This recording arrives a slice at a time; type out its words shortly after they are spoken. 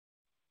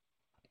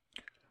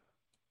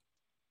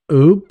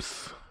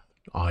Oops,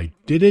 I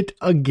did it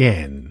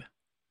again.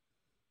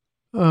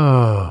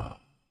 Oh,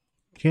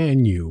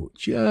 can you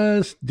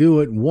just do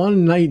it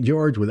one night,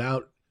 George,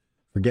 without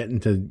forgetting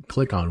to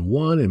click on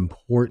one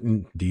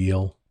important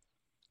deal?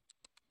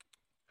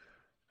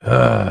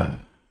 All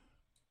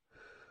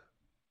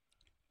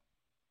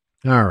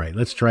right,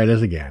 let's try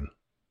this again.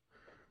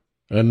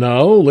 And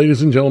now,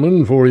 ladies and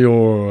gentlemen, for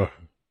your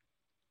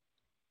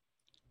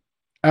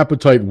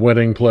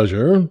appetite-whetting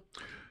pleasure,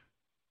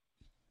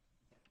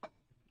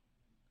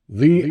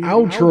 the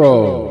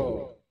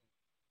outro.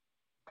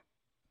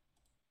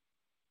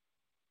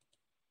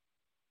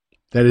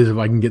 That is, if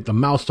I can get the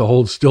mouse to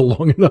hold still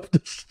long enough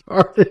to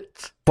start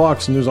it.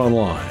 Fox News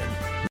Online.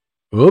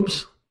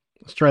 Oops.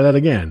 Let's try that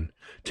again.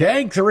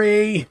 Take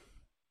 3.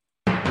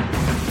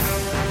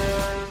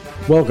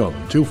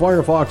 Welcome to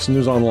Firefox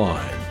News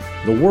Online,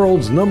 the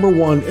world's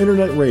 #1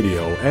 internet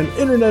radio and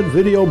internet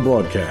video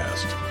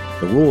broadcast.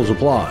 The rules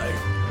apply.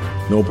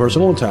 No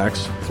personal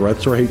attacks,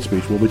 threats, or hate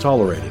speech will be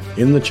tolerated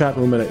in the chat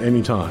room at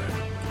any time.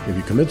 If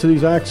you commit to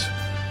these acts,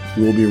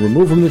 you will be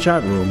removed from the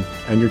chat room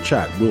and your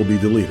chat will be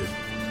deleted.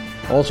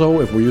 Also,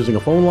 if we're using a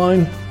phone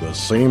line, the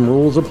same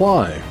rules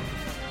apply.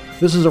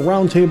 This is a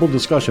roundtable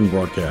discussion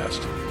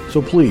broadcast,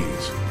 so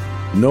please,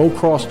 no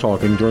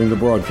cross-talking during the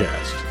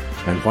broadcast.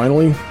 And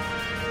finally,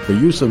 the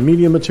use of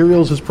media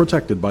materials is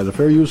protected by the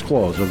Fair Use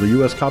Clause of the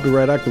U.S.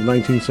 Copyright Act of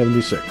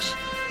 1976,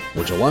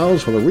 which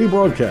allows for the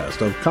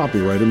rebroadcast of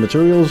copyrighted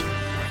materials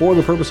for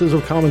the purposes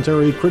of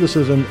commentary,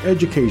 criticism,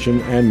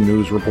 education, and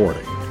news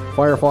reporting.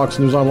 Firefox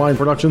News Online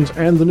Productions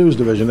and the News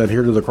Division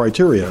adhere to the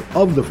criteria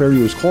of the Fair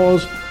Use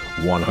Clause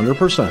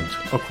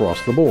 100%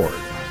 across the board.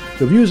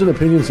 The views and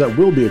opinions that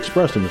will be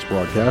expressed in this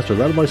broadcast are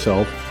that of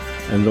myself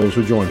and those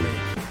who join me,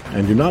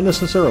 and do not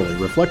necessarily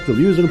reflect the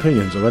views and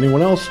opinions of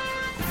anyone else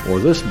or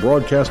this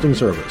broadcasting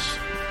service.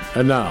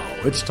 And now,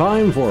 it's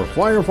time for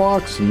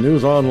Firefox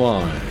News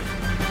Online.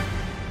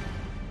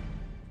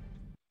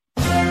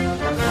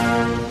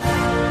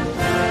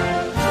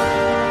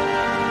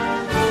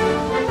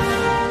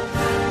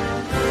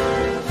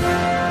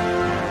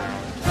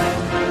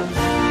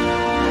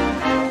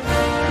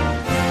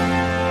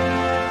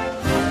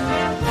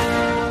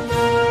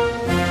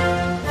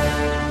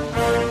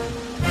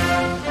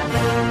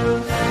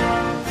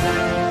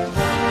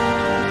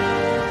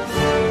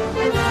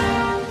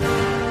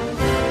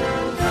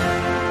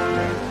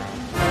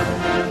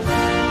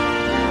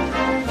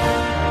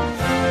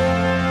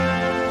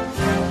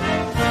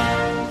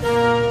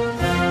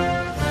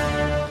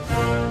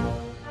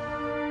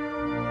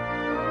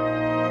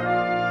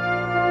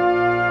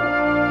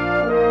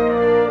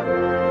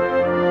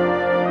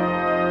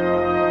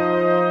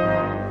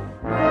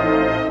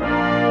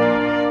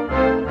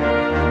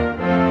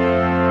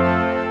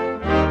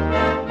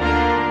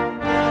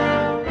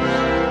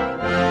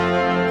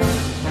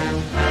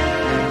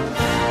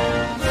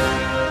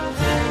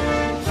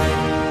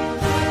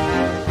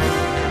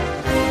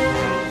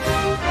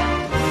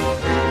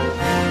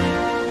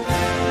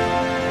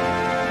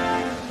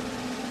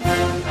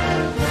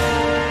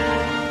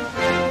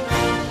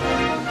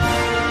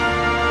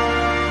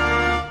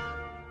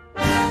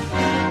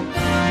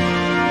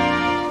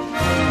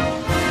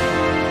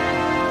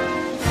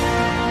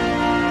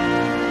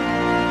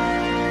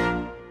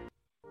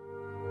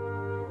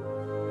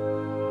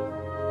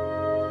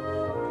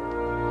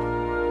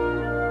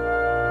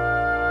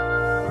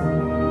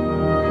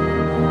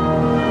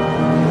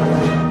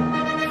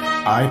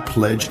 I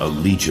pledge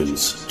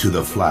allegiance to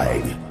the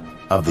flag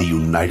of the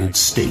United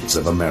States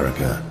of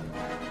America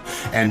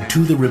and to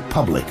the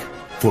republic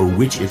for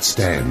which it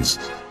stands,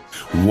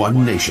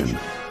 one nation,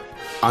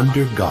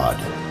 under God,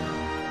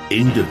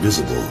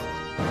 indivisible,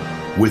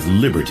 with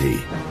liberty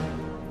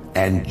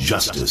and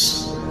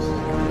justice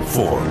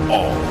for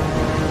all.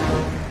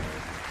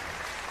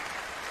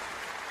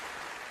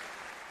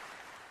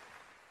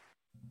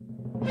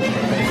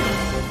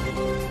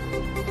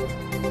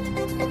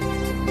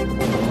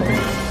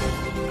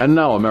 And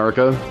now,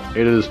 America,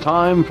 it is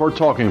time for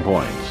Talking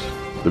Points.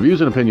 The views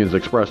and opinions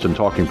expressed in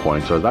Talking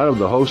Points are that of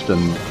the host and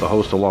the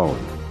host alone,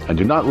 and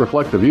do not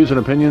reflect the views and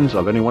opinions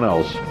of anyone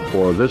else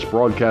or this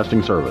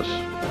broadcasting service.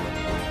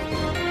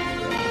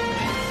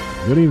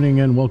 Good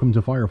evening and welcome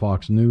to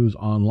Firefox News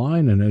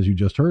Online, and as you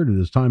just heard, it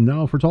is time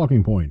now for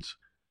Talking Points.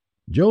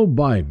 Joe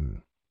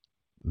Biden,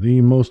 the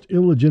most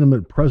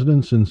illegitimate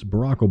president since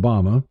Barack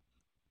Obama,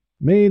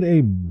 made a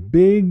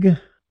big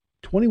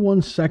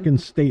 21-second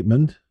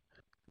statement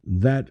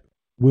that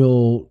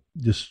will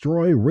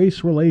destroy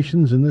race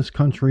relations in this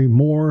country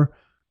more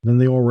than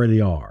they already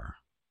are.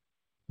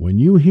 When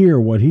you hear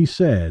what he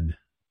said,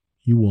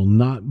 you will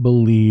not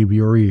believe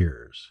your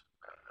ears.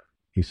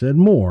 He said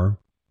more,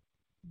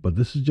 but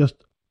this is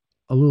just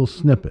a little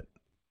snippet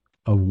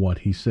of what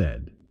he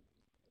said.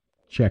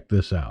 Check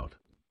this out.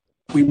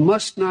 We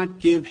must not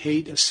give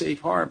hate a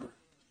safe harbor.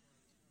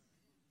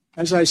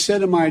 As I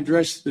said in my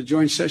address to the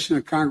joint session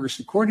of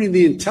Congress, according to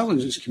the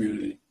intelligence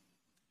community,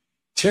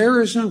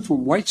 terrorism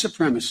from white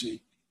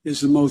supremacy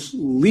is the most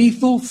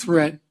lethal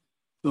threat to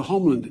the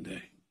homeland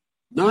today.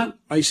 Not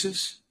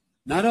ISIS,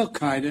 not Al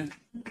Qaeda,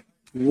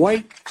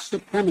 white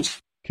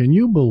supremacy. Can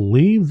you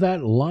believe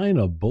that line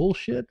of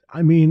bullshit?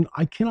 I mean,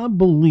 I cannot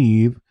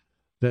believe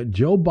that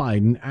Joe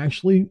Biden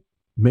actually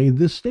made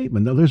this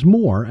statement. Now, there's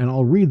more, and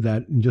I'll read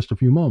that in just a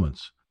few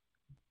moments.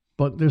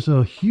 But there's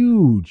a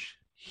huge,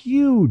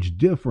 huge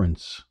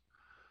difference.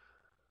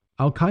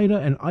 Al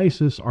Qaeda and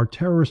ISIS are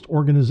terrorist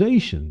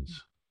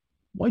organizations.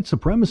 White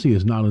supremacy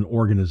is not an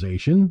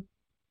organization.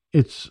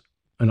 It's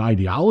an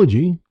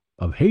ideology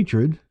of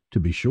hatred, to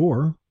be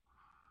sure,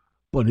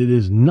 but it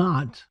is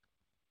not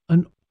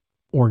an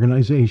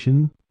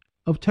organization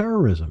of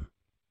terrorism.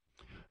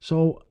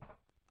 So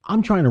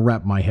I'm trying to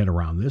wrap my head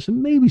around this,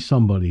 and maybe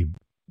somebody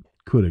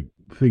could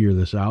figure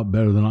this out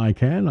better than I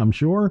can, I'm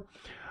sure.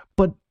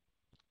 But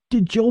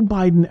did Joe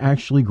Biden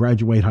actually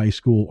graduate high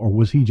school, or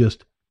was he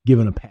just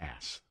given a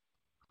pass?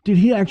 Did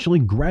he actually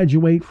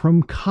graduate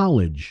from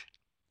college,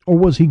 or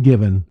was he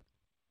given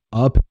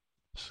a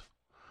pass?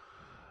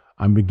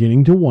 I'm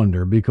beginning to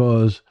wonder,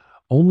 because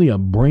only a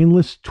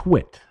brainless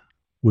twit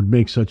would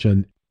make such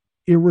an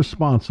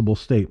irresponsible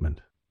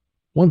statement.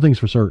 One thing's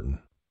for certain.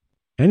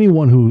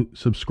 Anyone who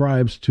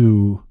subscribes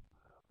to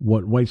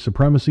what white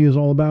supremacy is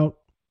all about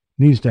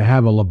needs to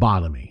have a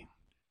lobotomy.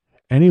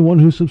 Anyone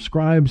who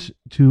subscribes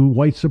to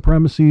white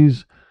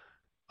supremacy's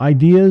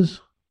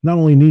ideas not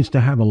only needs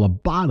to have a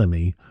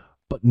lobotomy,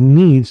 but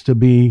needs to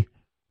be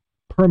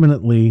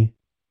permanently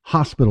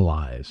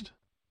hospitalized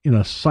in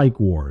a psych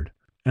ward.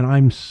 And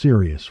I'm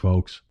serious,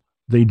 folks.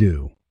 They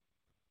do.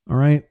 All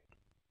right?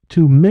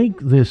 To make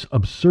this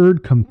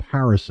absurd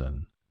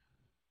comparison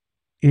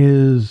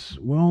is,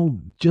 well,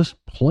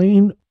 just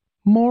plain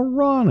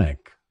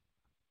moronic.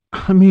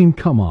 I mean,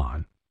 come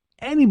on.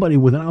 Anybody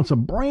with an ounce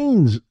of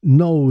brains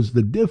knows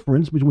the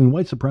difference between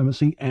white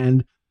supremacy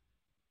and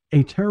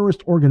a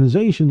terrorist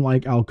organization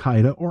like Al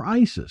Qaeda or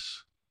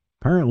ISIS.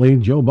 Apparently,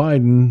 Joe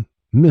Biden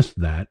missed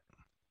that.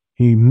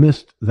 He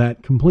missed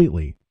that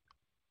completely.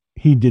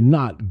 He did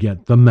not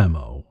get the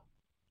memo,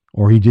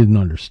 or he didn't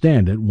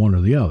understand it, one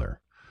or the other.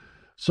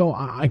 So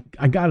I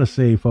got to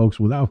say, folks,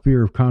 without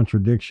fear of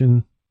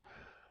contradiction,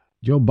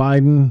 Joe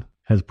Biden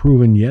has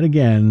proven yet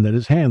again that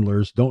his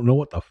handlers don't know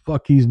what the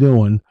fuck he's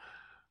doing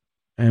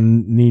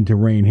and need to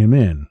rein him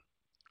in.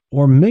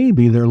 Or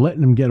maybe they're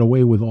letting him get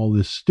away with all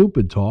this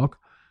stupid talk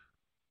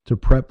to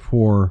prep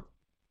for,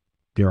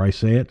 dare I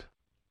say it,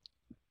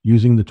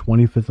 using the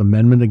 25th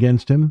Amendment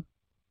against him.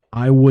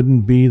 I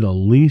wouldn't be the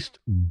least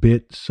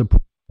bit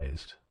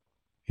surprised.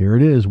 Here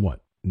it is,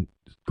 what,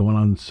 going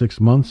on 6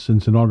 months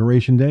since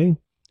Inauguration Day,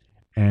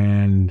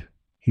 and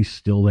he's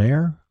still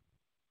there?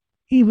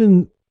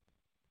 Even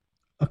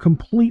a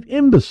complete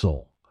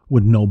imbecile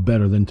would know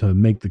better than to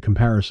make the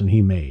comparison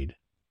he made.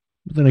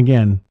 But then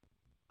again,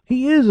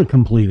 he is a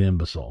complete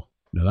imbecile.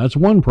 Now, that's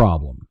one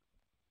problem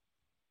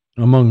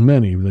among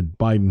many that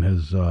Biden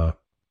has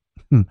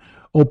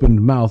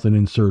opened mouth and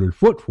inserted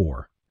foot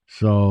for.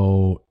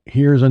 So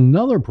here's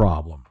another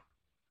problem.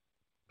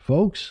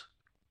 Folks,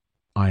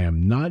 I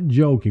am not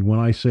joking when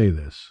I say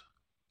this,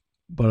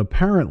 but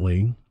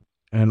apparently,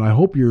 and I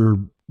hope you're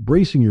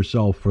bracing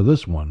yourself for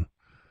this one,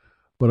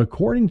 but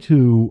according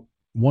to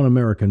One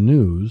American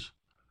News,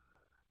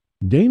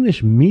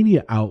 Danish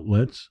media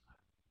outlets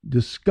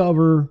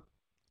discover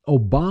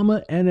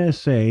Obama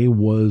NSA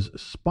was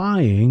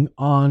spying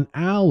on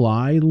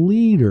ally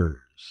leaders.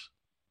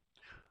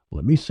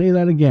 Let me say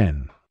that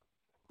again.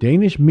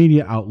 Danish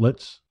media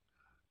outlets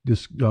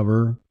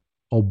discover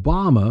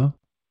Obama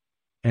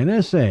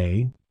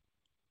NSA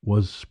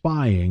was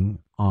spying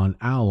on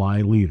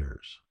ally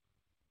leaders.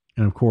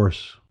 And of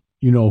course,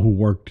 you know who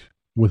worked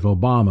with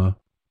Obama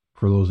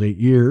for those 8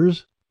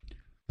 years.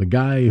 The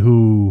guy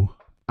who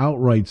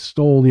outright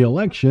stole the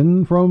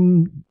election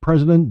from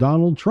President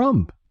Donald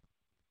Trump.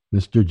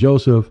 Mr.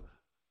 Joseph,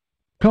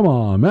 come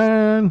on,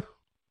 man,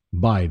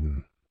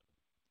 Biden.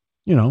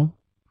 You know,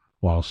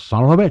 well,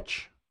 son of a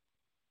bitch.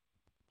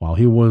 While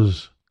he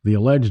was the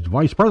alleged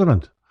vice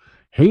president,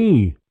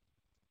 he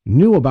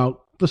knew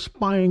about the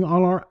spying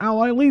on our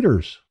ally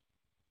leaders.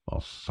 Well,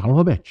 son of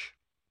a bitch.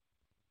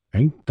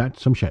 Ain't that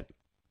some shit?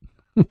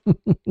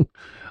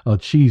 A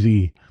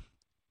cheesy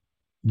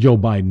Joe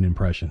Biden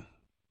impression.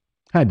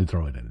 Had to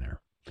throw it in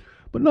there.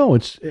 But no,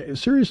 it's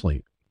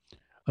seriously.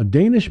 A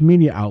Danish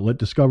media outlet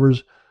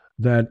discovers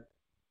that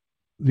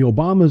the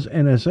Obama's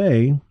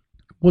NSA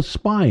was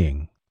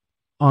spying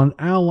on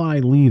ally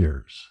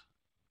leaders.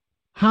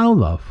 How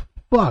the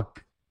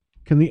fuck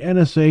can the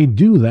NSA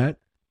do that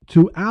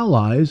to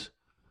allies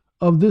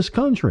of this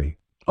country?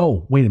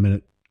 Oh, wait a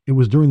minute. It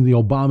was during the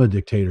Obama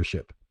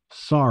dictatorship.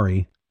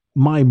 Sorry,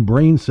 my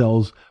brain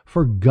cells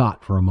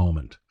forgot for a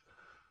moment.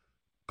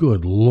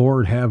 Good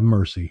Lord have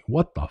mercy.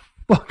 What the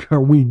fuck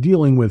are we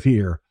dealing with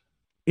here?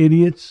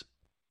 Idiots?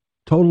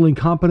 Total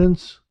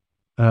incompetence?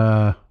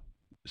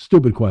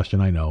 Stupid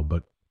question, I know,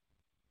 but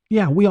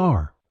yeah, we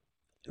are.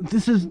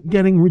 This is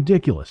getting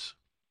ridiculous.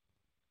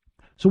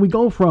 So we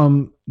go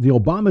from the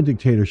Obama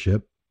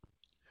dictatorship,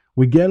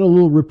 we get a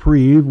little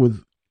reprieve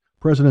with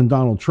President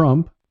Donald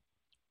Trump,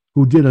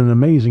 who did an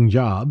amazing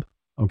job,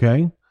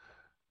 okay?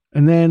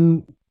 And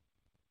then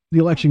the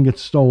election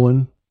gets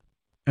stolen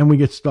and we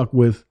get stuck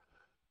with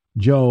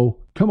Joe,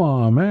 come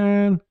on,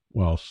 man.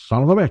 Well,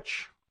 son of a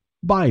bitch.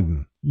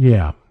 Biden,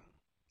 yeah.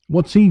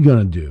 What's he going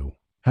to do?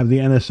 Have the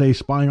NSA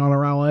spying on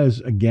our allies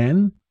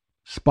again?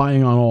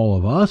 Spying on all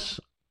of us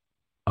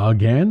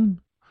again?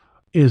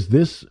 Is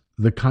this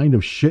the kind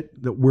of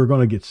shit that we're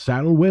going to get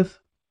saddled with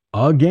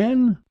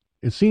again?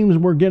 It seems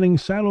we're getting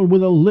saddled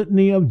with a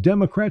litany of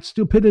Democrat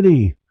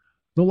stupidity,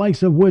 the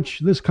likes of which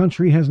this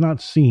country has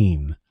not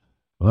seen.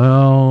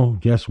 Well,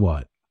 guess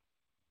what?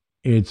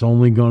 It's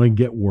only going to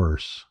get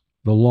worse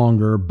the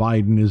longer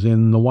Biden is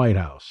in the White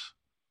House.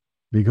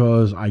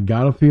 Because I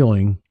got a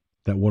feeling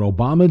that what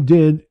Obama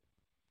did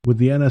with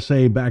the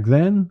NSA back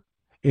then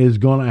is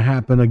going to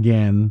happen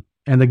again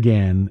and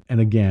again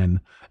and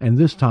again. And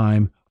this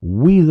time,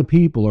 we the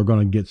people are going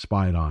to get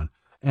spied on.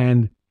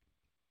 And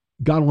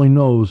God only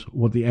knows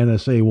what the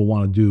NSA will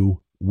want to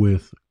do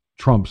with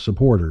Trump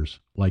supporters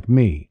like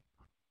me.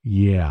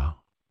 Yeah,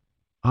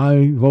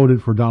 I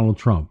voted for Donald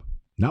Trump.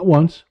 Not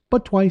once,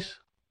 but twice.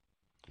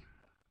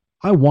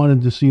 I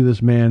wanted to see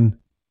this man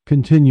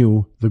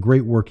continue the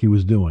great work he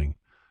was doing.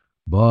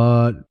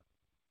 But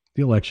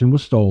the election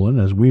was stolen,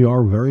 as we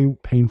are very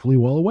painfully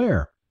well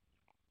aware.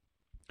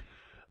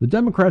 The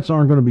Democrats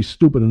aren't going to be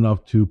stupid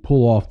enough to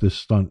pull off this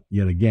stunt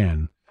yet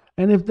again.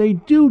 And if they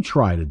do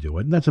try to do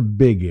it, and that's a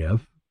big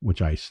if,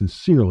 which I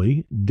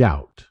sincerely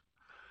doubt,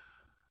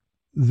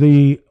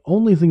 the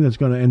only thing that's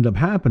going to end up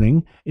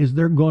happening is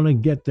they're going to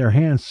get their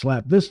hands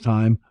slapped this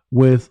time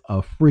with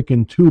a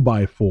freaking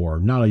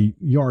 2x4, not a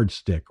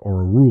yardstick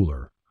or a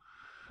ruler.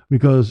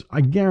 Because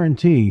I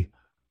guarantee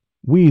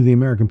we, the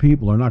American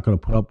people, are not going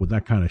to put up with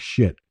that kind of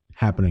shit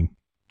happening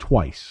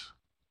twice,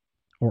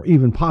 or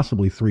even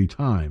possibly 3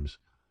 times.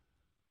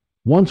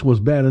 Once was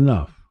bad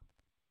enough.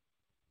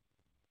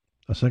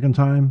 A second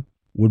time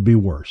would be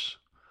worse.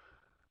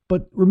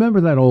 But remember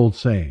that old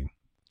saying,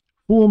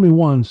 fool me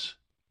once,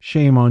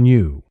 shame on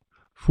you.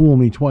 Fool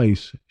me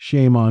twice,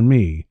 shame on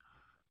me.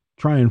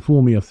 Try and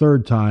fool me a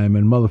third time,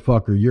 and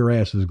motherfucker, your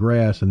ass is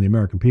grass and the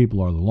American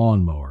people are the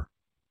lawnmower.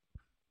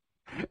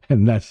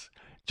 And that's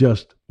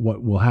just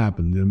what will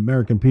happen. The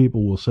American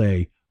people will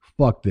say,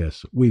 fuck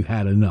this, we've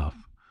had enough.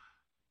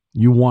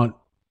 You want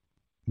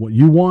what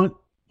you want?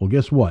 Well,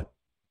 guess what?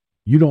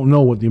 You don't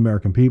know what the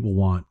American people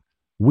want.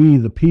 We,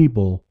 the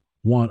people,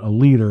 want a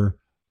leader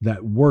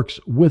that works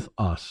with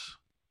us,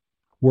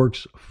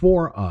 works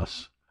for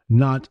us,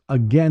 not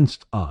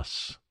against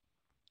us.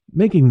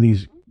 Making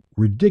these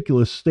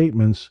ridiculous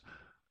statements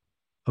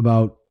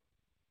about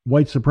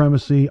white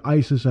supremacy,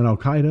 ISIS, and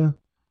Al-Qaeda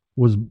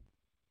was,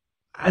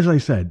 as I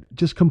said,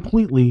 just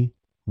completely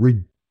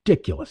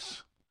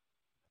ridiculous.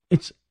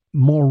 It's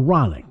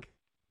moronic.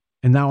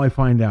 And now I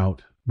find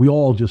out, we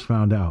all just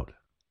found out,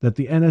 that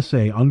the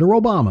NSA under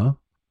Obama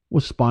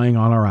was spying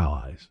on our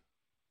allies.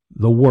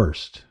 The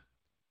worst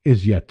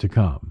is yet to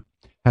come.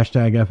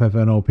 Hashtag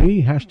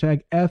FFNOP,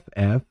 hashtag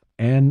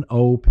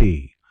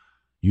FFNOP.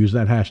 Use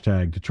that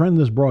hashtag to trend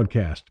this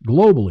broadcast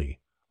globally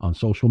on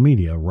social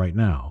media right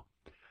now.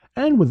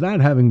 And with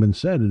that having been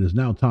said, it is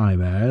now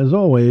time, as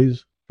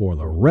always, for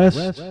the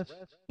rest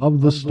of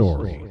the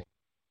story.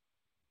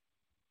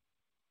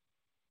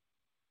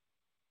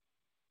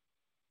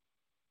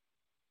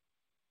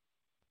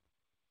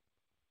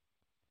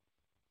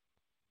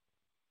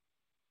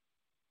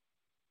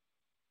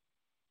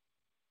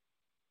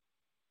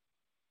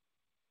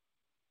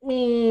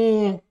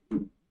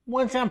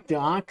 What's up,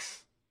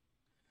 Docs?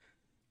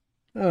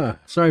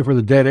 Sorry for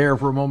the dead air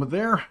for a moment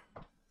there.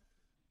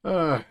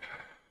 Thought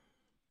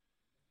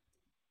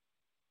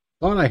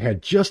I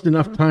had just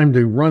enough time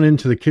to run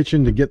into the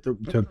kitchen to get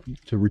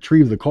to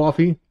retrieve the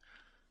coffee.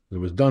 It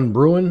was done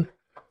brewing,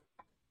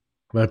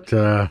 but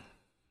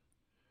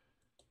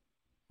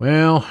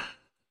well, a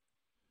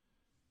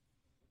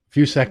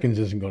few seconds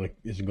isn't going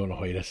to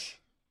hurt us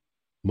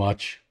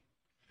much.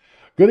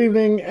 Good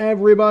evening,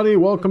 everybody.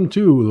 Welcome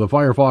to the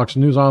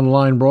Firefoxnews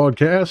Online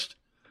broadcast,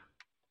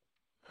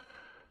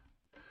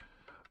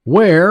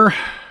 where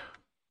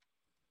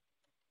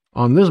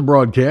on this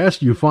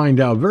broadcast you find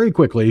out very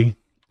quickly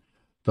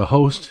the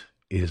host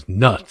is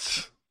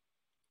nuts,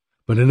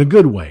 but in a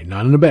good way,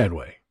 not in a bad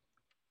way.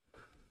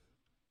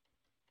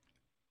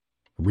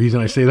 The reason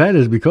I say that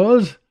is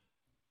because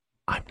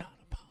I'm not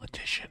a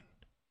politician.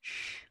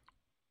 Shh.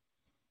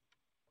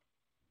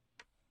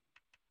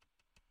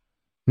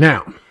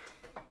 Now,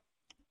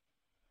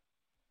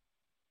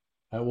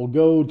 I will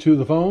go to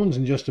the phones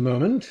in just a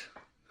moment,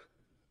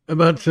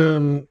 but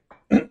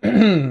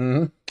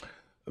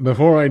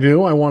before I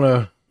do, I want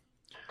to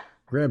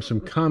grab some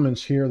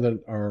comments here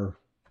that are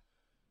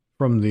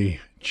from the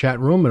chat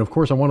room. And of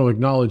course, I want to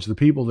acknowledge the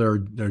people that are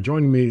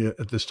joining me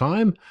at this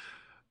time,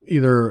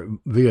 either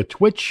via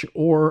Twitch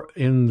or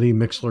in the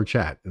Mixlr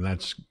chat. And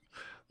that's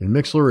in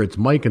Mixlr, it's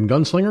Mike and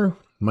Gunslinger,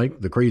 Mike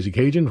the Crazy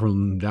Cajun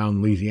from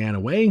down Louisiana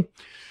way.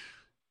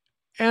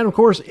 And of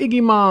course,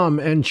 Iggy Mom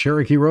and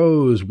Cherokee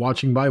Rose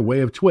watching by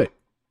way of Twitch.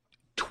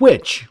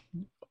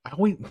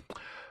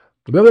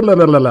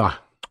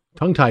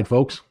 Tongue-tied,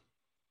 folks.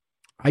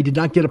 I did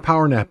not get a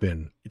power nap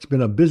in. It's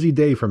been a busy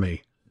day for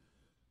me.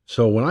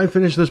 So when I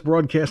finish this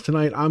broadcast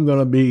tonight, I'm going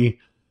to be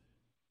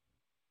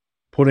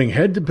putting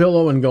head to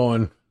pillow and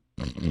going,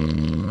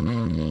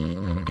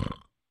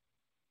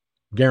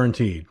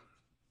 guaranteed.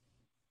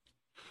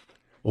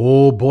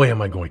 Oh boy,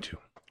 am I going to.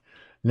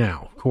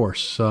 Now, of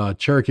course,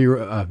 Cherokee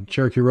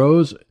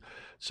Rose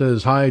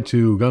says hi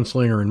to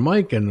Gunslinger and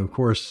Mike, and of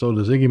course, so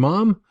does Iggy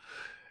Mom.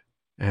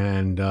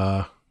 And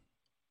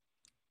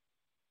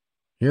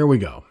here we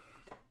go.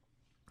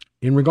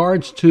 In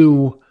regards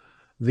to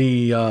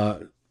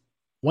the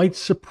white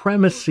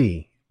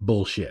supremacy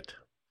bullshit,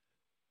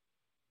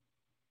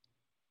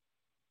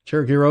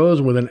 Cherokee Rose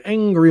with an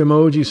angry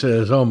emoji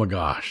says, oh my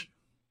gosh,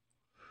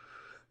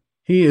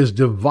 he is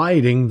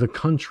dividing the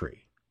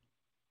country.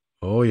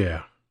 Oh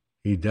yeah,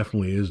 he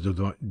definitely is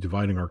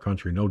dividing our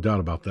country. No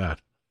doubt about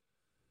that.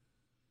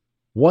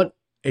 What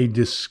a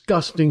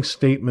disgusting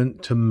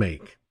statement to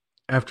make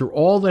after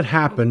all that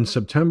happened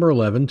September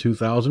 11,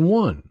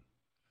 2001.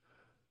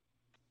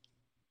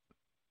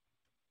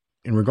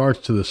 In regards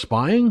to the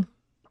spying,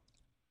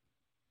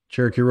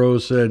 Cherokee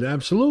Rose said,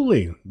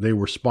 absolutely, they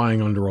were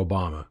spying under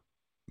Obama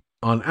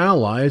on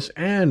allies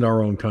and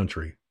our own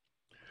country.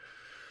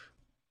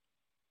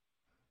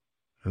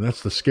 And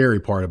that's the scary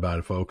part about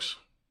it, folks.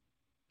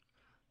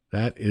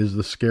 That is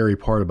the scary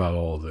part about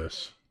all of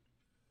this.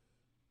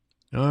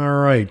 All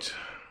right.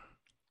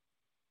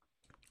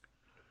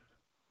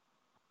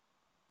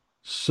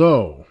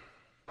 So,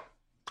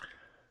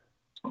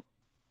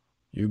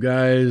 you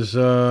guys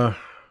are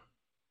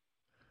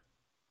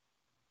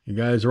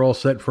all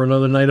set for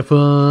another night of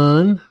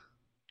fun?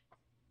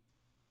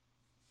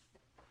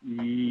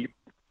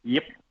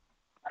 Yep.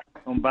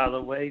 And by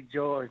the way,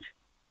 George,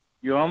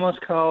 you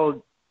almost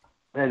called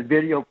that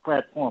video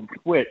platform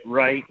Twit,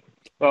 right?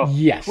 Well,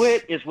 Yes.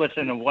 Twit is what's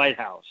in the White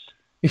House.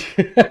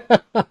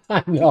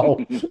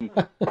 No.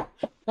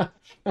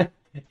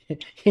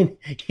 you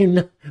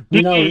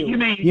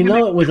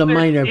know it was a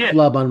minor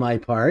flub on my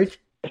part.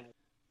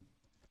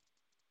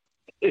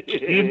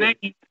 You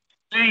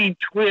mean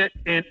Twit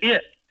and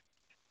It.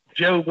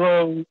 Joe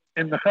Blow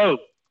and the Ho.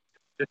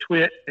 The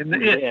Twit and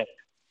the It. Yeah.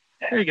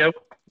 There you go.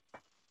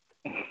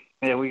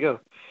 There we go.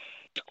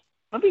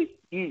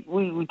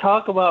 We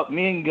talk about,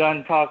 me and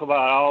Gunn talk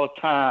about all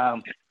the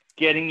time,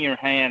 getting your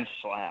hand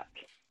slapped.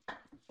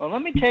 Well,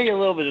 let me tell you a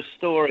little bit of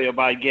story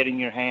about getting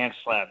your hand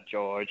slapped,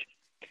 George.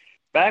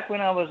 Back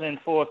when I was in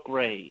 4th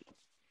grade,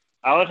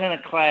 I was in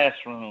a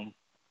classroom.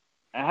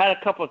 I had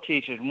a couple of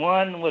teachers.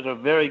 One was a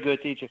very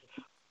good teacher.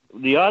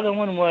 The other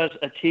one was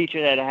a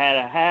teacher that had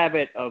a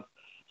habit of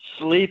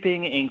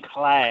sleeping in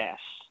class.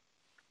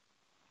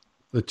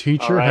 The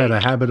teacher had a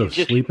habit of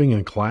sleeping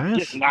in class?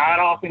 Just nod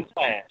off in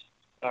class.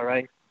 All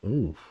right?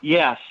 Ooh.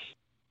 Yes.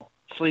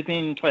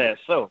 Sleeping in class.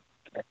 So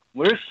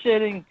we're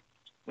sitting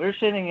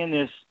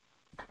in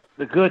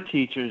the good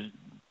teacher's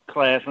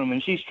classroom,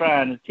 and she's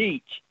trying to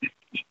teach.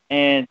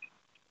 And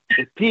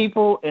the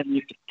people in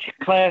the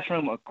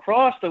classroom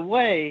across the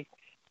way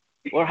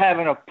were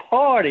having a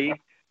party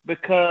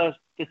because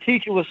the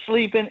teacher was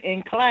sleeping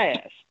in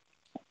class.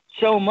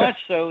 So much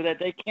so that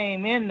they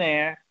came in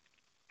there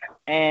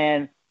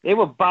and they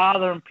were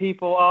bothering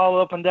people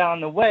all up and down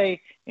the way,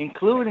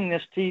 including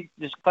this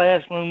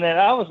classroom that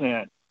I was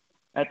in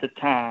at the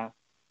time.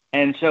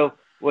 And so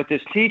what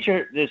this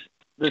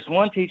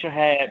one teacher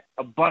had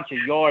a bunch of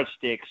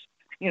yardsticks.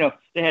 You know,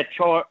 they had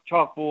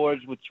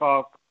chalkboards with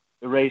chalk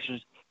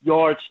erasers,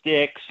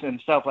 yardsticks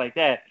and stuff like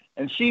that.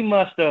 And she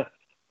must have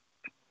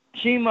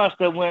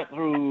went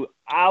through,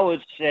 I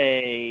would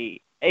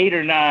say, 8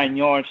 or 9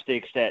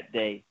 yardsticks that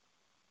day.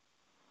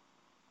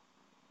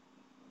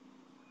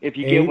 If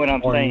you get what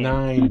I'm saying. 8 or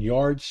 9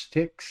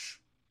 yardsticks?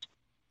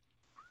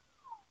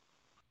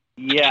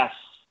 Yes.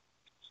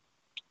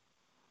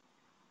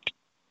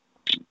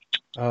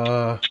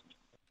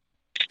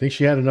 Think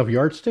she had enough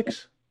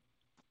yardsticks?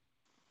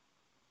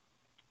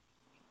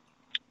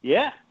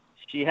 Yeah,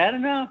 she had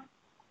enough.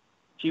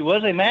 She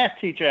was a math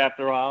teacher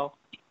after all.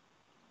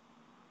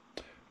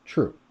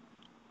 True.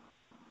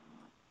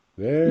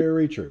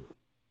 Very true.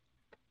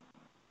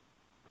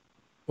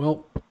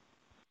 Well,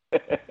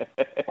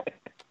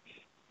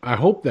 I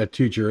hope that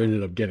teacher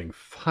ended up getting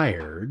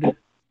fired.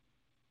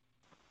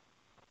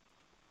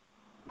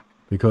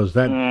 Because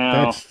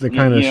that's the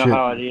kind of shit. You know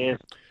how it is.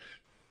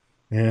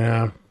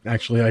 Yeah,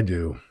 actually I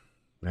do.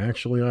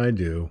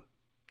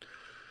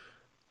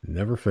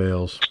 Never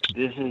fails.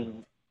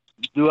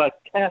 Do I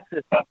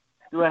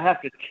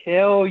have to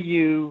tell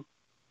you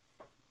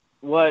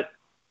what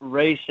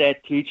race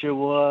that teacher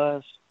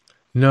was?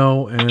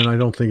 No, and I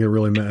don't think it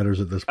really matters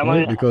at this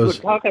point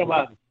because we're talking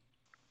about.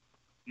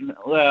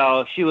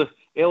 Well,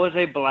 it was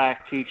a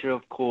black teacher,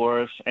 of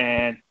course,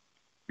 and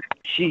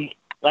she,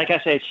 like I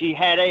said, she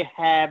had a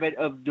habit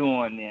of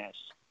doing this.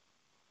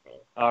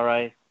 All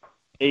right,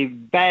 a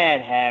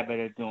bad habit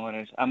of doing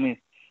this. I mean,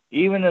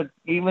 even the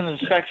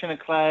section of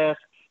class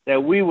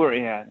that we were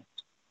in,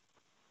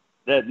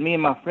 that me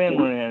and my friend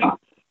were in,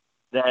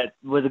 that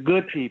were the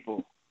good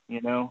people,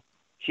 you know.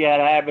 She had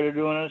a habit of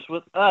doing this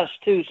with us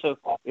too, so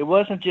it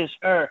wasn't just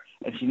her,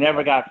 and she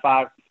never got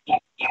fired.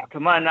 to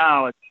my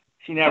knowledge,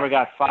 she never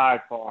got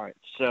fired for it.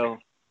 So.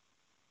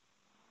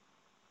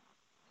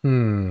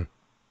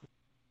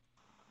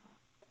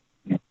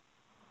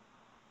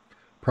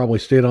 Probably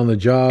stayed on the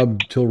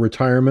job till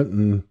retirement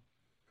and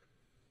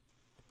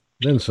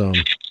then some.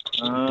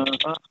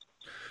 Uh-huh.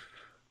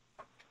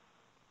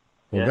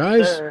 Well, Yes,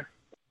 guys, sir.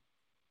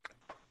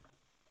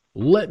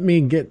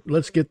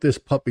 let's get this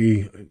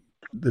puppy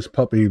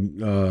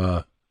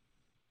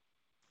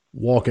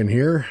walking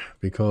here,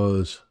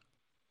 because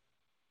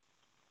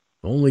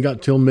only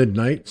got till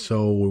midnight,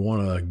 so we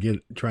want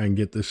to try and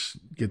get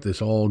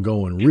this all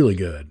going really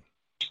good.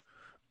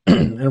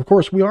 And of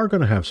course, we are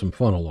going to have some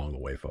fun along the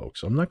way,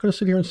 folks. I'm not going to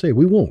sit here and say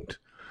we won't,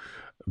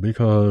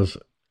 because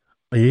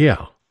we're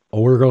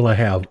going to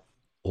have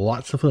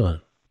lots of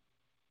fun.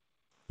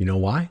 You know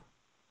why?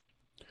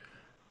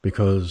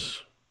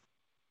 Because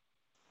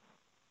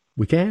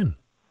we can.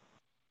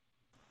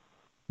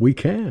 We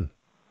can.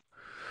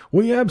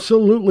 We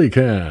absolutely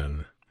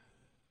can.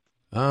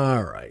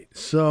 All right.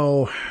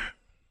 So,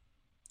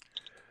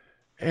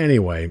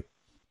 anyway,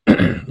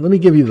 let me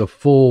give you the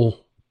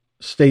full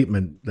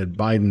statement that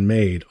Biden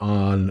made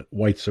on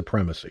white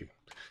supremacy.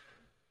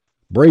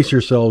 Brace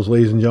yourselves,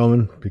 ladies and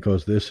gentlemen,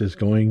 because this is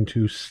going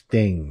to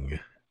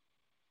sting.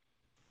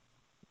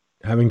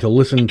 Having to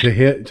listen to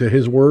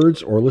his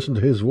words or listen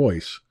to his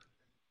voice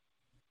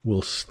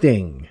will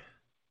sting.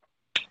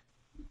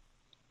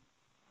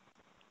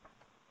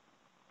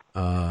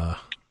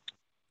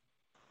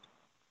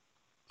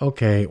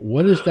 Okay,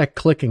 what is that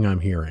clicking I'm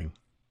hearing?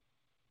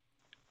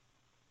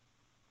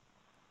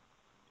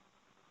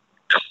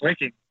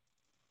 Clicking.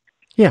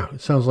 Yeah, it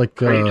sounds like.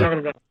 What are you talking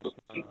about?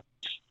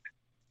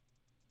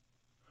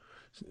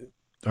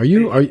 Are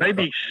you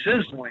maybe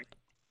sizzling?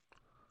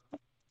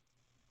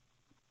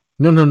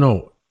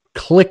 No.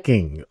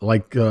 Clicking,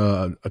 like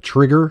a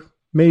trigger,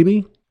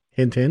 maybe.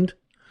 Hint, hint.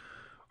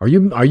 Are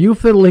you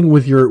fiddling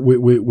with your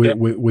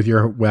with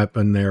your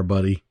weapon there,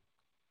 buddy?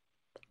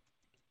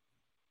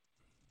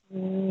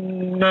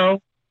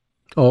 No.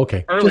 Oh,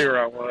 okay. Earlier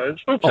I was.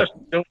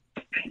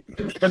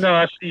 But no,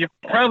 I see you're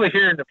probably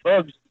hearing the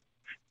bugs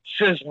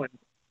sizzling.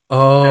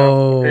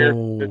 Oh,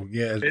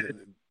 yeah.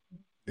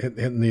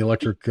 Hitting the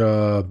electric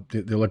bug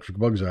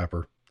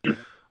zapper.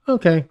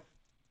 Okay.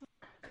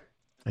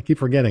 I keep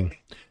forgetting.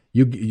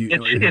 It's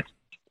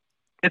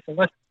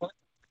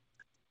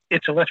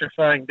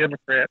electrifying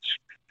Democrats.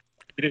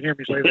 You didn't hear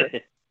me say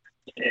that.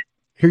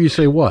 Hear you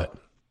say what?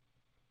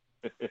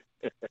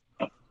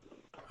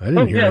 I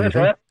didn't hear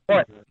anything. That's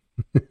right.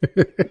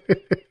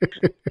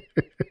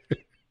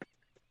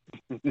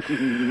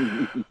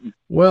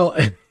 What? Well,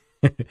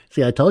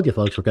 see, I told you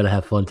folks we're going to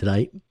have fun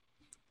tonight.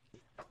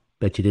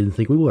 Bet you didn't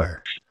think we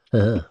were.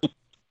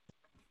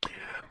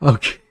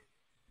 Okay.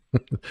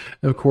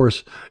 Of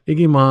course,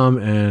 Iggy Mom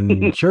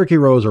and Cherokee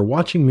Rose are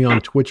watching me on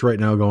Twitch right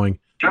now going,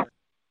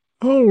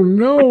 oh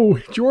no,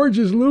 George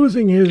is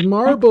losing his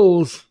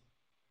marbles.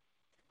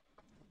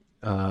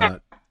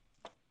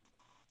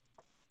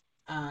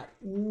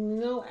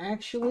 No,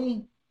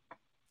 actually.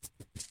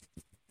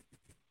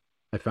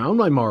 I found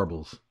my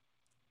marbles.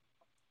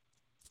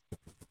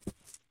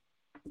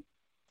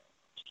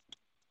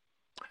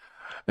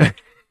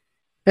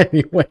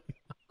 Anyway,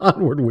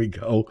 onward we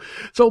go.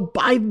 So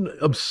Biden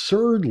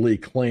absurdly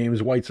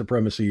claims white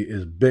supremacy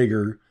is a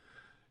bigger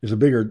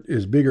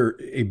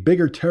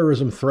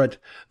terrorism threat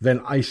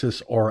than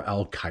ISIS or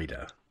Al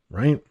Qaeda,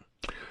 right?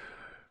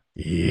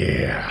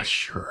 Yeah,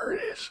 sure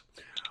it is.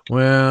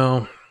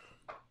 Well,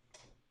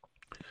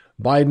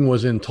 Biden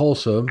was in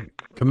Tulsa.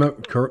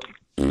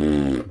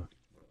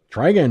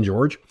 Try again,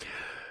 George.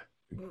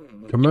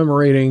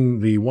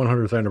 Commemorating the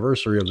 100th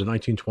anniversary of the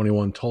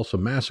 1921 Tulsa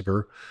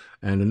Massacre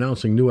and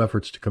announcing new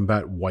efforts to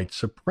combat white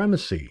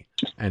supremacy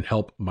and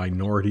help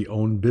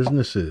minority-owned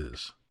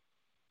businesses.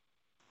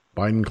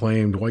 Biden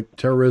claimed white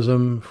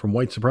terrorism from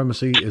white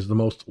supremacy is the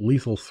most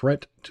lethal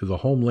threat to the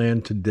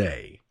homeland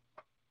today.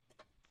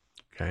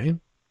 Okay.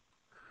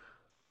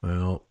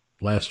 Well,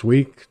 last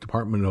week,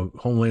 Department of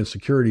Homeland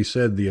Security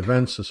said the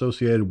events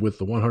associated with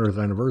the 100th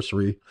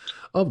anniversary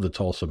of the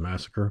Tulsa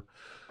Massacre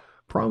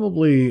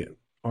probably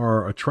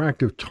are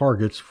attractive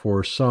targets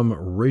for some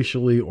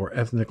racially or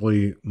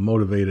ethnically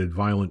motivated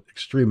violent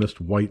extremist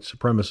white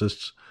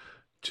supremacists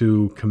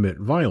to commit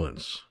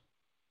violence.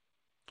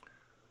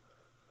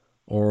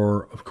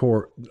 Or, of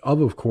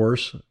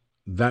course,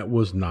 that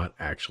was not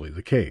actually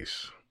the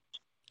case.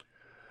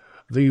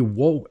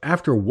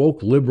 After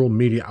woke liberal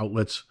media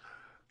outlets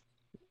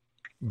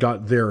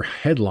got their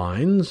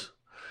headlines,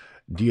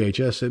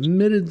 DHS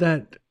admitted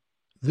that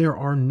there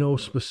are no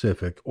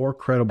specific or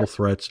credible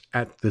threats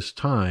at this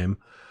time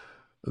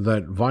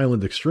that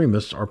violent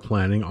extremists are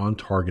planning on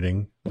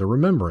targeting the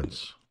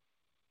remembrance.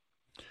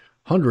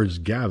 Hundreds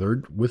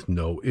gathered with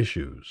no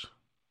issues.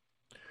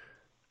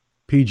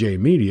 PJ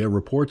Media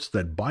reports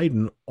that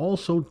Biden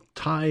also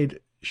tied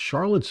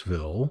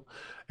Charlottesville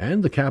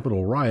and the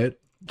Capitol riot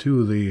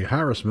to the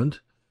harassment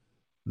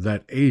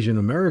that Asian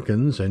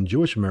Americans and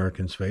Jewish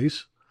Americans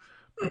face,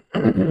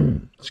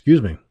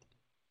 excuse me,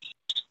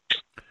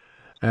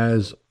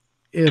 as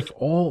if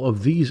all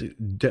of these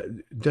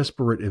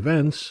desperate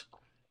events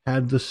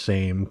had the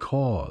same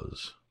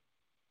cause?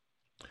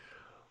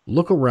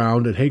 Look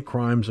around at hate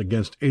crimes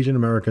against Asian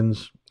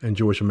Americans and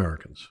Jewish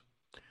Americans.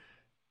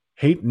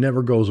 Hate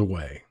never goes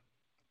away.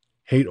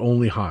 Hate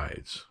only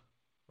hides,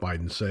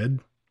 Biden said.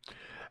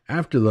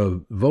 After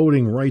the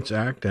Voting Rights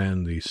Act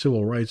and the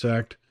Civil Rights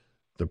Act,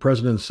 the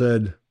president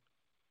said,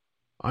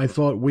 I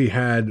thought we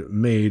had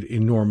made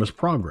enormous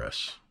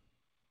progress.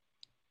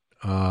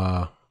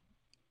 Did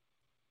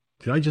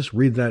I just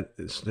read that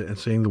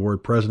saying the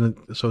word president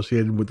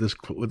associated with this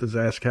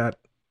asscat?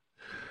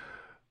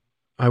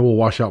 I will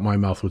wash out my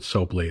mouth with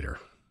soap later.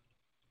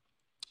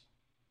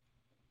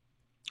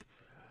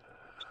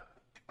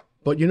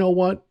 But you know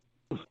what?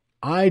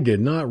 I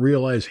did not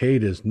realize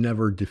hate is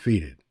never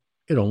defeated.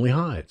 It only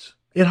hides.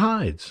 It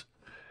hides.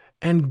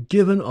 And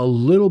given a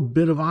little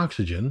bit of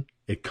oxygen,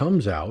 it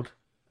comes out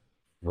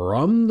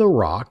from the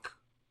rock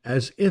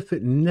as if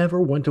it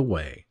never went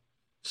away.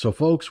 So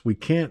folks, we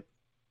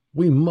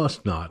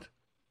must not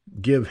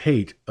give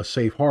hate a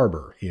safe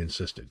harbor, he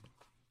insisted.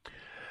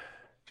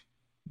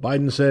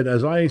 Biden said,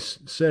 as I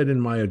said in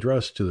my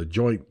address to the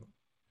joint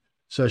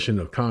session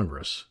of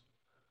Congress,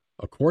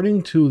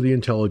 according to the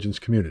intelligence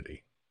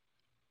community,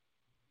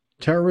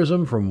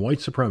 terrorism from white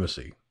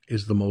supremacy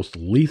is the most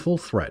lethal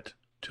threat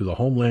to the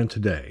homeland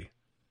today.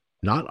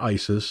 Not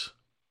ISIS,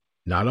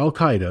 not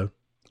Al-Qaeda,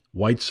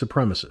 white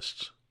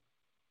supremacists.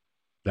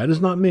 That is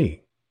not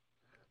me.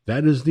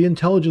 That is the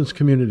intelligence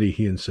community,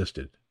 he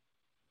insisted.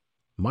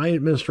 My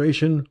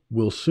administration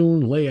will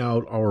soon lay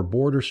out our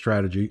broader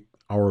strategy,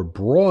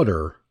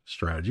 to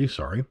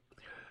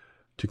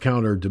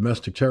counter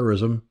domestic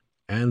terrorism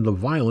and the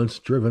violence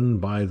driven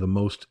by the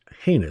most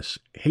heinous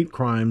hate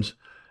crimes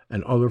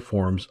and other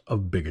forms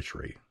of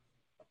bigotry.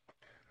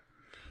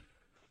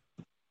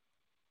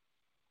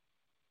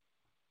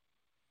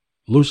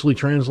 Loosely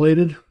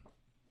translated,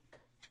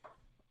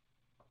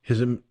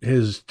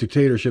 his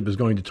dictatorship is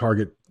going to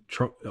target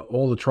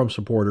all the Trump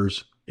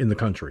supporters in the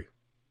country.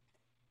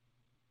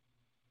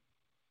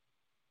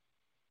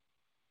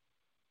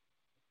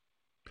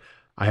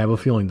 I have a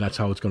feeling that's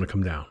how it's going to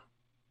come down.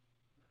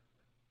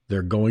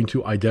 They're going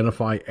to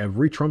identify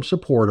every Trump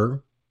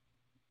supporter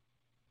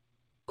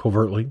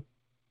covertly,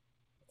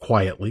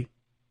 quietly,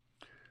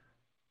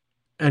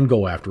 and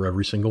go after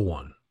every single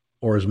one,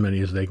 or as many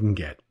as they can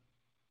get.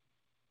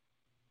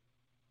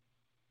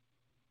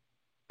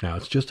 Now,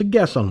 it's just a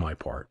guess on my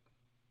part.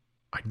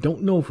 I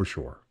don't know for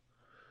sure.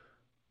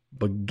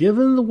 But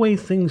given the way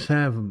things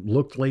have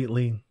looked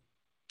lately,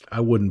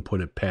 I wouldn't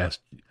put it past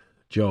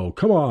Joe,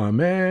 come on,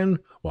 man,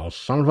 well,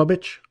 son of a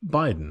bitch,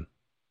 Biden.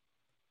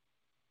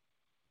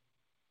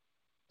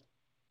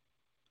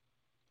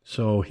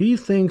 So he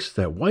thinks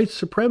that white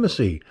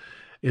supremacy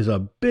is a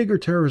bigger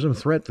terrorism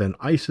threat than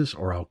ISIS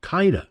or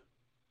Al-Qaeda.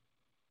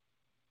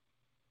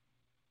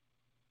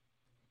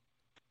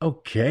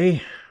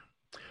 Okay.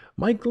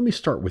 Mike, let me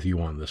start with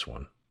you on this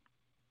one.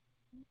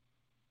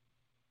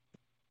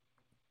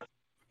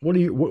 What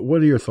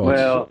are your thoughts?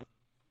 Well,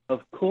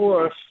 of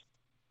course,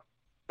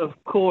 we're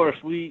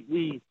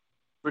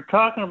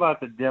talking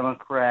about the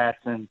Democrats,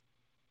 and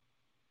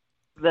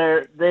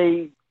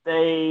they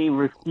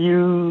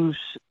refuse.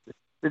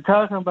 He's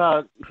talking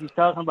about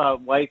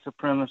white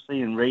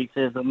supremacy and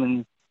racism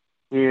in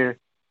here,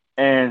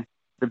 and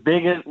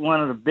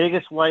one of the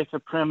biggest white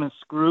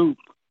supremacist group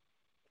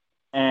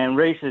and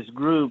racist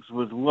groups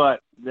was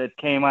that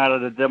came out of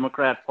the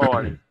Democrat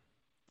Party,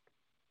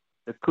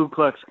 the Ku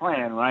Klux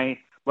Klan, right?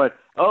 But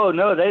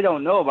no, they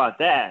don't know about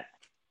that.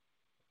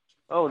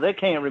 Oh, they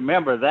can't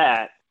remember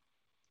that,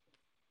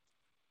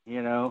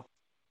 and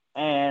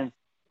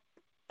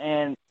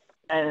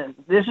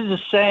this is the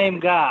same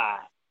guy.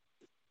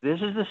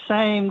 This is the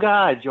same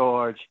guy,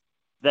 George,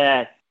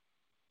 that,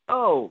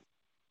 you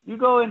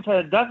go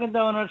into Dunkin'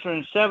 Donuts or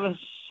in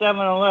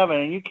 7-Eleven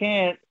and you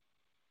can't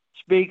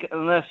speak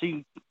and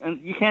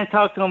you can't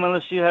talk to them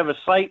unless you have a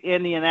slight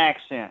Indian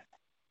accent.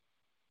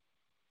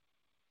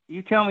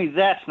 You tell me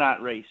that's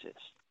not racist.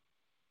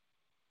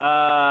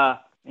 I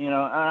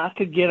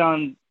could get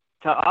on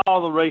to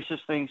all the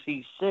racist things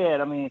he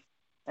said. I mean,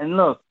 and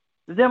look,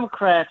 the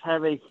Democrats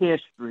have a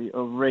history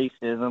of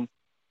racism,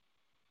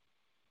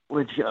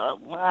 which I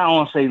don't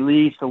want to say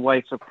leads to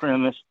white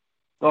supremacists,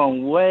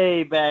 going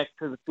way back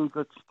to the Ku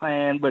Klux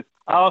Klan, but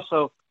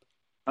also,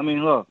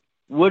 look,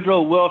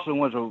 Woodrow Wilson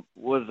was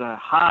a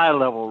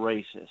high-level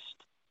racist.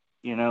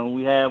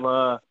 We have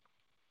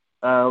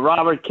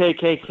Robert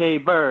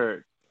KKK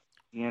Byrd,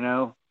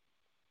 the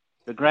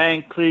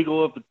Grand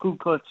Kriegel of the Ku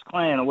Klux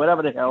Klan, or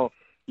whatever the hell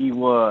he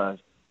was,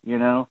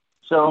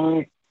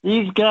 So,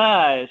 these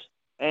guys,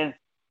 and,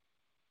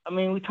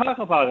 we talk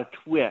about the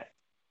twit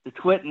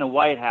in the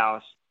White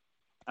House.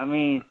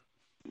 We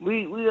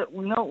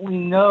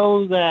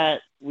know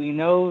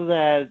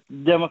that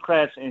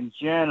Democrats in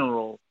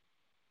general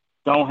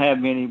don't have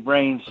many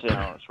brain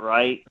cells,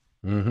 right?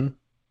 Mm-hmm.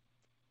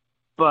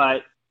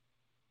 But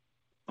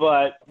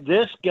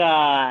this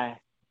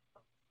guy,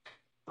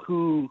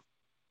 who,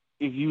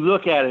 if you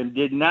look at him,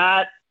 did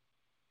not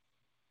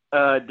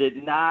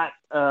did not,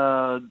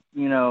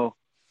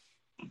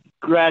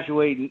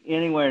 graduate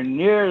anywhere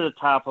near the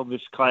top of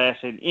his class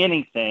in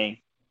anything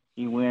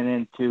he went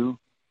into.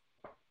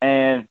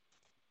 And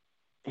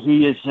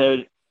he is,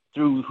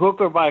 through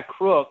hook or by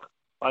crook,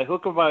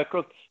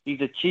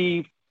 he's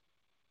achieved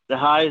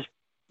he's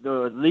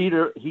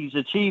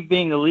achieved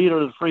being the leader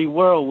of the free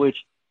world,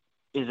 which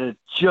is a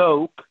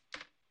joke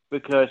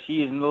because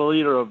he is the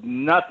leader of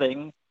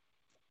nothing.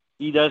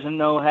 He doesn't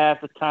know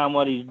half the time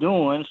what he's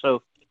doing,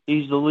 so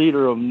he's the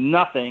leader of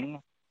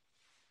nothing.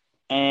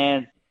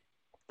 And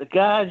the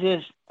guy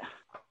just,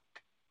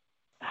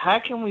 how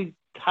can we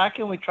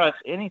trust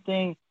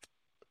anything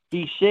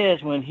he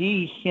says when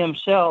he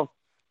himself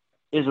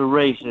is a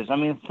racist? I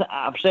mean,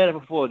 I've said it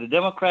before. The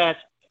Democrats,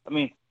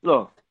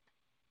 look,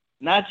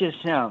 not just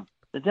him.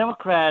 The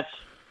Democrats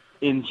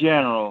in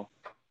general,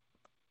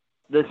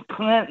 the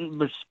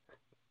Clintons,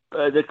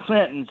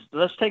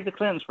 let's take the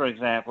Clintons, for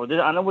example.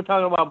 I know we're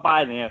talking about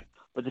Biden here,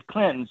 but the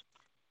Clintons,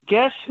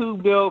 guess who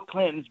Bill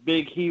Clinton's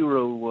big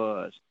hero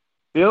was?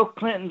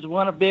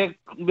 One of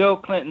Bill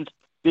Clinton's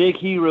big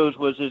heroes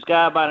was this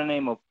guy by the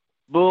name of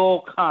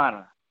Bull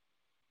Connor,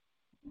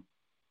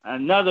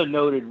 another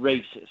noted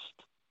racist,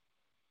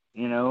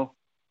 and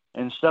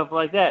stuff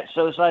like that.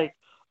 So it's like,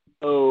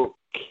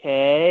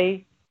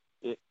 okay.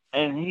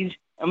 And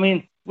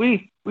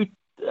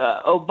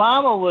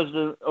Obama was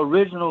the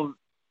original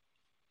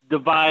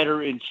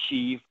divider in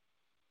chief,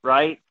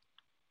 right?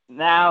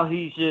 Now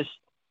he's just,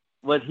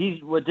 what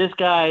this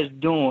guy is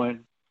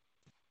doing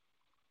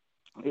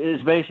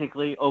is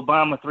basically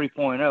Obama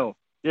 3.0.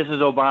 This is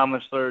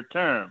Obama's third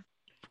term.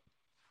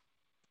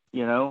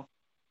 We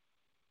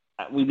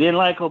didn't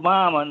like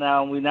Obama,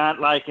 now we're not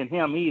liking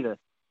him either.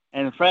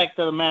 And the fact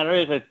of the matter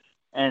is that,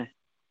 and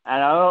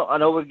I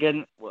know we're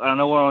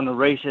on the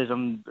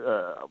racism,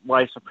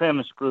 white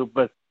supremacist group,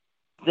 but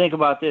think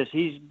about this.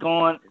 They're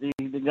going to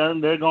use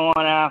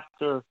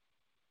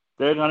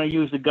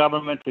the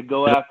government to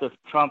go after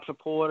Trump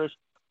supporters.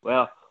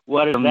 Well,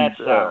 what does that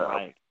sound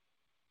like?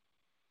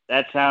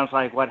 That sounds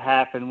like what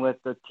happened with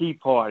the Tea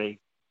Party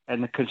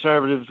and the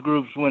conservatives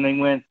groups when they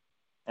went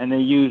and they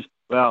used,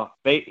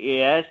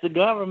 it's the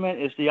government,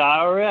 it's the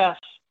IRS,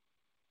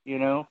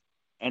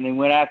 and they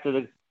went after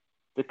the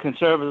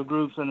conservative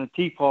groups and the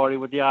Tea Party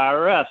with the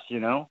IRS,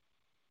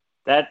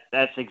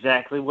 That's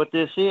exactly what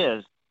this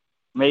is.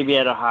 Maybe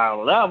at a higher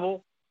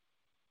level,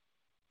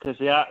 because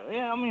the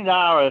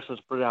IRS is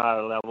pretty high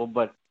level,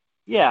 but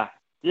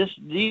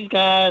these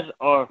guys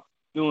are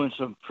doing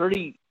some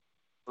pretty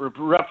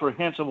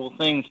reprehensible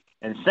things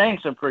and saying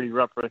some pretty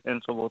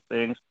reprehensible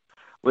things,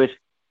 which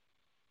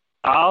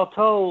all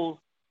told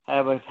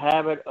have a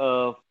habit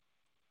of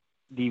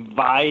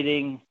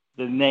dividing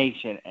the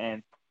nation.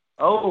 And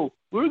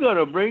we're going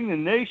to bring the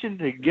nation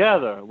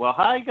together. Well,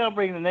 how are you going to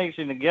bring the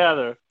nation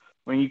together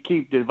when you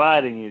keep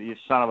dividing it, you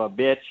son of a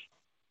bitch?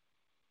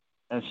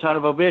 And son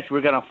of a bitch,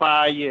 we're going to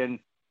fire you in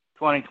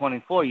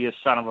 2024, you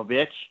son of a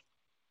bitch.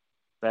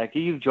 Back to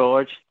you,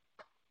 George.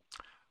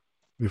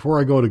 Before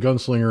I go to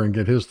Gunslinger and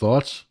get his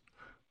thoughts,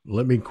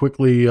 let me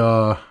quickly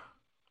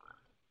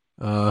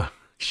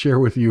share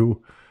with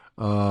you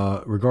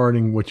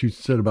regarding what you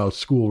said about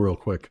school real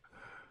quick.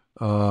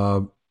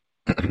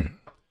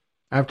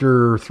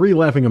 After 3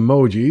 laughing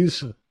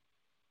emojis,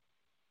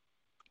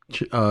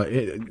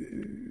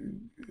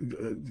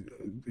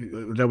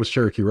 that was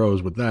Cherokee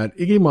Rose with that.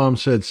 Iggy Mom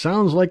said,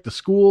 sounds like the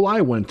school I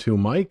went to,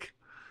 Mike.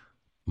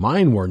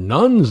 Mine were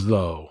nuns,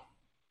 though.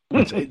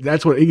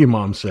 That's what Iggy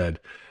Mom said.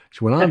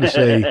 She went on to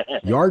say,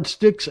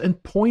 yardsticks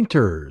and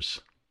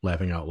pointers,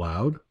 laughing out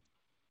loud.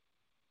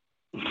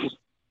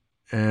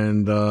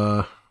 And,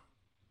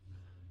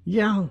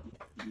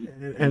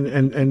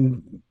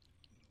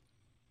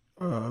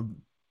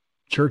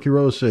 Cherokee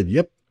Rose said,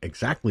 yep,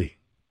 exactly.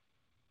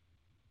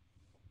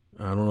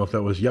 I don't know if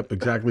that was yep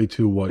exactly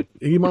to what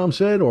Iggy Mom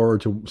said or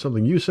to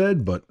something you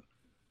said, but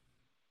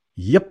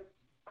yep.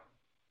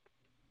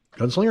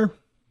 Gunslinger?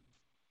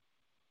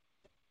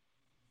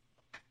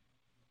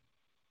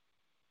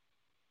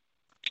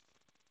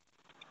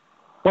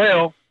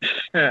 Well,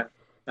 that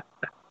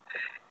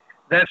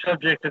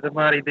subject is a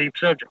mighty deep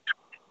subject.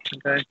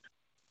 Okay,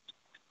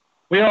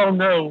 we all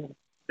know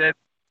that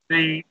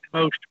the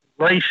most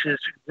racist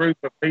group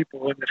of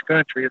people in this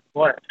country is the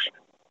blacks.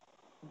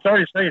 I'm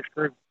sorry to say it's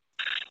true.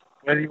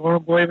 Whether you want to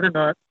believe it or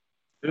not,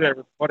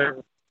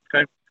 whatever.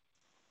 Okay,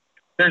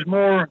 there's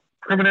more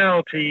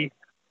criminality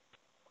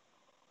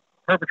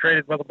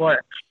perpetrated by the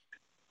blacks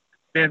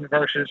than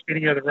versus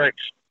any other race,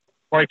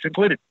 whites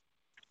included.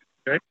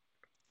 Okay.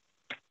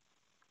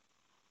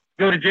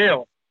 Go to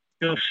jail,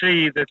 you'll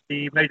see that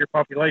the major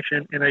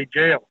population in a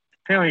jail,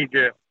 county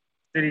jail,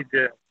 city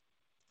jail,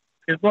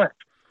 is black.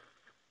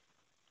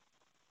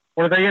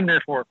 What are they in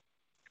there for?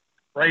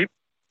 Rape,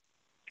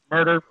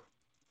 murder,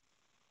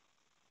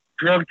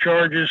 drug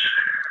charges,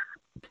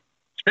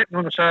 spitting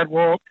on the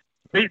sidewalk,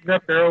 beating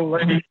up their old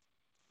lady,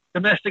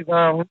 domestic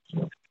violence,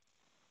 and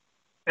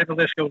the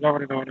list goes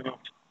on and on and on.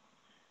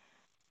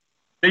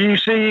 Do you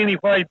see any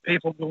white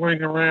people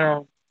going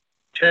around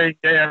tearing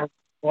down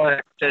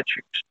black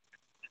statues?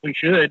 we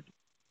should,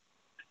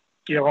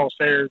 all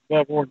say their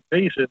love, war, and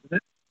peace, isn't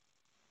it?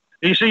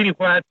 Do you see any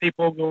white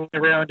people going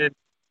around and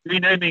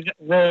renaming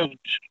roads,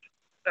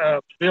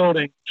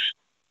 buildings,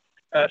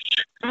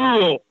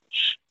 schools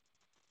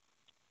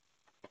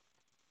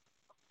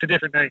to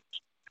different names?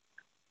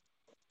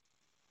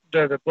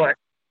 The black,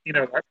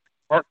 like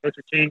Martin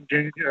Luther King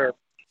Jr.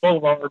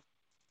 Boulevard,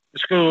 the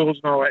schools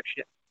and all that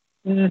shit.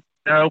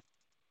 No.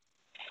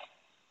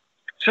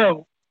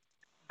 So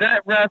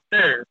that right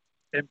there,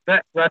 and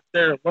that right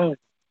there alone,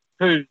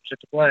 proves that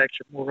the blacks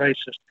are more racist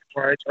than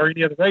whites or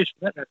any other race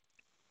for that matter.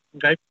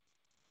 Okay.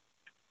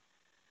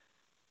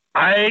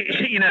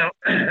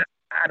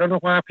 I don't know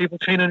why people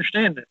can't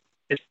understand that.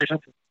 It's very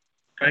simple.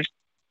 Okay.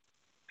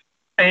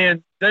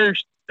 And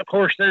there's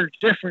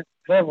different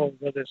levels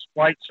of this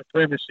white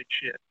supremacy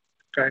shit.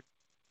 Okay.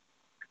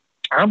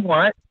 I'm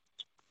white.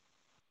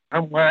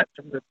 I'm white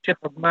from the tip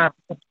of my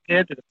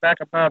head to the back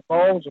of my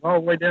balls and all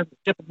the way down to the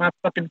tip of my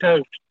fucking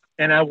toes.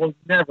 And I will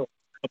never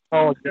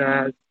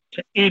apologize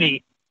to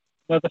any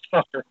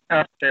motherfucker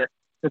out there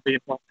for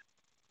being white.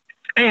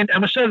 And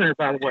I'm a Southerner,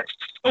 by the way.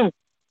 Oh,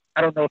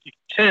 I don't know if you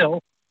can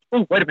tell.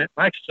 Oh, wait a minute.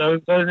 Mike's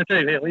Southerner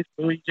too. At least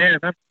Louisiana.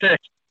 I'm from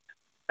Texas.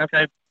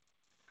 Okay.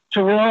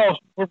 So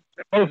we're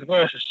both of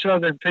us as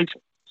Southern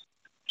people,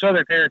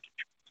 Southern heritage.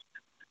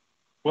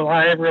 Will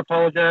I ever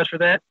apologize for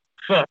that?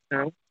 Fuck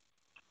no.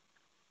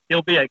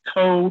 It'll be a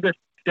cold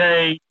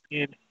day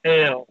in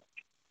hell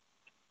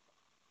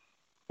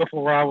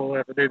before I will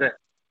ever do that.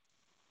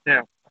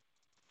 Now,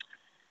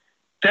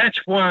 that's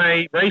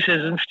why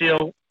racism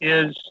still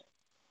is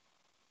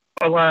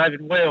alive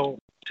and well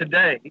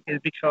today, is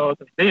because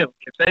of them.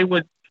 If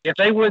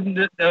they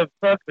wouldn't have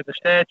fucked with the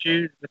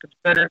statues, the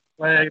Confederate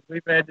flag,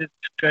 we've had this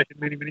discussion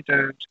many, many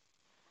times,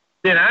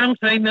 then I don't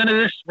think none of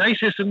this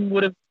racism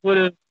would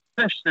have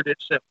festered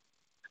itself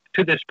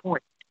to this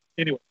point.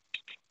 Anyway,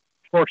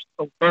 of course,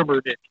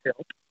 Obama didn't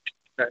help.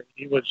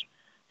 He was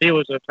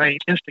a main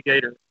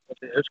instigator of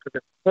this,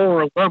 because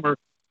before Obama,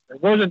 there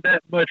wasn't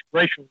that much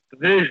racial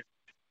division.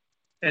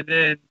 And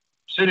then, as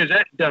soon as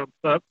that dumb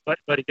fuck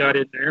buddy got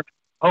in there,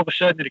 all of a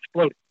sudden it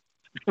exploded.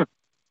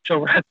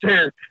 So right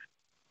there,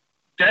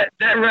 that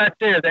right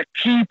there, that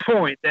key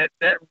point, that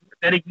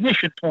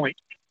ignition point,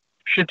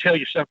 should tell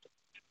you something.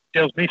 It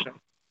tells me something.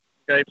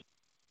 Okay,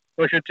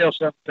 or should tell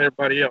something to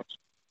everybody else.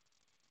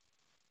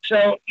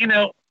 So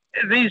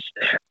these,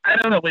 I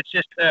don't know. It's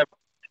just,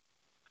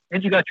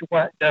 and you got your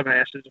white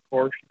dumbasses, of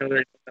course.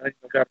 They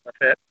got about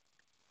that.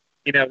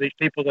 These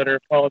people that are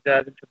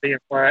apologizing for being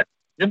white,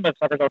 them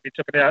motherfuckers ought to be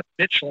taken out,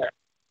 bitch slapped.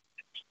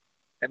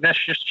 And that's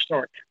just a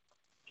story.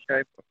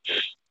 Okay.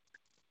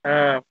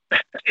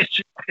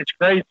 It's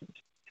crazy.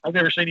 I've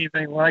never seen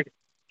anything like it,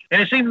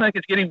 and it seems like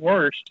it's getting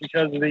worse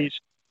because of these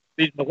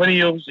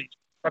millennials, these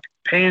fucking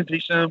pansy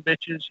son of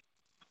bitches.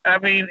 I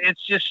mean,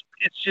 it's just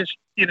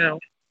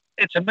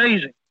it's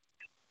amazing.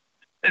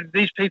 And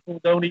these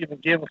people don't even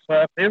give a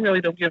fuck. They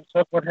really don't give a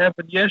fuck what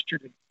happened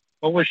yesterday.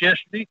 What was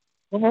yesterday?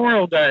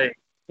 Memorial Day.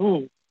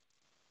 Ooh,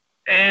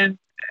 and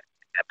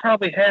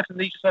probably half of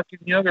these fucking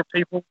younger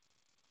people.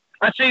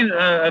 I seen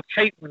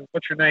Caitlin,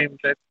 what's her name?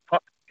 That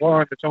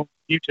blonde that's on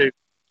YouTube.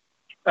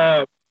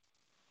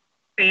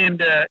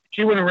 And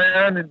she went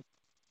around and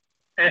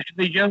asked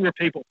these younger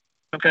people,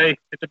 okay,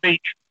 at the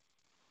beach,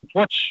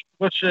 what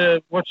was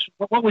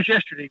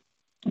yesterday?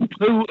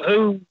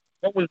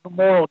 What was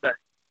Memorial Day?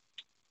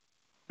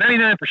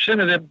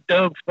 99% of them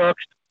dumb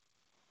fucks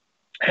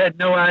had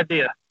no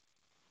idea.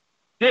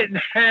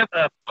 Didn't have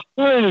a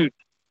clue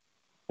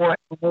what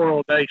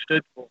Memorial Day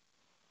stood for.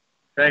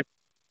 Okay?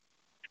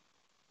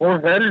 Or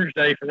Veterans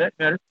Day, for that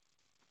matter.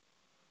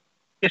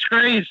 It's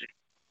crazy.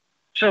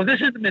 So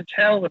this is the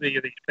mentality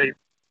of these people,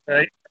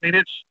 right? I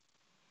mean,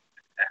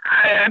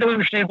 I don't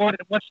understand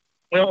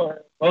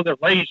they're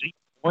lazy,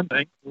 one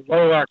thing,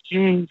 low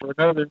IQ for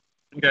another,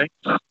 okay?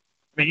 I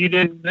mean, you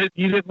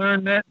didn't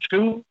learn that in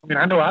school? I mean,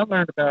 I know I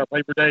learned about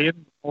Labor Day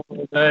and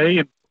Memorial Day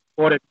and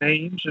what it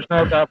means. It's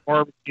not about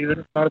barbecuing.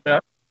 It's not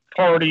about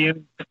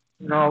partying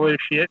and all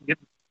this shit and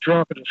getting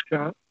drunk as a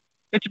skunk.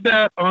 It's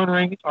about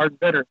honoring our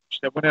veterans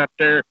that went out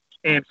there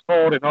and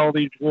fought in all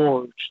these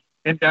wars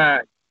and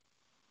died.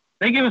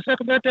 They give a fuck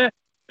about that?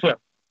 So,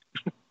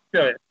 go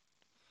ahead.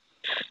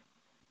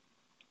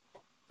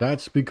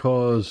 That's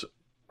because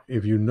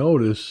if you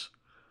notice,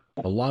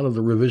 a lot of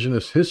the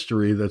revisionist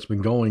history that's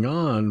been going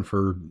on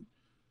for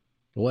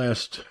the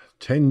last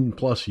 10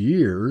 plus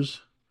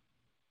years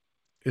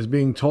is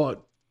being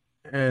taught,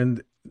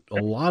 and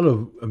a lot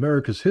of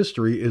America's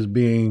history is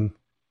being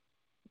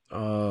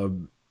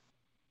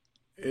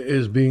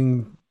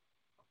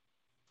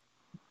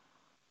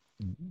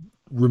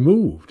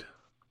removed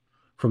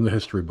from the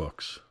history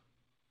books.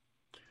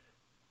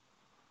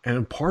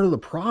 And part of the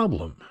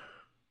problem,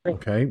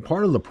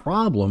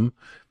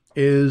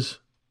 is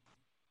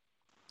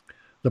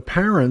the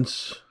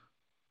parents,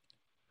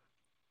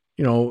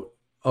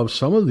 of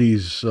some of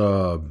these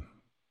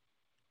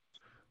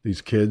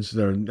kids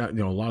that are not,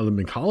 a lot of them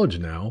in college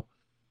now,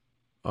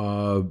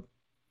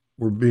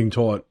 were being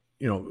taught,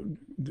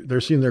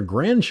 they're seeing their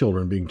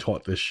grandchildren being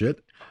taught this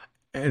shit.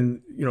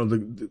 And,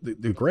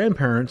 the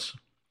grandparents,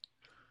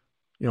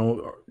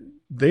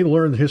 they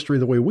learned history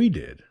the way we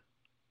did.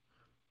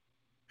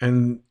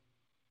 And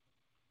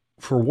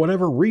for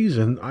whatever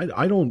reason,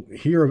 I don't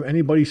hear of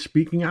anybody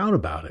speaking out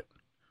about it.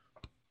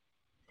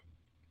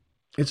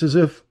 It's as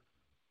if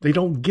they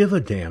don't give a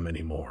damn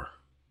anymore.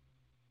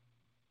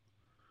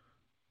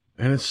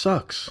 And it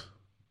sucks.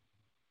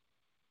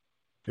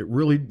 It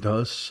really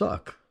does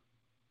suck.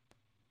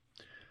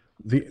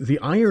 The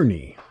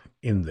irony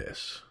in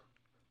this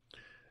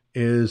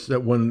is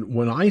that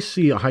when I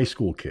see a high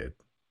school kid,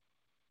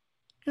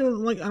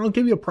 I'll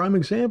give you a prime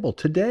example.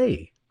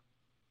 Today,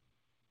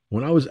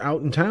 when I was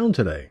out in town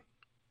today,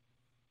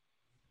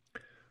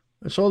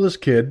 I saw this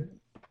kid,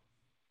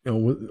 at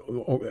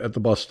the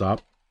bus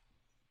stop,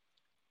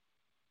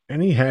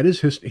 and he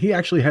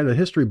actually had a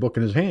history book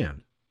in his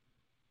hand.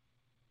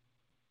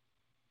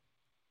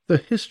 The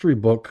history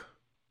book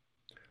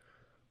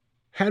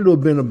had to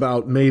have been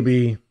about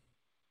maybe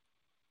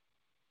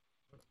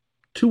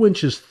 2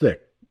 inches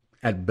thick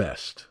at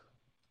best.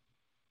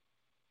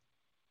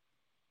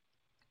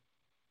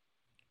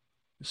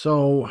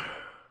 So,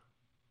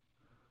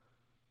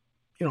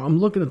 I'm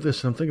looking at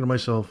this and I'm thinking to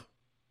myself,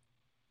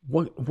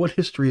 what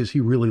history is he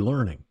really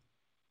learning?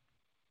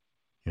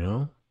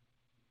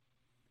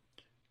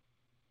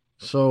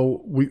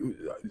 So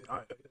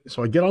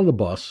I get on the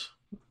bus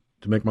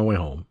to make my way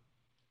home.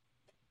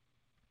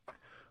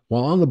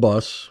 While on the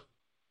bus,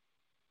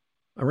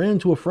 I ran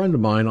into a friend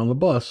of mine on the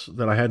bus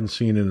that I hadn't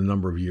seen in a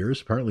number of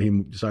years. Apparently,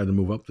 he decided to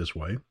move up this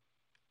way.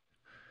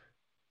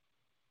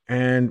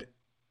 And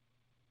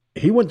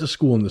he went to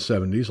school in the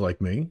 70s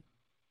like me.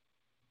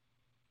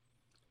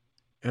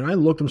 And I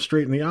looked him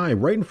straight in the eye,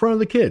 right in front of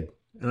the kid.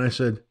 And I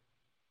said,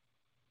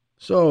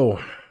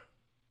 "So,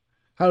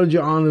 how did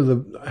you honor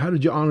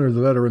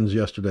the veterans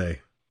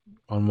yesterday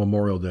on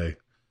Memorial Day?"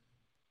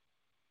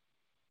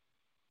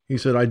 He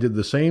said, "I did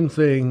the same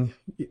thing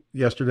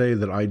yesterday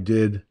that I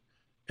did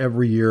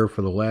every year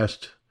for the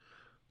last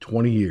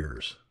 20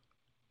 years.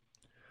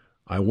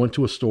 I went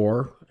to a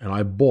store and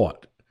I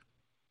bought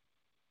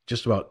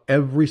just about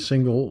every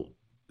single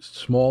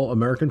small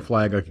American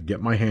flag I could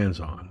get my hands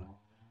on.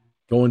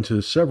 Going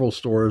to several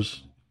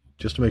stores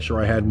just to make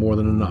sure I had more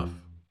than enough.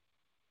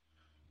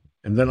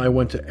 And then I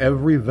went to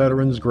every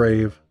veteran's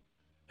grave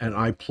and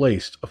I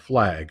placed a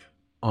flag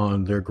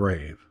on their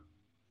grave.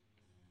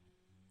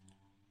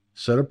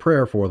 Said a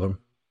prayer for them,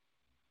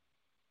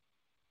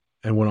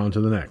 and went on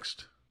to the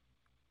next.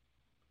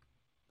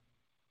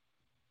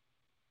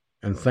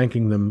 And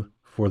thanking them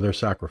for their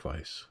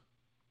sacrifice."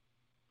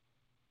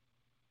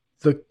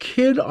 The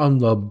kid on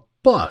the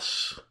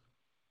bus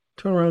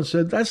turned around and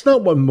said, "That's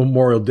not what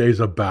Memorial Day is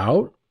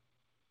about."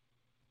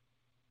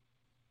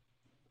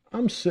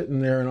 I'm sitting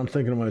there and I'm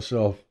thinking to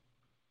myself,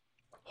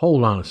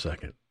 hold on a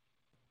second.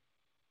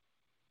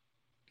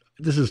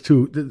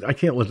 I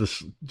can't let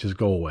this just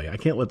go away. I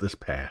can't let this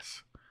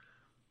pass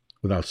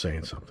without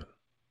saying something.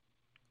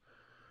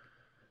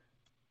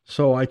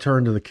 So I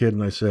turned to the kid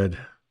and I said,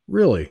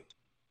 "Really?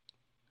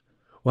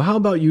 Well, how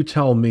about you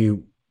tell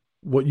me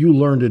what you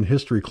learned in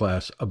history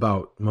class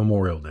about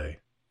Memorial Day?"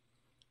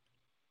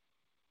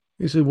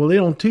 He said, "Well, they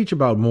don't teach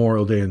about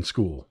Memorial Day in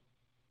school."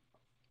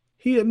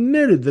 He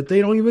admitted that they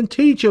don't even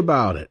teach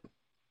about it.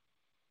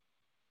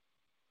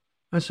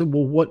 I said,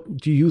 "Well, what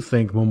do you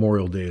think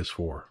Memorial Day is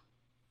for?"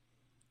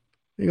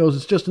 He goes,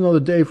 "It's just another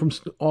day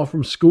off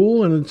from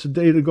school, and it's a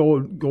day to go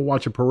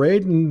watch a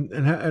parade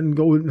and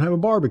go and have a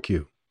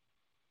barbecue."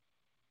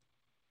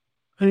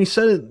 And he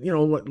said it,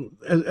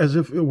 as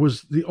if it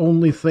was the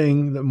only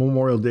thing that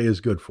Memorial Day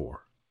is good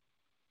for.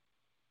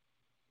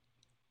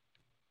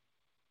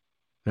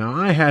 Now,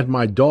 I had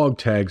my dog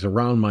tags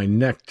around my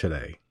neck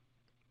today.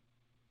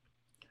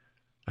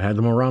 I had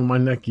them around my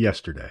neck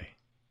yesterday.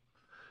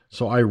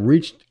 So I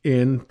reached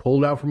in,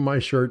 pulled out from my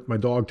shirt my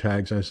dog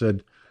tags, and I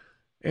said,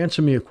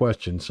 "Answer me a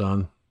question,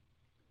 son.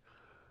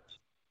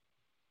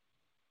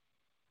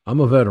 I'm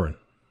a veteran.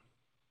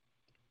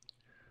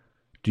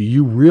 Do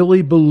you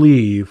really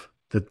believe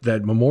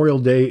that Memorial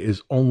Day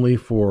is only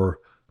for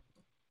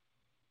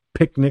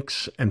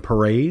picnics and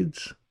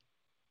parades?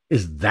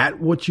 Is that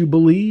what you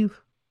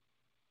believe?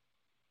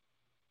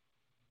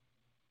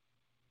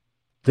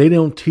 They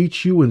don't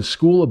teach you in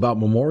school about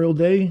Memorial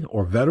Day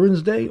or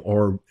Veterans Day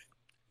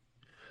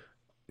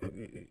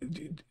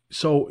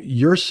so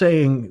you're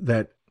saying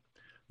that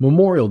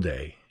Memorial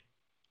Day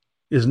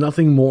is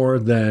nothing more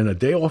than a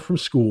day off from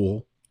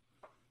school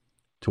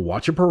to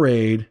watch a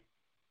parade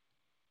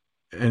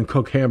and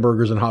cook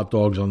hamburgers and hot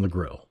dogs on the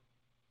grill.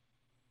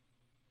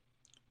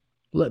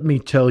 Let me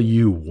tell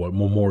you what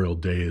Memorial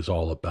Day is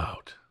all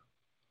about.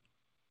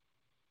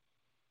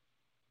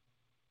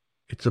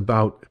 It's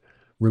about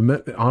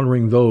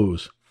honoring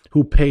those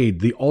who paid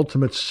the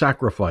ultimate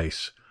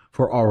sacrifice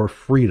for our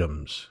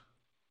freedoms,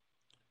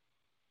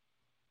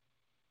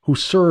 who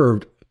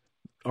served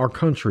our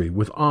country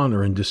with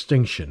honor and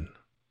distinction,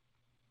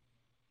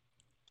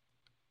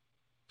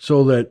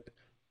 so that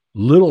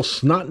little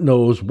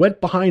snot-nosed, wet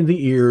behind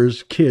the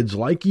ears kids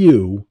like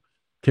you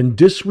can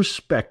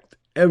disrespect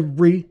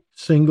every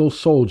single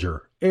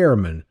soldier,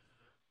 airman,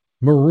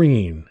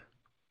 Marine,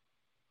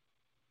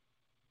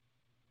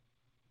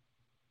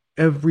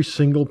 every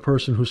single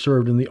person who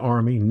served in the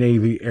Army,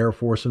 Navy, Air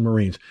Force, and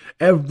Marines,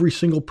 every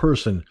single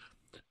person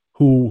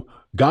who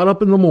got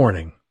up in the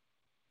morning,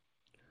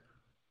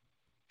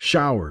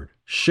 showered,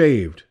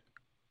 shaved,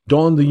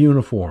 donned the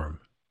uniform,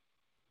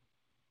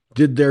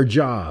 did their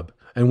job,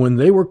 and when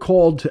they were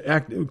called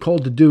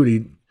to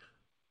duty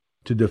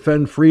to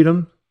defend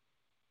freedom,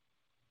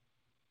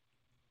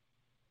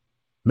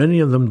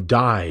 many of them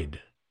died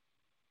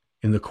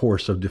in the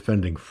course of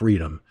defending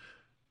freedom.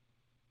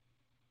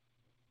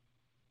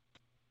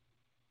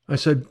 I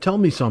said, tell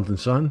me something,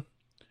 son.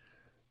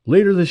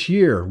 Later this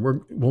year,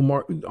 we'll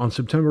mark on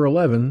September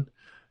 11,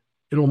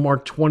 it'll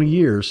mark 20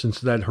 years since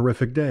that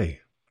horrific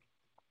day.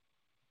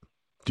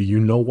 Do you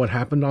know what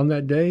happened on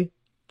that day?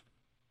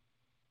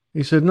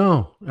 He said,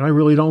 no, and I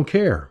really don't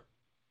care.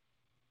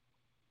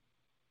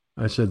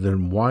 I said,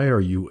 then why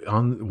are you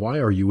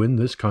in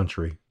this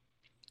country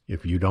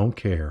if you don't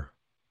care?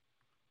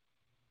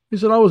 He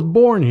said, I was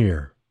born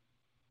here.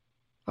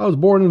 I was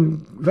born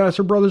in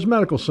Vassar Brothers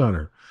Medical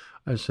Center.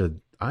 I said,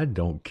 I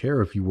don't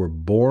care if you were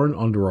born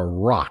under a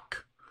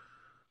rock.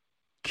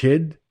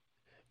 Kid,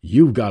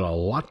 you've got a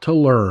lot to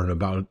learn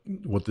about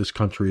what this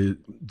country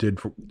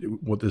did, for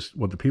what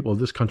the people of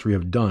this country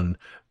have done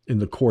in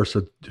the course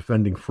of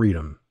defending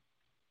freedom.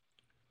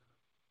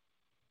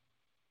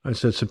 I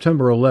said,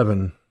 September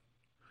 11,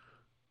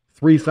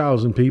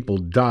 3,000 people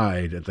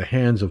died at the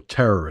hands of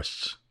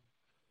terrorists.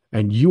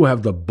 And you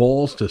have the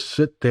balls to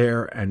sit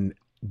there and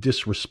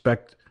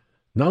disrespect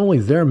not only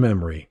their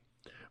memory,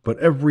 but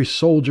every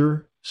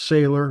soldier,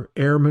 sailor,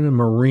 airman, and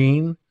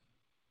Marine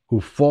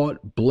who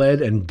fought,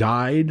 bled, and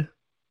died.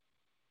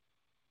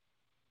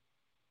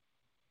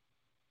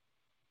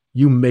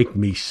 You make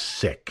me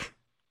sick.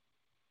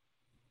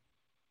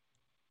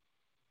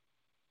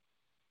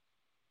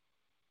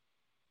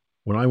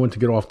 When I went to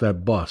get off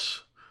that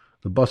bus,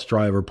 the bus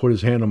driver put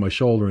his hand on my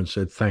shoulder and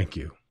said, thank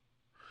you,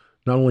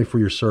 not only for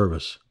your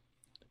service,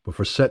 but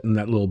for setting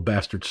that little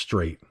bastard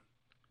straight.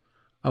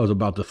 I was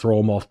about to throw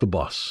him off the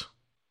bus.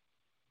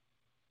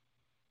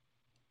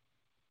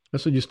 I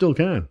said, you still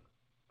can.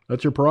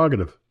 That's your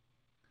prerogative.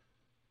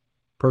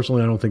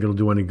 Personally, I don't think it'll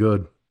do any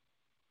good.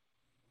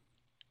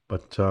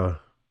 But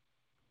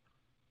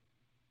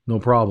no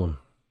problem.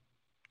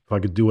 If I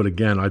could do it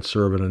again, I'd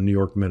serve in a New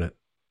York minute.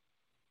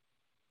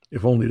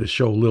 If only to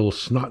show little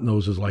snot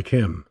noses like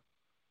him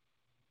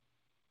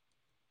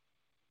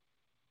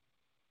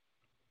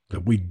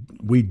that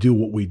we do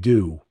what we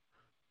do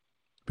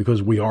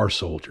because we are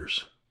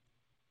soldiers.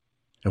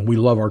 And we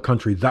love our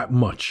country that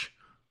much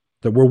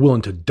that we're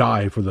willing to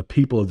die for the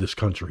people of this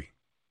country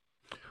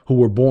who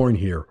were born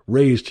here,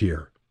 raised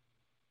here,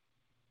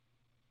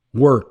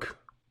 work,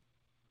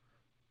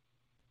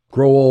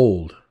 grow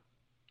old,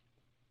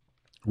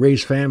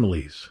 raise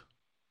families.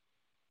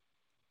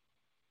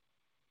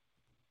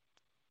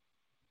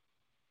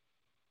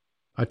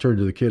 I turned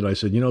to the kid, I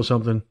said, you know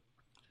something?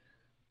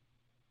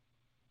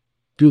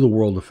 Do the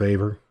world a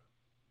favor.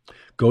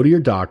 Go to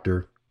your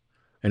doctor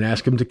and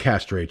ask him to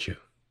castrate you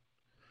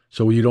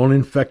so you don't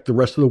infect the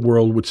rest of the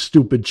world with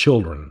stupid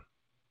children.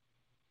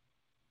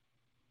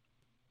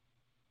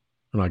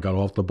 And I got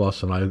off the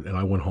bus and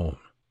I went home.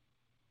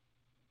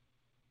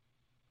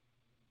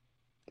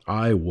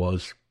 I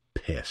was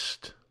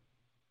pissed.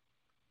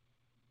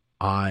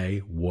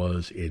 I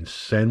was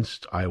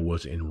incensed. I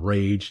was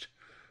enraged.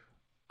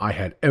 I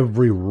had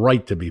every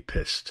right to be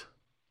pissed.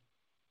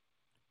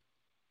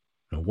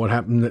 And what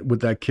happened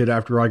with that kid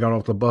after I got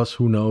off the bus,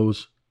 who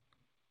knows?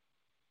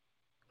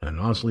 And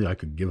honestly, I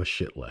could give a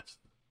shit less.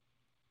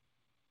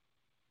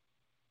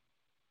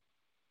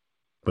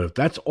 But if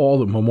that's all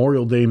that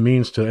Memorial Day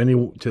means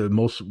to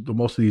most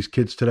of these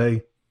kids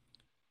today,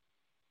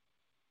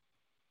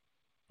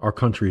 our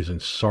country is in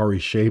sorry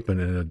shape,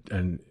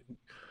 and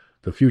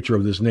the future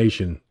of this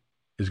nation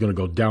is going to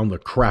go down the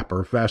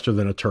crapper faster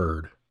than a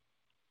turd.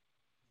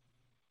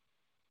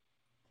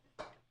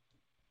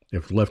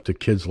 If left to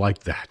kids like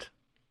that.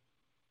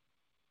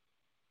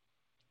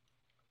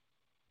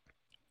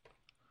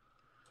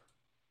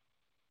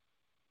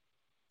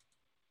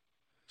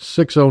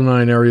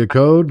 .609 area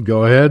code.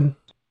 Go ahead.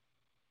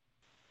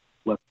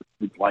 Left to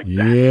kids like that.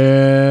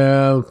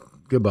 Yeah.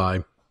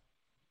 Goodbye.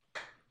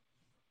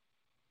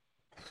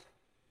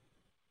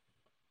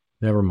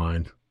 Never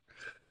mind.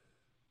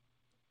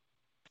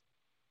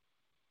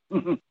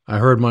 I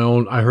heard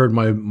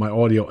my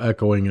audio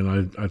echoing,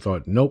 and I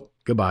thought, nope,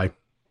 goodbye.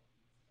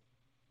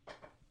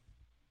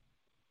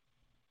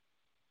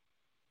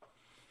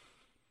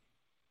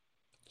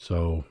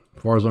 So,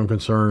 as far as I'm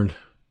concerned,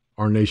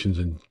 our nation's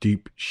in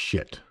deep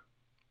shit.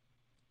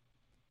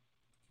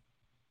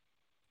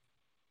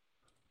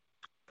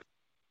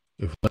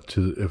 If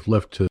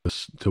left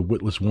to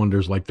witless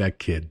wonders like that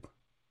kid.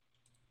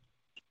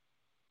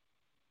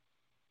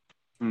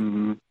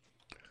 Mm-hmm.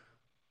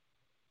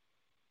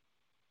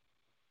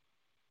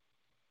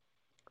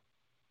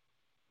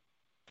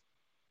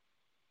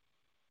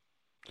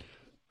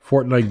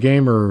 Fortnite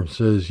Gamer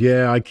says,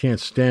 yeah, I can't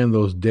stand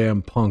those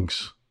damn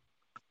punks.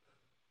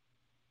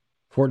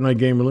 Fortnite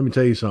Gamer, let me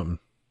tell you something.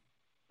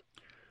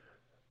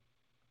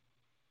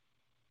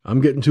 I'm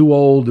getting too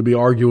old to be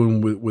arguing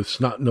with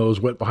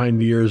snot-nosed, wet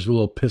behind the ears,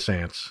 little piss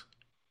ants.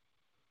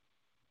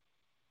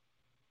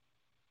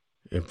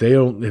 If they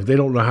don't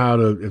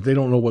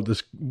know what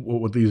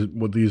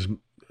these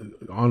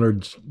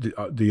honored,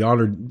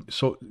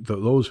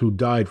 those who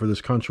died for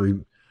this country,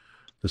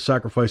 the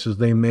sacrifices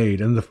they made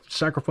and the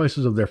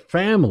sacrifices of their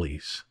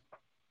families.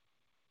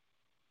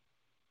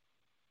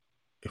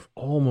 If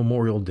all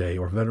Memorial Day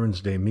or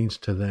Veterans Day means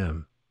to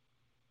them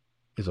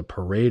is a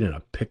parade and a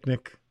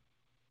picnic,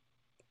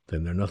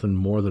 then they're nothing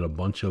more than a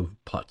bunch of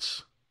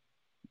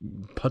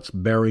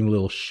putz-bearing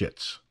little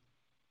shits.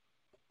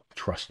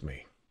 Trust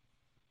me.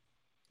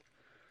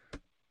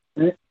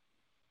 And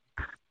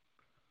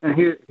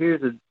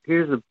here's the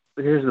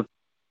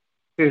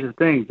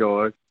thing,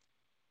 George.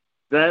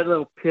 That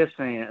little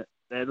pissant,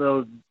 that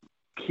little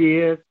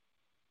kid,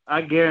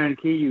 I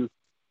guarantee you,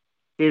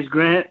 his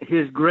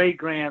great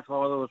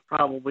grandfather was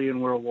probably in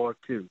World War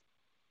II.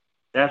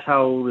 That's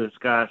how old this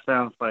guy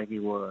sounds like he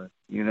was.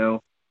 You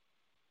know,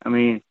 I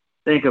mean,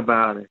 think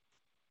about it.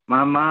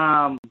 My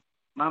mom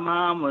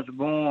was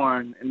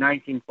born in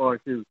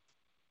 1942.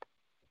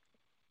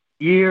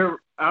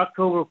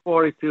 October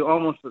 42,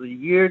 almost a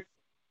year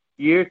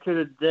to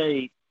the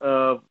date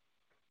of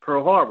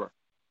Pearl Harbor,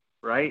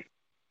 right?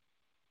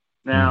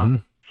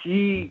 Now,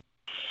 she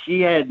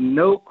had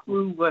no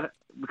clue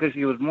because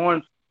she was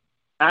born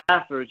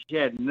after, she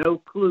had no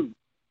clue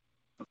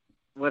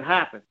what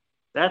happened.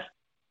 That's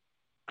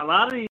a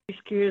lot of these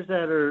kids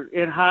that are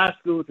in high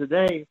school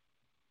today,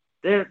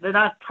 they're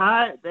not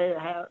tied.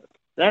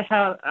 That's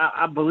how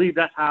I believe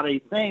that's how they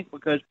think,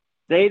 because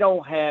they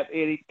don't have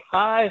any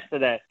ties to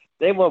that.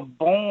 They were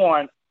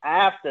born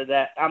after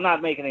that. I'm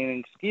not making any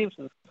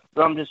excuses,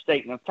 but I'm just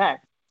stating a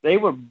fact. They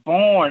were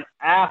born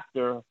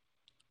after,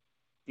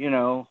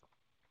 9/11.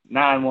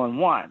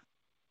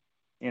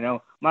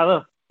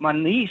 My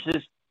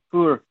nieces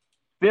who are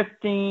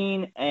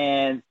 15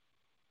 and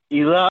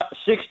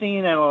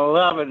 16 and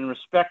 11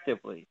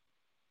 respectively.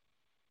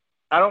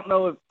 I don't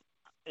know if,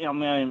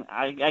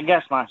 I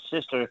guess my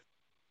sister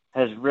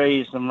has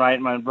raised them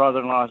right. My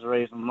brother-in-law has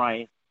raised them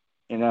right,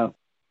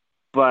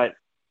 but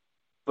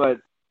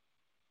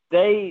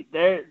they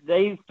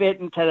fit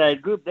into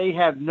that group. They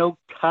have no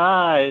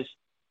ties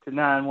to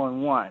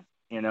 911.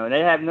 They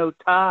have no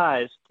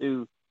ties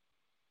to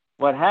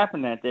what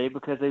happened that day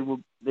because they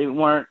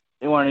weren't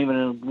even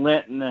a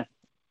glint in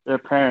their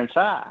parents'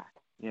 eye.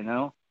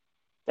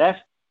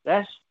 That's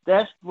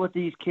what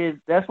these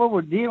kids. That's what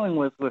we're dealing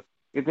with.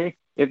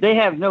 If they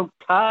have no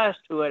ties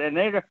to it and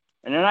they're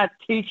not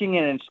teaching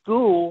it in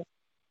school,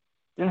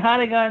 then how are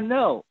they gonna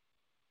know?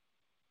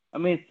 I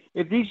mean,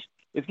 if these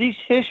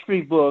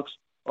history books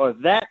are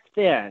that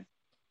thin,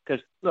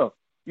 because look,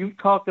 you've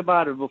talked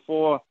about it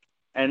before,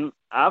 and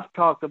I've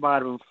talked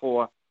about it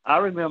before. I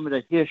remember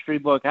the history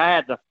book.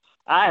 I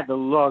had to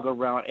lug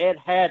around. It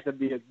had to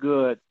be a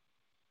good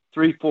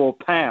 3-4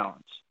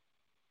 pounds.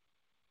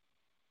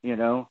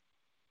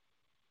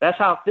 That's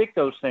how thick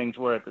those things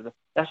were.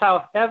 That's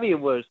how heavy it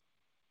was,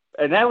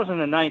 and that was in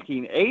the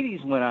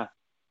 1980s when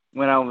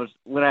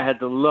I had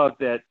to lug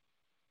that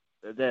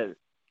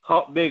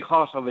big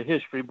hoss of a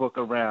history book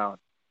around.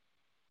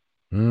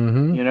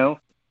 Mm-hmm. And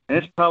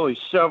it's probably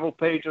several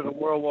pages of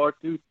World War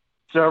II,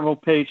 several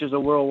pages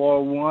of World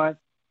War I,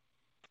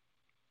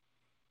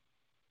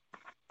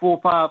 4,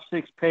 5,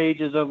 6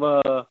 pages of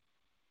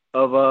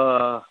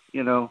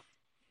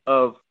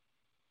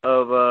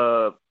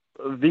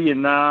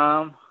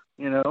Vietnam,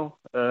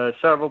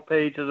 several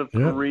pages of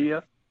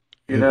Korea,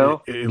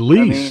 At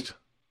least.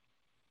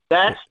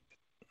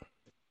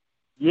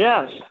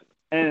 Yes.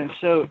 And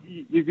so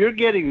if you're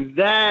getting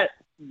that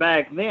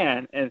back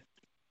then, and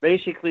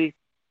basically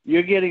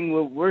you're getting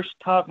what we're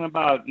talking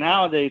about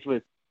nowadays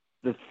with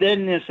the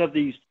thinness of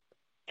these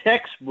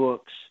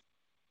textbooks,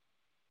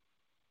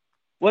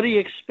 what do you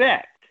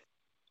expect?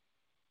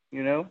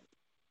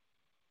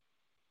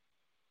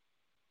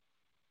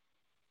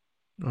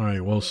 All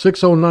right, well,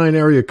 609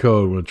 area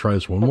code. We'll try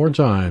this one more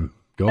time.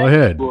 Go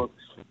ahead.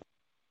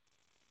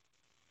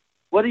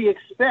 What do you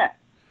expect?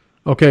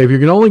 Okay, if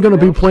you're only going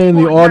to be playing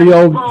the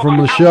audio from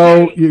the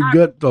show, you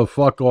get the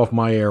fuck off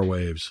my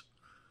airwaves.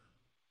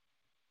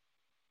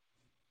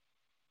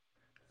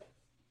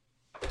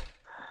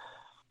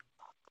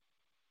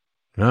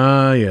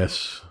 Ah,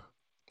 yes.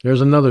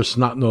 There's another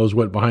snot-nosed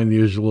wet behind the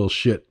ears little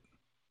shit.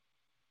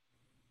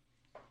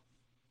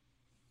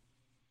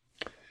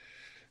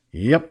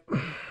 Yep.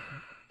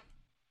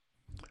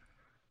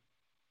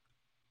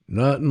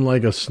 Nothing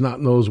like a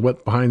snot-nosed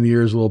wet behind the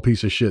ears little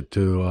piece of shit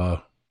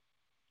to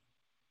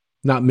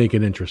not make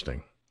it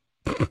interesting.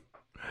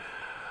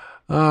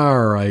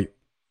 All right.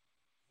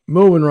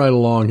 Moving right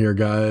along here,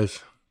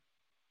 guys.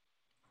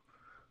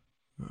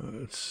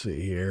 Let's see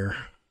here.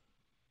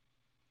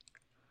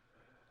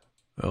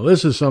 Well,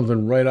 this is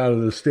something right out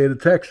of the state of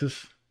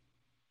Texas.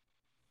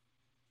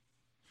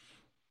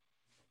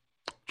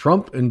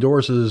 Trump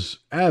endorses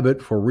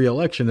Abbott for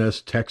re-election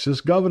as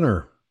Texas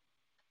governor.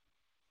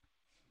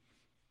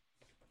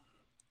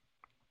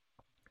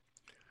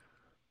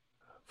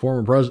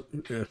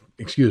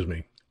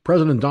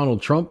 President Donald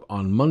Trump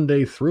on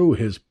Monday threw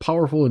his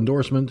powerful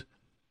endorsement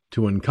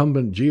to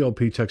incumbent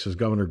GOP Texas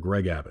Governor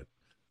Greg Abbott,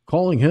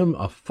 calling him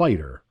a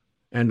fighter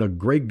and a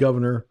great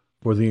governor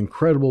for the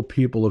incredible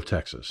people of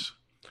Texas.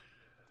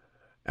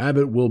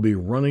 Abbott will be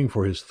running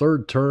for his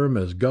third term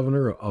as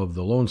governor of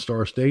the Lone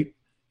Star State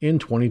in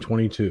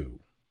 2022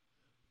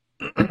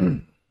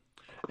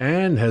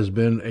 and has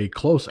been a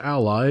close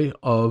ally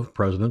of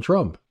President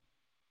Trump.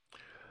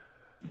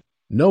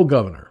 No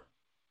governor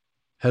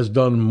has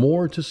done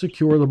more to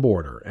secure the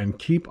border and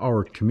keep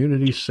our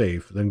communities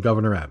safe than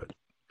Governor Abbott,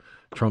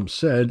 Trump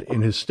said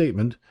in his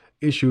statement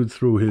issued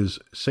through his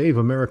Save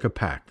America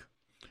PAC.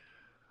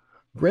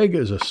 Greg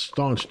is a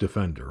staunch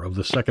defender of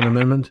the Second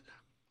Amendment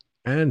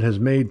and has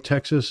made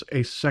Texas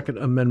a Second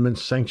Amendment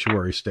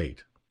sanctuary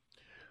state.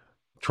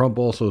 Trump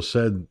also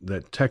said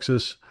that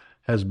Texas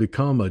has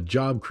become a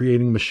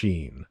job-creating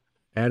machine,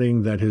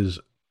 adding that his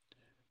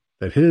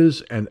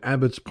and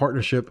Abbott's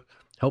partnership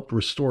helped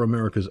restore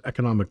America's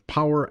economic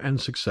power and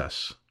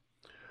success.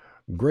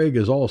 Greg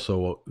is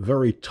also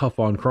very tough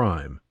on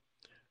crime,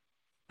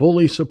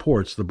 fully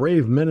supports the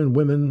brave men and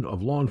women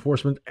of law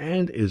enforcement,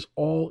 and is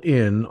all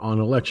in on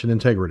election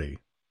integrity.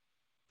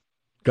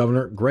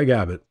 Governor Greg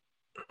Abbott,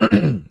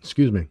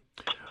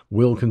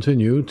 will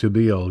continue to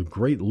be a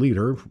great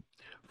leader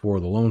for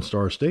the Lone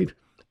Star State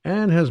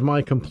and has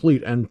my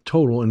complete and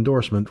total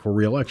endorsement for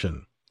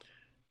re-election.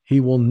 He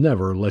will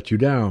never let you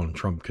down,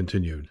 Trump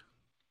continued.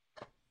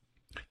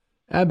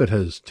 Abbott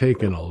has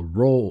taken a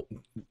role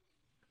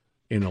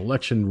in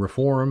election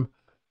reform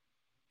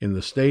in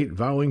the state,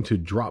 vowing to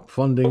drop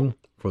funding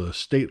for the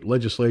state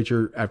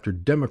legislature after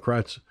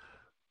Democratic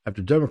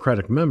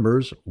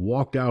members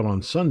walked out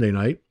on Sunday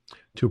night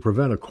to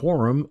prevent a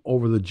quorum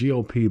over the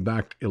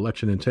GOP-backed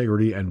election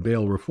integrity and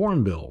bail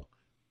reform bill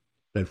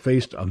that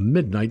faced a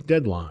midnight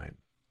deadline.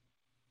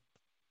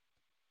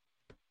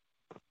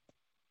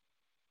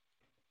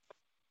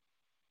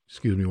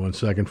 Excuse me 1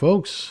 second,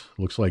 folks.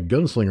 Looks like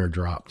Gunslinger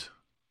dropped.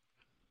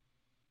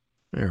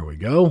 There we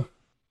go.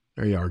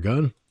 There you are,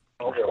 Gun.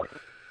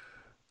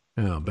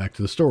 Now, back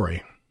to the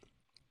story.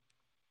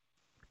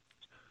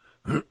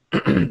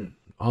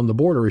 On the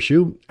border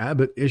issue,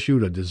 Abbott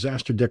issued a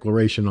disaster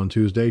declaration on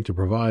Tuesday to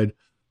provide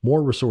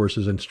more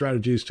resources and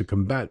strategies to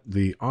combat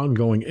the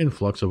ongoing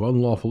influx of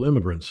unlawful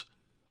immigrants,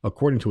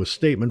 according to a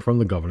statement from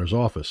the governor's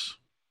office.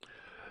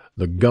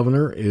 The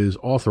governor is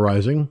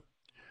authorizing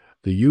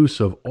the use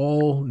of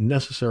all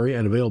necessary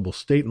and available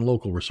state and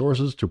local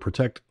resources to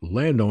protect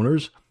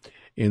landowners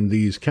in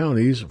these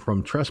counties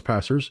from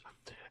trespassers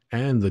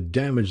and the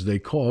damage they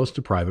cause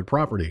to private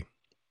property.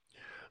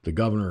 The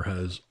governor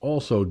has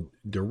also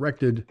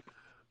directed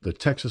the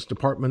Texas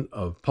Department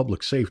of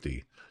Public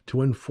Safety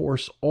to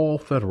enforce all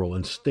federal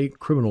and state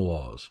criminal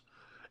laws,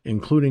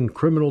 including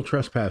criminal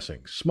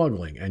trespassing,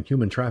 smuggling, and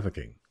human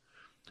trafficking.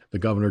 The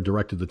governor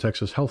directed the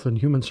Texas Health and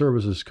Human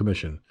Services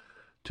Commission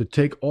to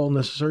take all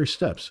necessary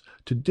steps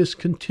to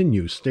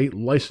discontinue state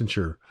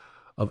licensure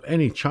of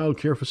any child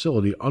care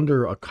facility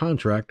under a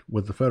contract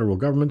with the federal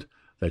government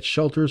that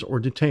shelters or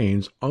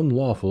detains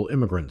unlawful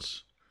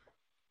immigrants.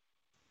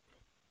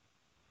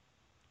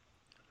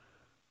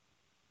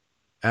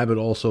 Abbott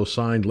also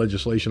signed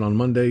legislation on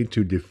Monday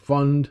to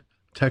defund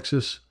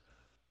Texas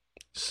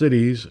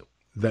cities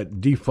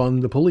that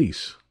defund the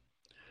police,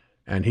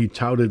 and he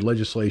touted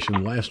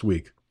legislation last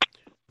week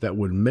that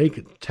would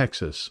make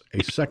Texas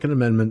a Second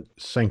Amendment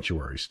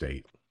sanctuary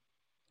state.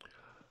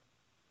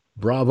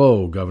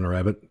 Bravo, Governor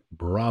Abbott.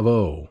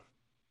 Bravo.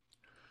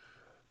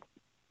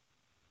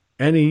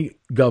 Any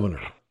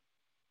governor,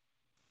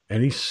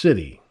 any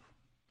city,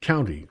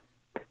 county,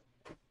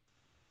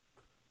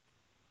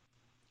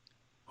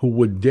 who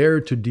would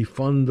dare to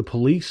defund the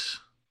police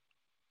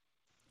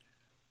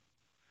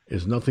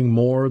is nothing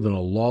more than a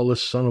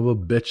lawless son of a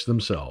bitch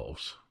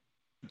themselves.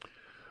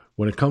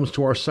 When it comes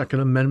to our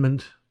Second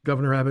Amendment,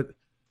 Governor Abbott,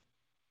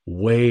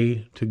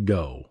 way to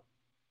go.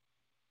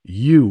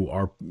 You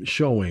are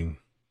showing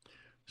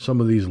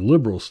some of these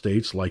liberal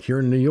states, like here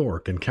in New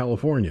York and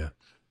California,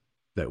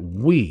 that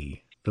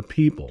we, the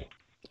people,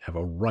 have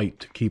a right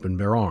to keep and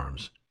bear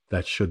arms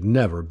that should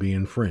never be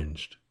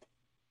infringed.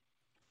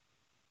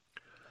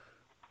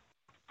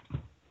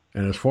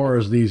 And as far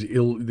as these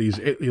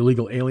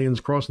illegal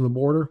aliens crossing the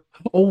border,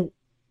 oh,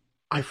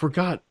 I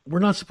forgot, we're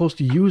not supposed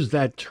to use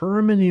that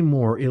term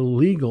anymore,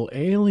 illegal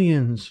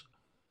aliens.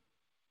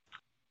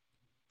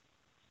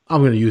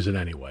 I'm going to use it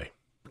anyway,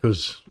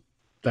 because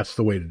that's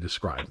the way to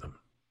describe them.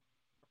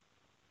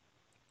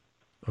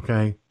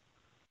 Okay?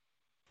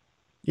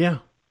 Yeah.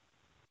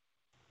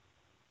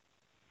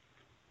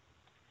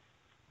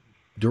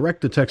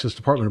 Direct the Texas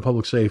Department of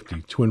Public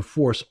Safety to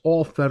enforce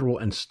all federal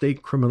and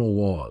state criminal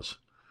laws.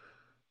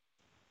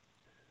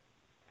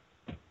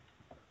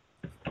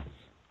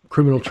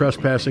 Criminal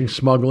trespassing,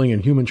 smuggling,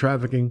 and human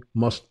trafficking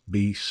must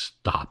be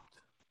stopped.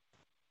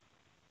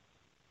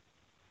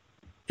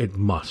 It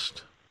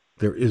must.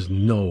 There is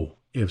no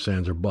ifs,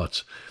 ands, or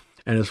buts.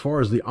 And as far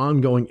as the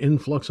ongoing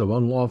influx of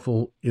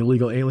unlawful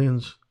illegal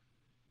aliens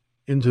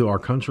into our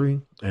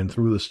country and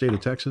through the state of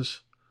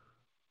Texas,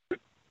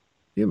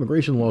 the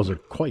immigration laws are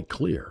quite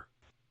clear.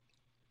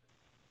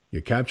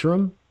 You capture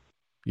them,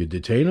 you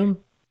detain them,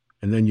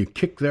 and then you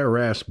kick their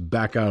ass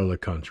back out of the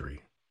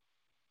country.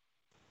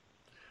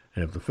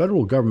 And if the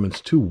federal government's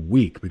too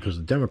weak, because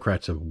the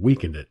Democrats have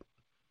weakened it,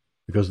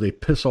 because they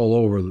piss all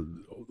over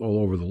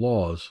the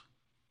laws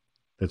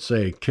that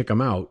say kick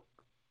them out,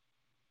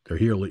 they're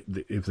here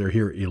if they're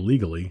here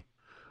illegally,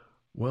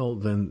 well,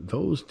 then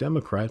those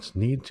Democrats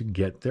need to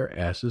get their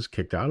asses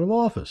kicked out of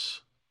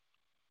office.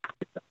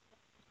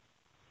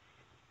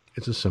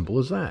 It's as simple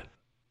as that.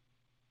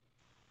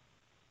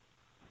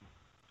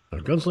 Now,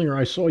 Gunslinger,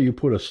 I saw you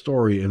put a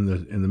story in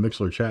the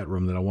Mixler chat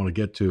room that I want to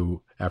get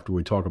to after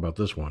we talk about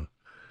this one,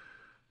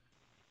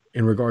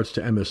 in regards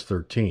to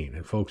MS-13.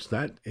 And folks,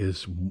 that's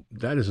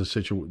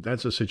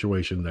a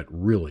situation that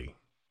really,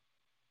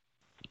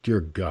 dear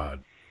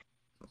God,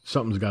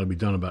 something's got to be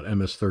done about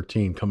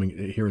MS-13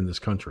 coming here in this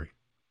country.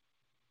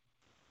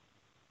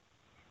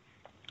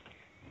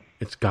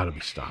 It's got to be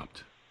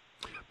stopped.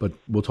 But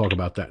we'll talk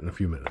about that in a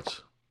few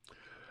minutes.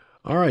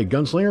 All right,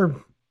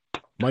 Gunslinger,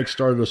 Mike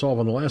started us off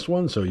on the last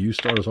one, so you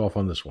start us off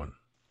on this one.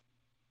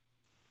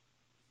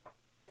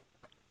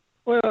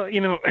 Well,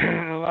 you know,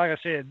 like I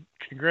said,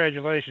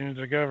 congratulations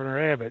to Governor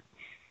Abbott.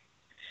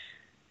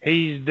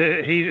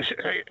 He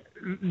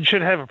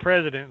should have a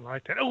president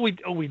like that.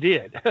 We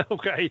did.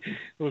 Okay,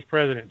 it was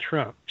President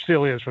Trump.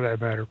 Still is, for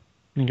that matter.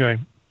 Okay.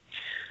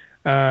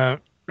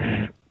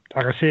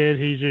 Like I said,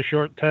 he's just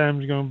short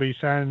time going to be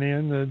signing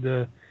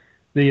in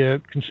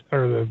the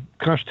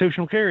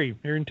constitutional carry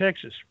here in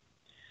Texas.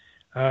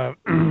 Now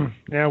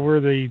we're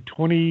the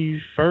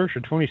 21st or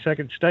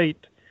 22nd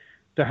state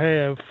to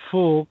have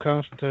full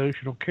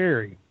constitutional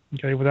carry,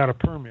 okay, without a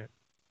permit.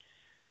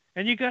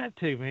 And you got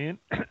to, man.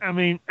 I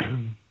mean,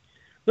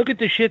 look at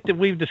the shit that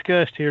we've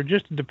discussed here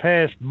just in the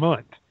past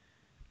month.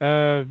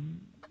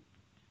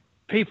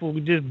 People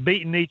just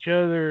beating each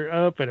other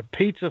up at a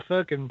pizza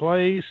fucking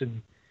place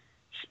and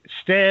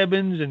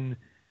stabbings and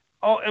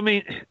all. I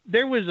mean,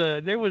 there was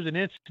an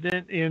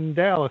incident in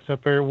Dallas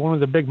up there, one of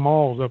the big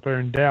malls up there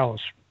in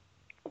Dallas.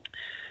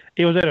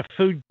 It was at a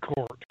food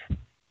court,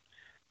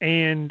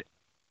 and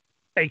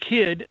a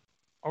kid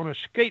on a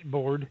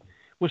skateboard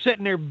was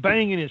sitting there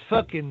banging his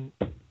fucking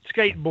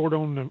skateboard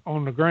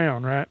on the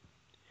ground, right?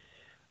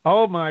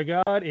 Oh my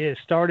God, it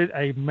started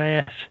a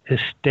mass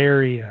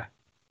hysteria.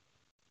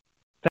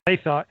 They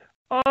thought,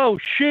 oh,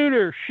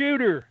 shooter,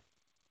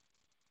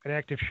 an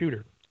active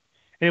shooter.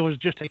 And it was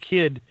just a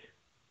kid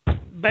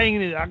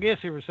banging it. I guess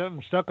there was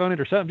something stuck on it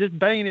or something, just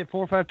banging it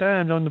 4 or 5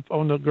 times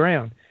on the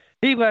ground.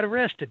 He got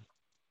arrested.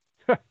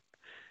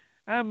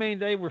 I mean,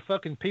 they were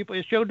fucking people.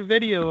 It showed the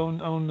video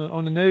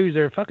on the news.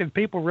 There were fucking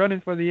people running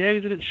for the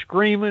exit,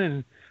 screaming,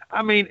 and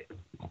I mean,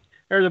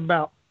 there's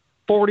about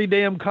 40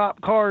 damn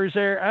cop cars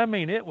there. I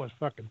mean, it was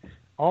fucking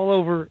all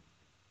over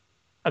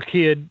a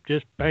kid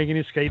just banging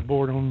his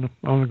skateboard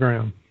on the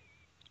ground.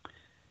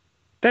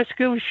 That's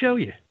going to show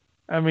you.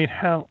 I mean,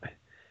 how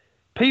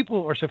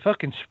people are so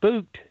fucking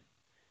spooked.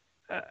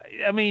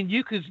 I mean,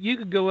 you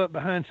could go up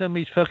behind some of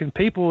these fucking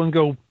people and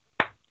go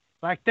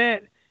like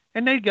that,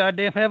 and they'd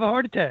goddamn have a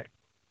heart attack.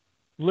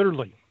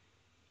 Literally.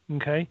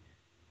 Okay?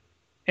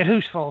 And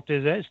whose fault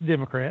is that? It's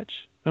Democrats.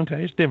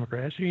 Okay, it's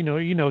Democrats. You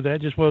know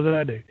that just well as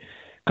I do.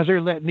 Because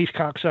they're letting these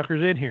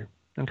cocksuckers in here.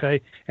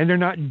 Okay? And they're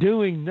not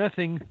doing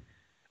nothing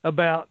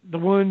about the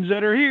ones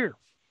that are here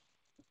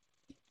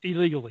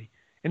illegally.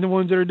 And the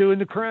ones that are doing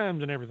the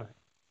crimes and everything.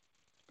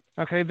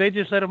 Okay? They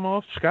just let them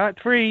off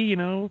scot-free,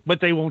 but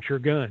they want your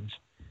guns.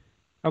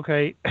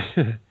 Okay?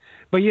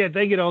 But yeah,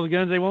 they get all the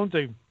guns they want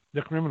to.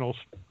 The criminals.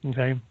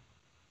 Okay?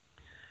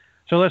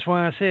 So that's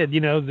why I said,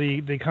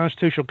 the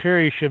constitutional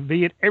carry should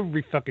be in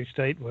every fucking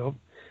state. Well,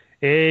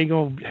 it ain't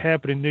going to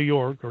happen in New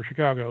York or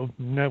Chicago.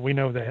 No, we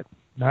know that.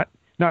 Not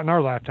in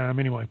our lifetime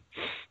anyway.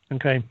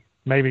 Okay,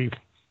 maybe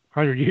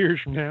 100 years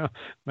from now,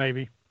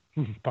 maybe,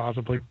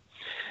 possibly,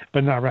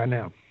 but not right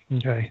now.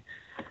 Okay,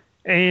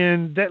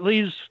 and that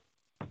leaves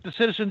the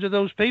citizens of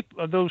those people,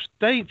 of those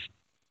states,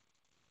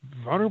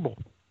 vulnerable.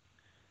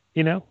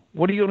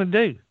 What are you going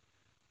to do?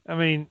 I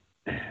mean,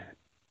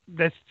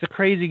 that's the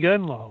crazy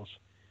gun laws.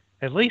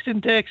 At least in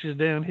Texas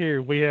down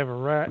here, we have a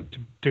right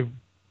to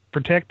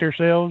protect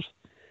ourselves.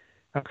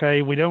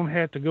 Okay, we don't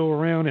have to go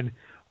around and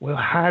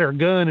hide our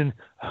gun and,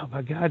 oh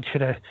my God,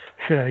 should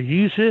I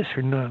use this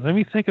or not? Let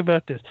me think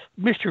about this,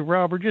 Mr.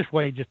 Robert. Just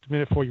wait just a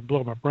minute before you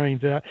blow my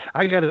brains out.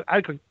 I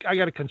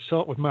gotta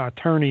consult with my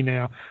attorney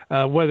now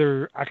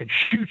whether I can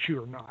shoot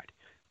you or not.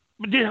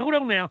 But just hold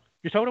on now.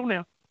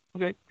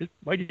 Okay, just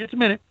wait just a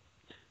minute.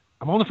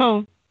 I'm on the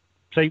phone.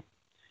 See.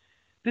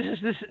 This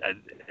is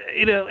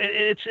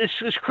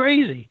it's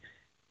crazy,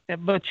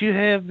 but you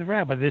have the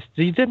right. But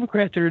the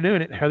Democrats that are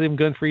doing it, how them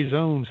gun-free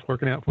zones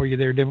working out for you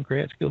there,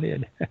 Democrats? Go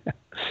ahead.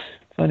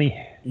 Funny.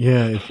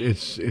 Yeah,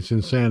 it's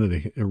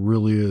insanity. It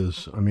really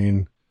is. I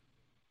mean,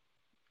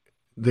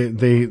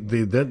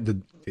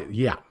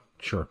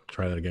 Sure.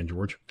 Try that again,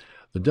 George.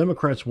 The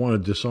Democrats want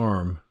to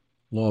disarm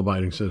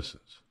law-abiding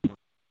citizens,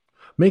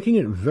 making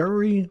it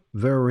very,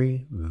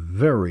 very,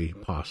 very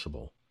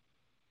possible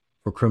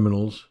for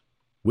criminals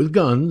with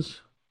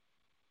guns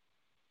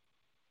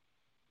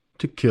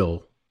to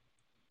kill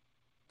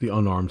the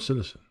unarmed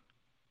citizen.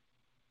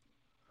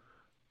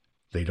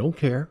 They don't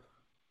care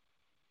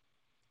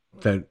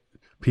that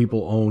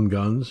people own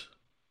guns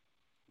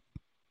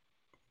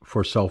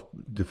for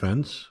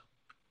self-defense.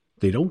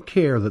 They don't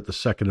care that the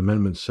Second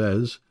Amendment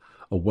says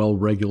a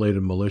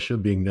well-regulated militia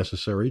being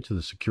necessary to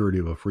the security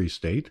of a free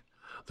state,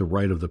 the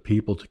right of the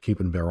people to keep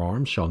and bear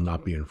arms shall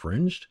not be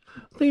infringed.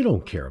 They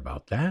don't care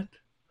about that.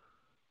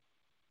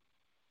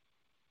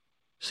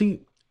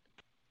 See,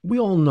 we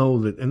all know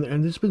that,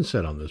 and it's been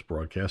said on this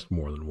broadcast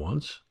more than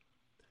once,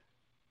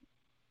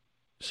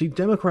 see,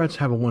 Democrats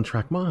have a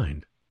one-track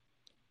mind.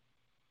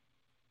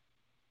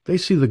 They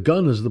see the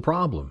gun as the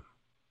problem.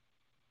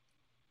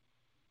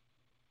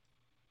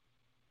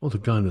 Well, the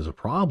gun is a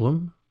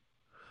problem,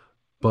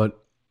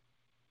 but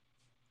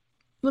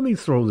let me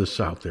throw this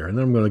out there, and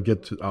then I'm going to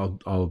get to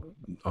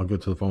I'll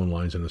get to the phone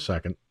lines in a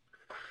second.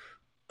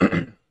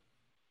 A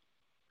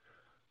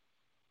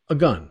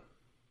gun,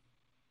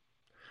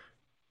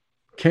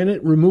 can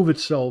it remove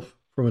itself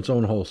from its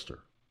own holster?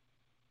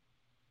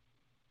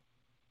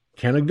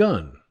 Can a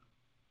gun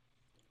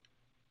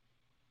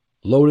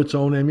load its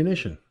own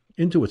ammunition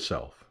into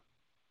itself?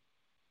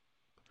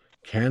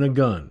 Can a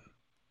gun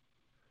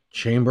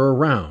chamber a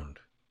round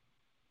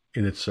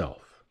in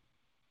itself?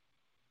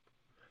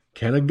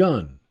 Can a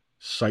gun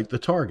sight the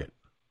target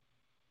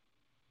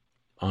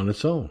on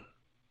its own?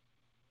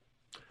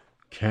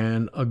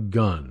 Can a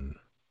gun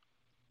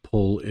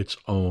pull its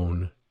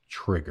own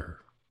trigger?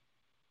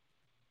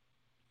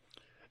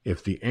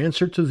 If the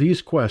answer to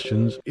these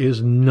questions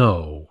is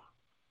no,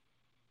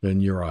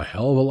 then you're a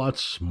hell of a lot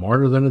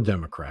smarter than a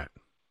Democrat.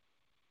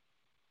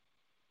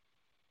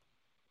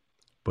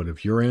 But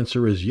if your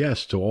answer is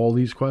yes to all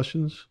these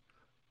questions,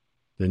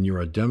 then you're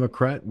a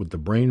Democrat with the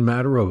brain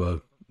matter of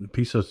a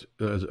piece of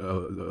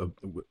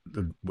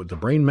with the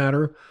brain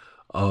matter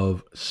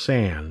of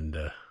sand.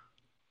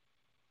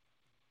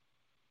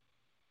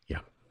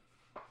 Yeah,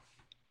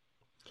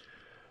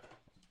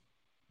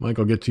 Mike,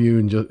 I'll get to you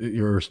in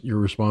your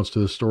response to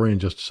this story in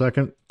just a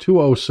second.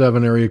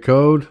 207 area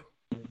code.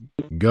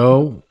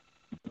 Go.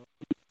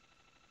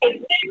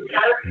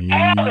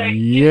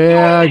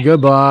 Yeah,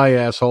 goodbye,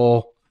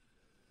 asshole.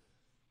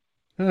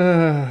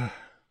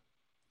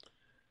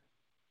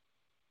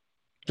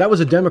 That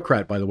was a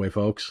Democrat, by the way,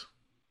 folks.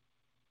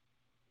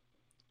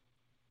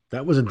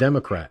 That was a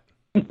Democrat.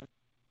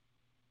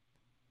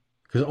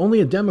 Because only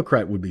a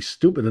Democrat would be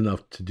stupid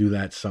enough to do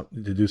that,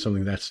 to do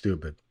something that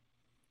stupid,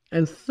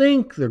 and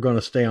think they're going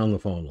to stay on the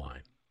phone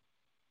line.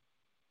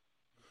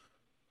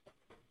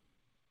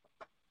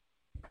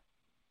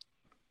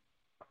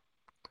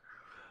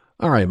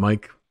 All right,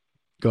 Mike,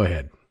 go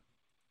ahead.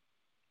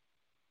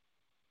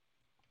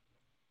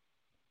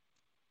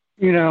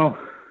 You know,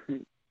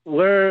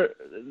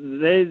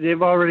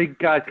 they've already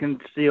got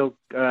concealed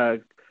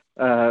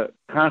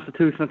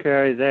constitutional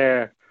carry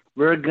there.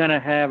 We're going to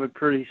have it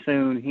pretty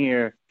soon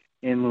here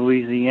in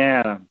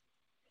Louisiana.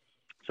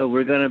 So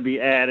we're going to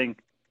be adding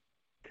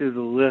to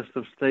the list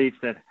of states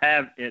that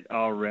have it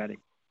already.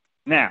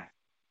 Now,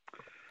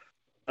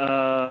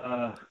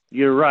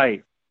 you're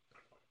right.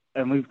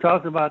 And we've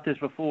talked about this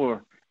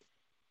before.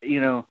 You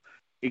know,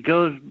 it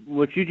goes,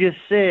 what you just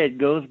said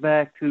goes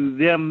back to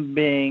them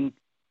being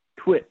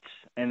twits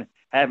and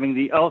having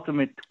the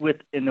ultimate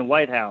twit in the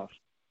White House.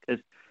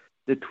 Because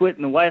the twit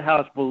in the White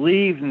House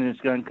believes in this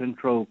gun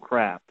control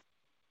crap,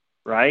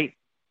 right?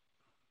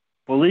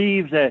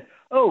 Believes that,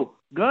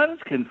 guns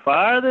can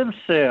fire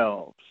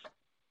themselves.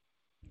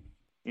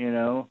 You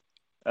know,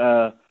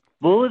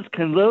 bullets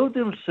can load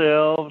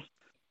themselves,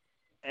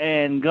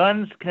 and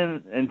guns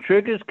can, and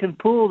triggers can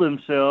pull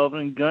themselves,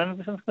 and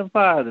guns can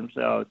fire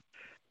themselves.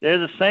 They're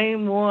the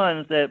same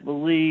ones that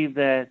believe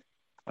that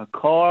a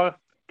car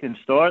can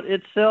start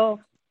itself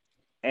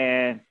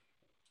and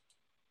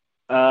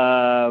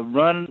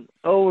run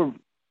over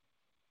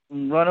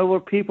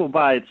people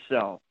by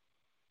itself.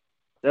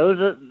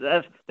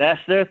 That's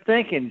their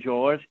thinking,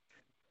 George.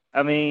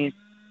 I mean,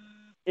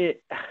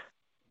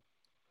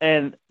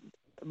 and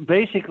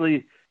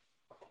basically,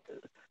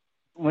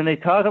 when they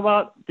talk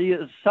about the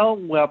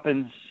assault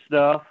weapons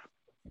stuff,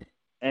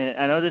 and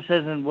I know this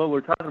isn't what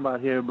we're talking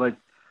about here, but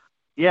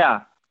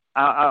yeah,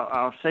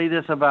 I'll say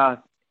this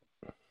about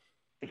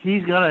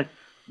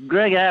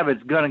Greg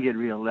Abbott's gonna get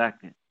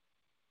reelected.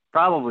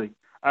 Probably.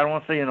 I don't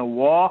want to say in a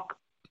walk,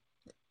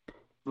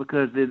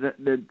 because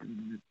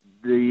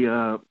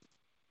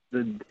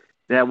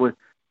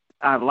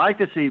I'd like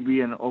to see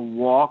being a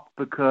walk,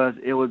 because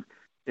it would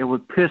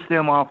piss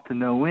them off to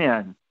no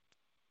end.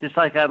 Just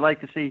like I'd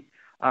like to see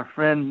our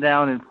friend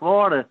down in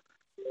Florida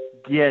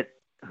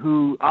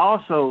who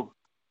also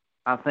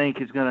I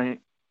think is going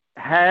to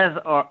has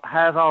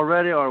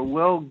already or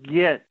will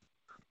get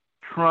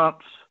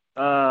Trump's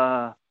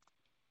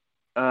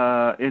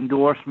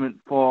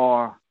endorsement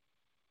for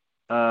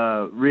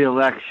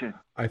re-election.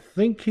 I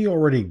think he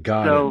already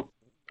got it.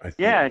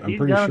 I'm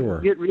pretty sure.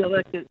 Get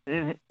reelected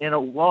in a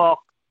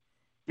walk.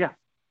 Yeah,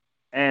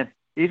 and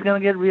he's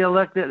going to get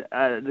reelected.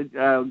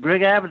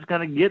 Greg Abbott's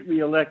going to get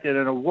reelected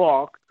in a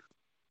walk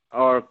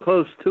or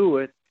close to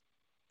it,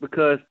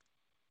 because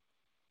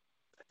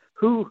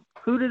who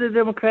did the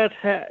Democrats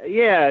have?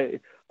 Yeah,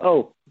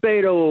 Beto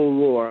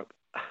O'Rourke.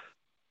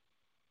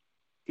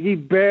 He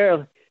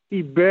barely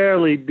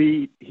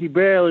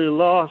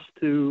lost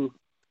to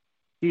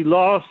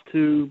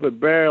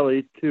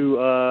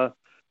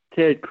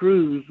Ted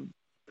Cruz,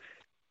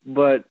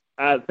 but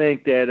I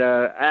think that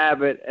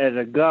Abbott as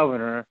a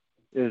governor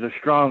is a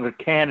stronger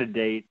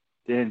candidate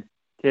than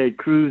Ted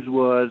Cruz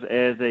was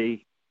as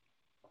a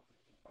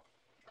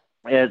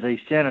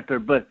senator.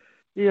 But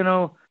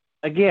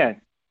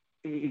again,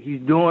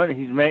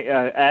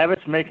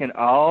 Abbott's making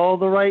all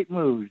the right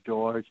moves,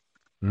 George.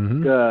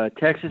 Mm-hmm.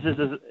 Texas is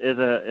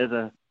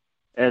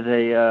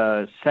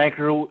a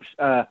sanctuary,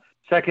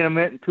 Second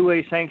Amendment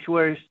 2A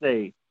sanctuary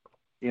state.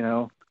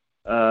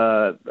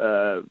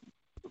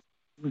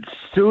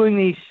 Suing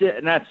these,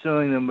 not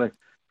suing them, but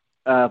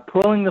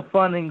pulling the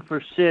funding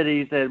for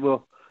cities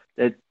that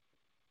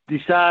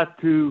decide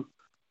to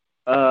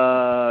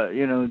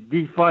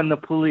defund the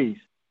police.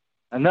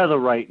 Another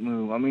right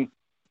move. I mean,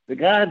 the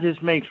guy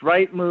just makes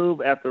right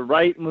move after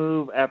right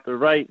move after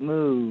right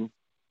move.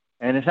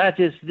 And it's not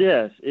just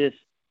this. It's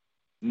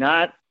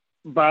not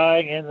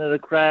buying into the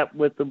crap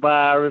with the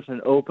virus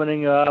and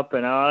opening up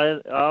and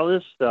all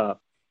this stuff,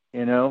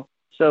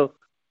 So,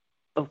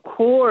 of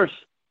course,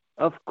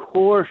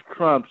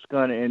 Trump's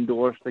going to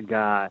endorse the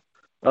guy.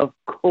 Of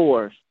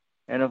course.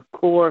 And, of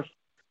course,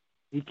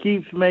 he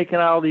keeps making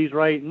all these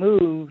right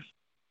moves.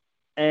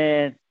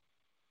 And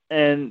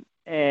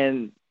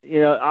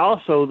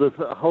also the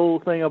whole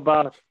thing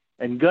about,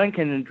 and Gunn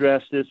can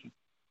address this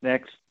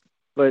next,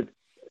 but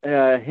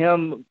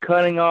him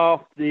cutting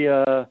off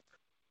the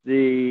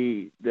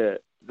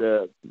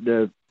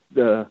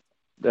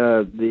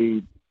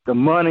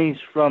monies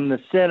from the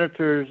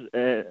senators,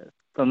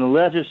 from the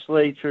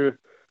legislative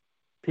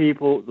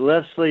people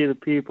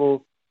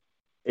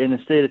in the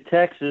state of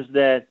Texas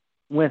that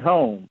went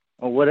home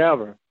or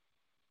whatever.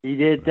 He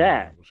did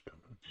that.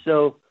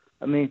 So,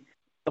 I mean,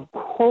 of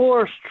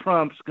course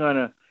Trump's going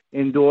to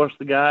endorse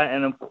the guy,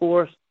 and of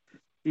course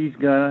he's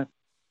going to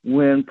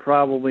win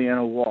probably in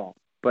a walk.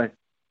 But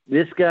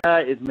this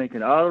guy is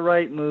making all the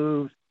right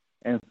moves,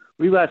 and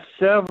we've got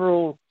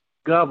several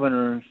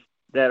governors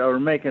that are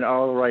making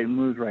all the right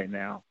moves right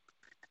now.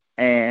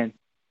 And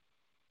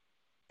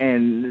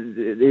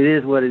it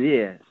is what it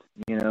is,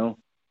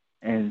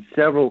 and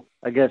several,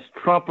 I guess,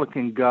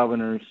 Trumplican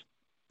governors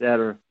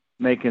that are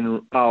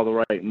making all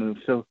the right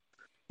moves. So,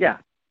 yeah,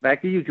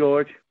 back to you,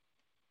 George.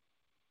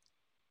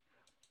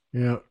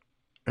 Yeah,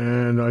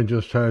 and I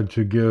just had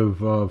to give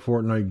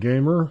Fortnite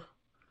Gamer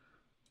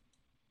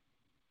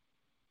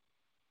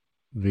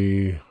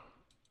the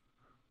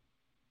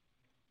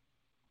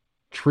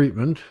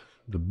treatment,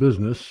 the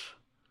business,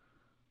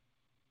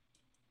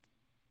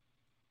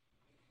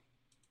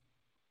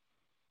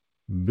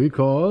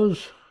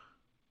 because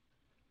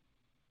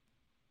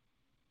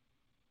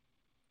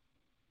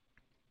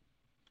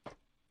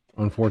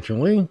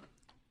unfortunately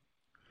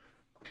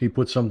he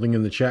put something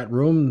in the chat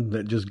room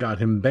that just got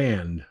him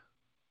banned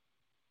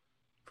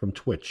from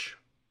Twitch,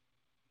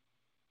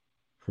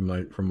 from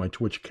my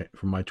Twitch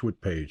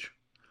page.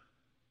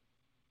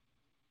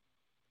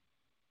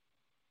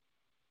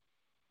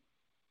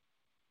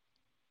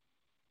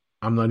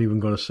 I'm not even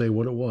going to say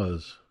what it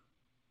was,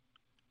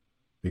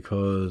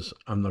 because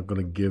I'm not going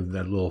to give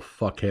that little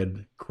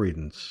fuckhead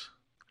credence,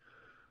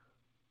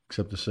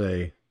 except to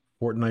say,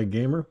 Fortnite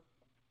Gamer,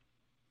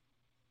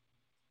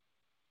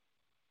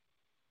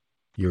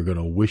 you're going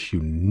to wish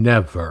you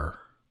never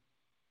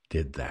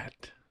did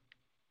that.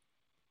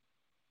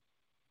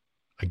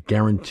 I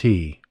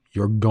guarantee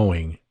you're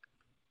going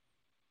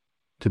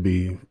to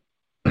be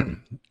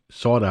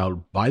sought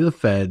out by the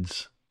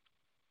feds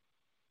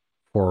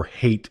for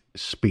hate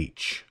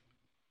speech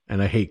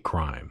and a hate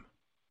crime.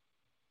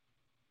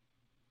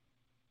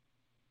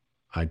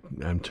 I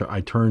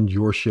turned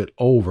your shit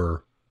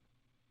over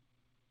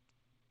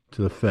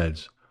to the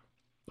feds.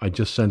 I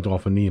just sent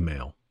off an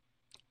email.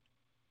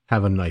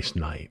 Have a nice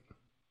night.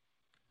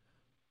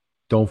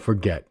 Don't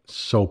forget,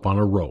 soap on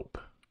a rope,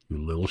 you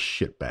little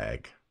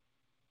shitbag.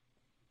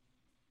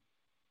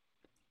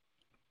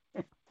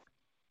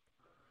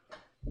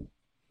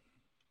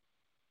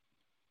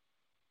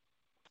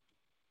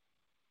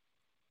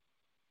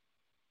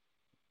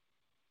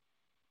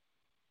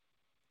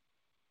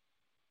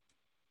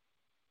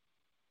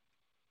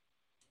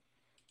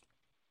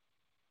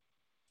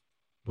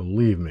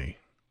 Believe me.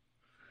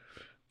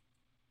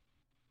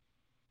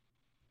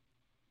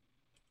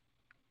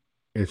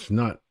 It's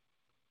not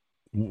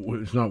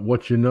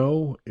what you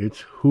know, it's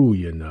who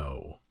you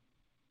know.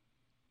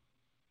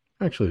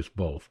 Actually, it's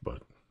both,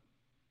 but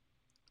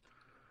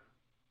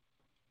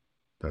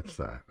that's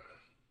that.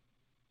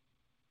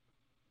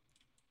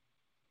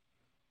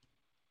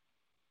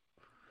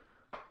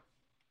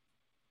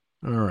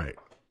 All right.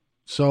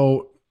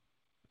 So,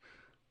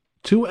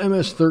 2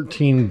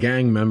 MS-13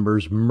 gang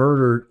members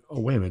murdered. Oh,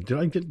 wait a minute. Did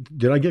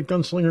I get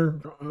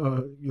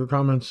Gunslinger? Your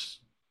comments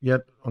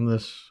yet on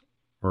this,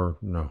 or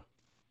no?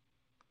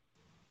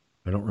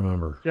 I don't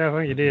remember. Yeah, I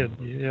think you did.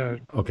 Yeah.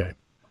 Okay.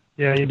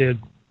 Yeah, you did.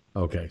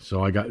 Okay.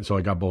 So I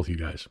got both you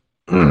guys.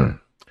 Game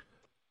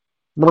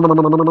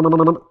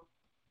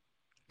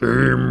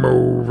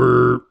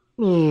over.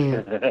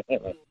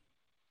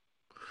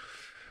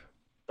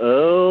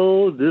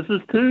 Oh, this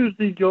is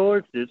Tuesday,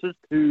 George. This is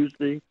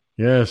Tuesday.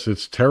 Yes,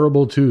 it's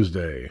Terrible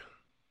Tuesday.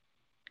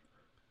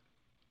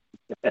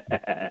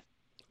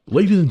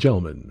 Ladies and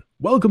gentlemen,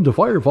 welcome to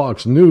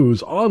Firefox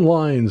News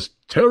Online's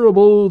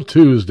Terrible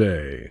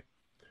Tuesday.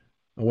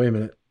 Oh, wait a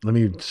minute. Let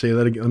me say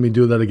that again. Let me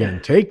do that again.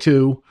 Take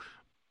 2.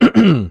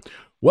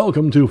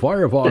 Welcome to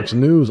Firefox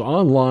News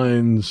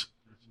Online's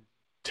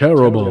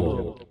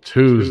Terrible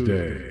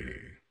Tuesday.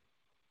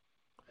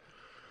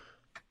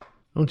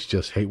 Don't you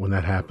just hate when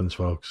that happens,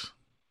 folks?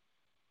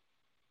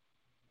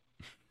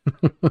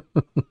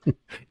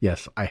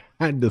 Yes, I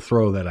had to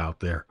throw that out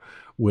there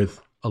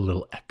with a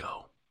little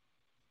echo.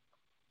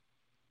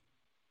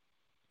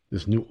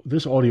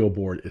 This audio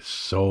board is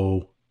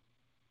so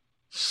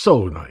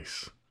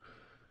nice.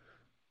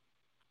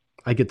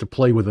 I get to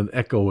play with an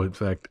echo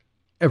effect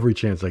every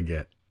chance I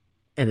get.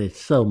 And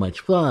it's so much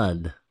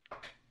fun.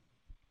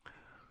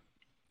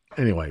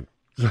 Anyway,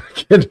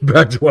 getting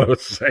back to what I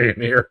was saying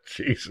here.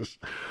 Jesus.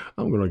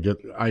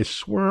 I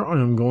swear I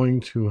am going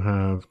to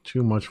have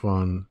too much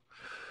fun.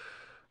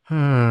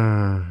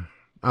 Oh,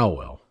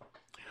 well.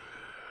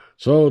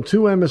 So,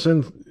 2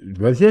 MSN?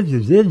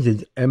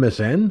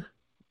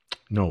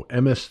 No,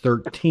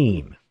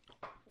 MS-13.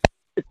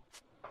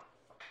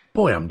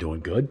 Boy, I'm doing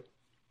good.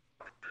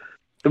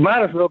 It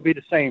might as well be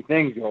the same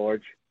thing,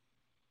 George.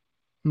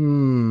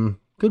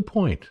 Good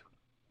point.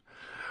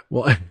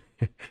 Well,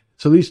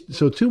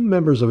 so 2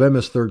 members of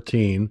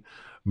MS-13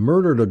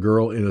 murdered a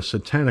girl in a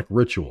satanic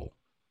ritual,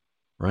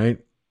 right?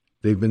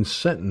 They've been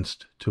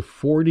sentenced to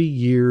 40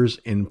 years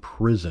in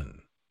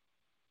prison.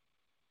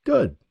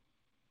 Good.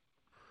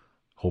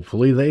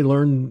 Hopefully they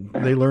learn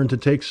to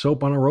take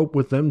soap on a rope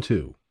with them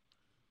too.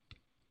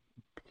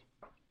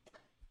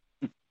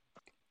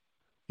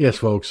 Yes,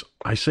 folks,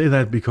 I say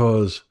that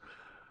because,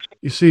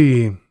 you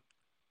see,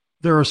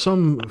 there are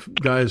some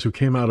guys who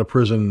came out of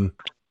prison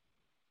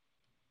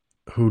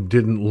who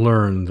didn't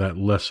learn that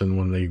lesson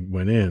when they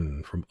went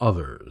in from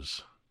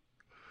others.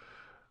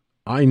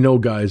 I know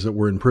guys that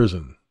were in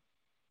prison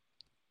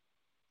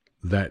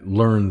that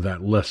learned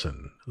that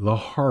lesson the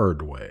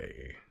hard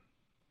way.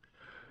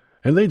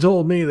 And they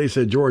told me, they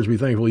said, George, be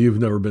thankful you've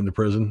never been to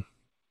prison.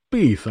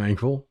 Be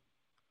thankful.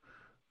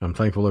 I'm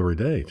thankful every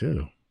day,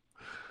 too.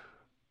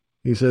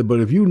 He said, but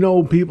if you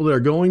know people that are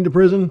going to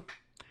prison,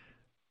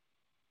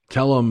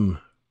 tell them,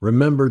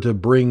 remember to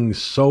bring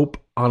soap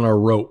on a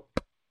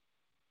rope.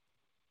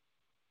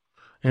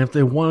 And if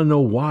they want to know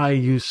why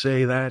you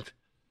say that,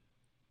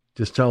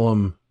 just tell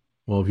them,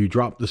 well, if you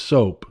drop the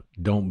soap,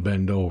 don't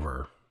bend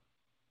over.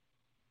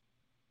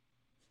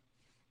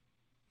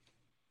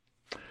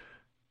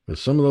 But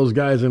some of those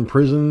guys in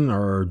prison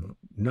are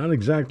not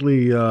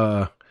exactly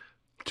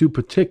too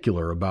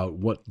particular about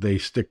what they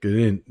stick it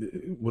in,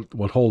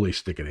 what hole they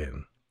stick it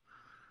in.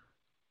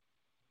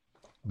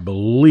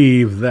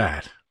 Believe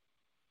that.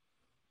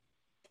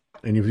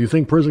 And if you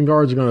think prison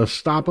guards are going to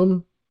stop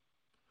them,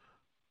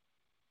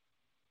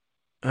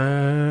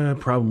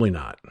 probably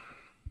not.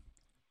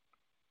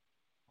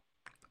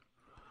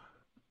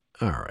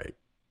 All right.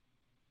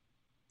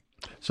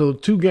 So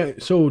two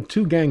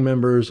gang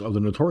members of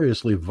the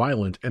notoriously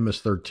violent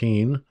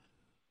MS-13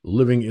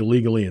 living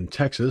illegally in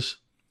Texas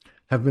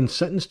have been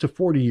sentenced to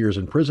 40 years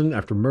in prison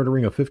after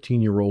murdering a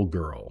 15-year-old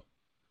girl.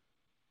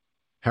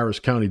 Harris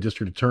County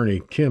District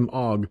Attorney Kim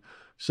Ogg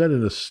said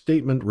in a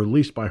statement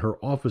released by her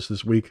office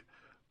this week,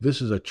 this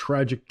is a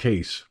tragic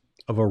case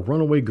of a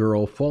runaway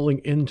girl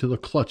falling into the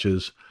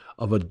clutches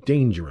of a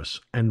dangerous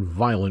and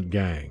violent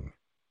gang.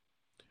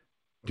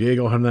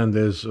 Diego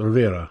Hernandez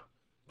Rivera,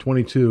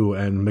 22,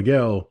 and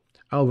Miguel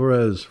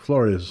Alvarez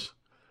Flores,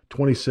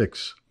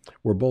 26,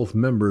 were both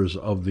members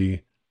of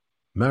the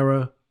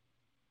Mara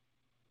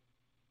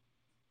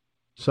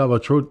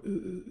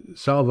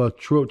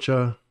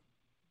Salvatrucha.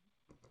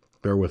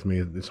 Bear with me,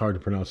 it's hard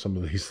to pronounce some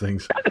of these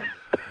things.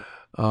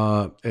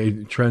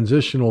 A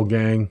transitional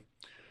gang,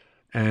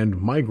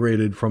 and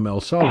migrated from El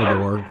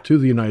Salvador to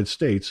the United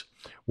States,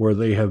 where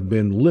they have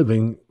been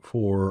living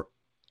for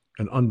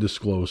an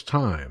undisclosed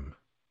time.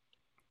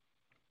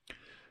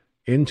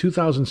 In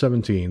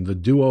 2017, the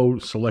duo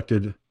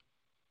selected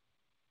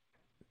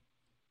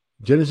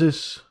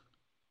Genesis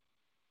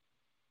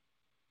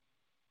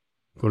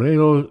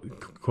Alvarado.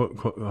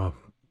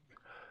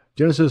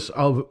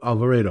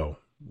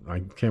 I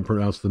can't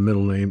pronounce the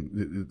middle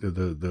name,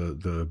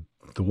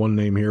 the one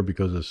name here,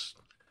 because it's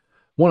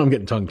one, I'm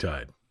getting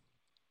tongue-tied,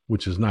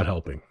 which is not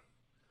helping.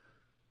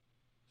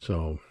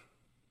 So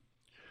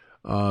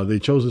they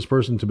chose this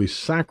person to be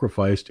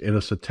sacrificed in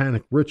a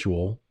satanic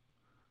ritual,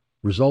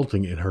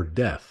 resulting in her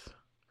death.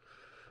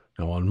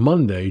 Now, on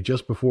Monday,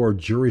 just before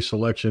jury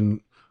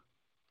selection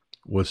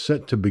was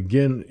set to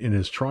begin in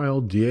his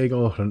trial,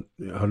 Diego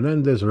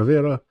Hernandez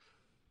Rivera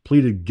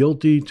pleaded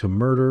guilty to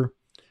murder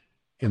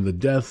in the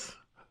death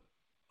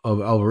of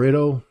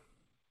Alvarado.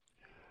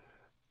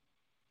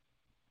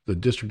 The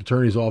district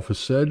attorney's office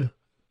said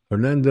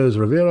Hernandez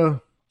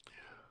Rivera,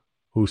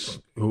 who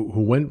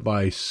went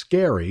by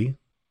Scary.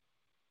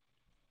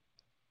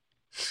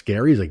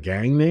 Scary's a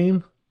gang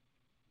name?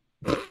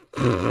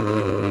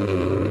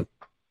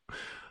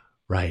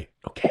 Right,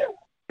 okay.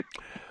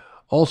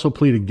 Also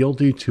pleaded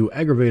guilty to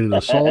aggravated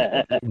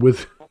assault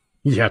with...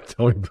 Yeah,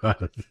 tell me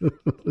about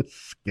it.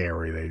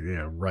 Scary.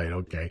 Yeah, right,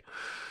 okay.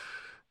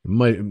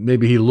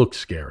 Maybe he looked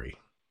scary.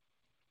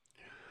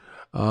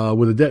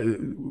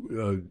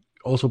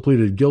 Also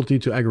pleaded guilty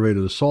to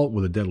aggravated assault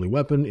with a deadly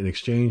weapon in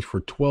exchange for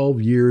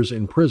 12 years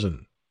in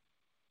prison.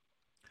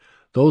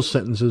 Those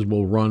sentences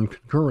will run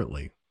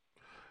concurrently.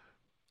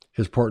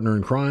 His partner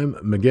in crime,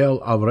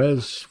 Miguel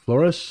Alvarez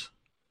Flores,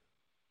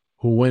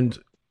 who went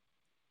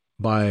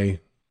by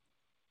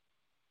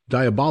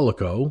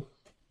Diabolico.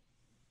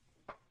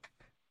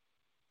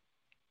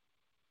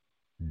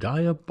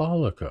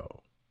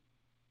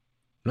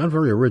 Not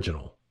very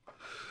original.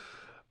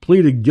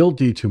 Pleaded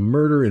guilty to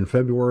murder in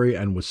February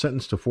and was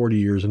sentenced to 40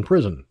 years in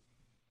prison.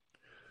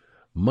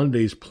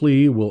 Monday's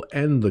plea will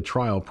end the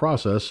trial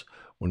process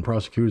when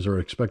prosecutors are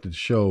expected to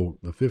show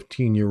the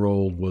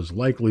 15-year-old was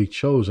likely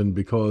chosen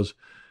because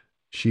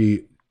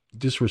she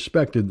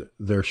disrespected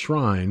their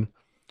shrine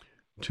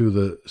to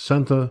the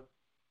Santa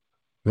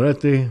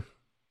Grete,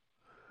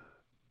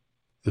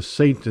 the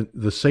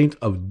saint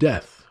of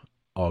death,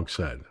 Ogg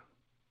said.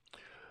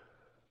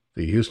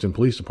 The Houston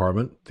Police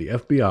Department, the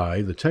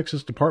FBI, the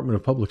Texas Department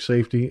of Public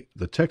Safety,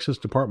 the Texas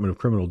Department of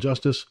Criminal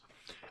Justice,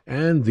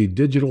 and the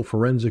Digital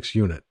Forensics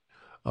Unit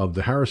of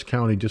the Harris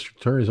County District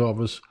Attorney's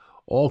Office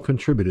all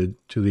contributed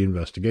to the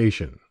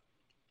investigation.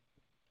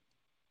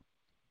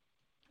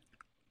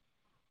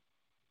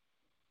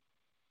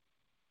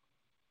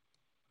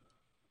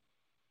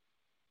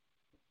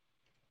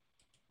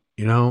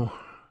 You know,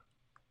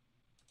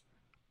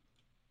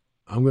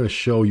 I'm going to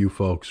show you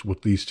folks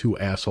what these two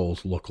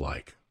assholes look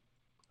like.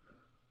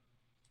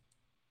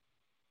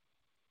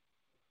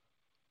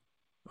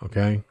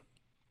 Okay?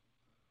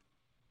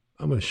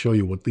 I'm going to show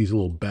you what these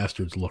little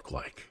bastards look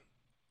like.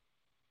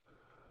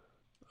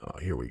 Oh,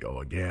 here we go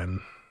again.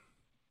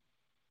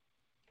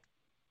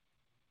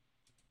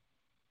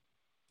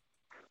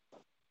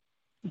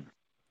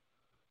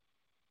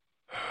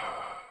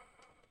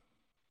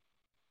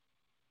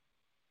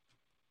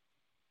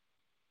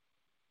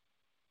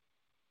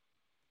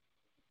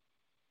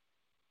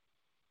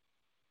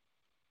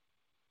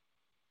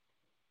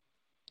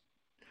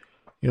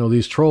 You know,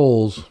 these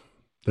trolls,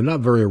 they're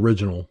not very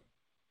original.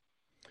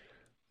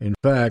 In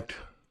fact,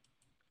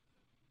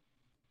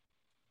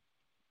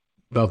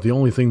 about the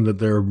only thing that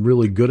they're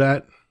really good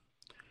at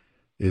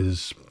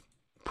is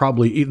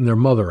probably eating their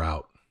mother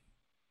out.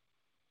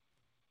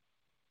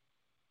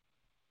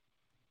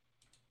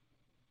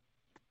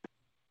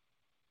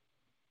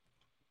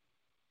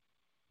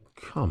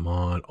 Come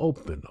on,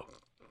 open up.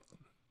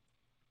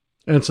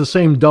 And it's the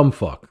same dumb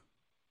fuck.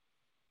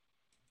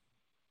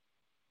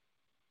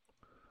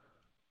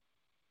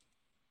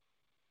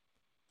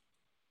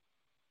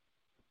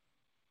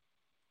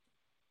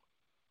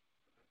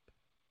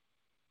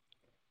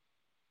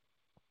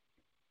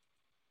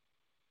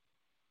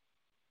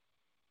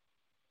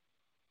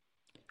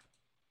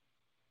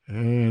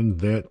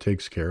 And that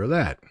takes care of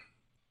that.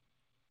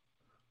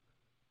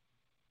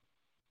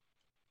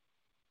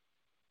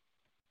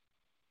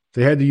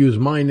 They had to use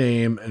my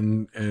name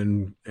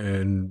and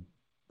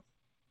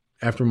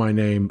after my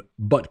name,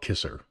 butt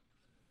kisser.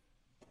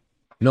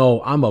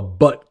 No, I'm a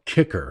butt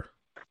kicker.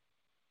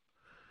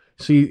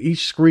 See,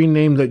 each screen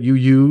name that you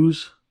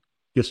use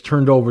gets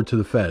turned over to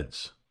the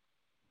feds.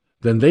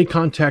 Then they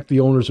contact the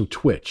owners of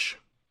Twitch.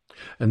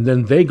 And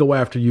then they go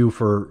after you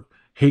for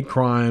hate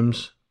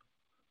crimes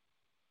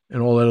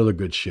and all that other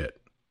good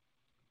shit.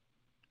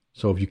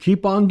 So if you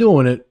keep on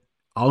doing it,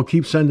 I'll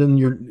keep sending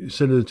it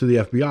to the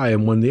FBI.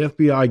 And when the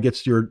FBI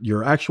gets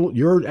your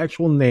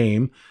actual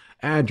name,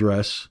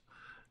 address,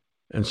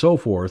 and so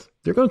forth,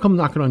 they're going to come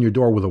knocking on your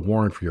door with a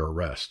warrant for your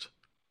arrest.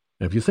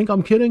 And if you think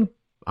I'm kidding,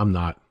 I'm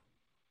not.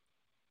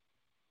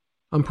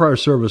 I'm prior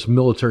service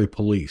military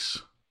police.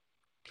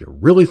 Do you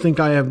really think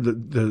I have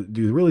do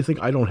you really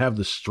think I don't have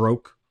the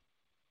stroke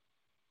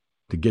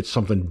to get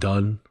something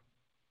done?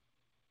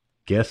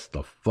 Guess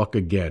the fuck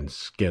again,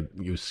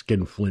 you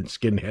skinflint,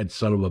 skinhead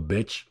son of a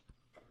bitch.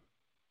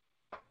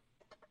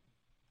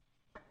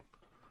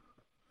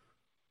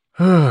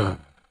 Now,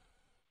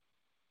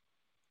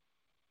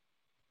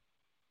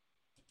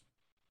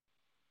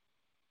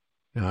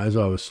 as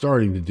I was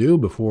starting to do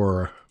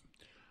before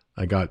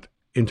I got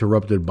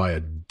interrupted by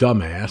a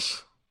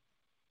dumbass,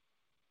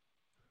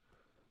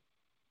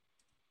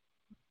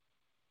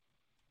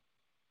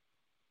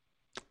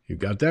 you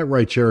got that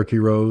right, Cherokee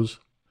Rose.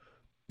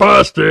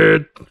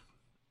 Busted!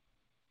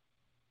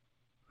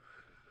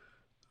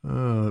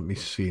 Let me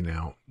see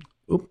now.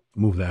 Oop,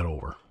 move that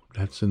over.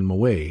 That's in my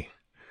way.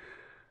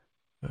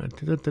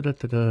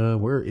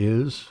 Where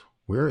is?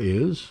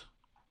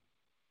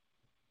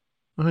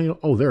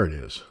 Oh, there it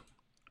is.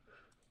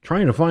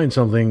 Trying to find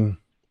something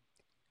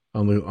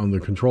on the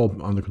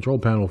control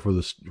panel for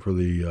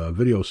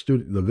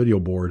the video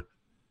board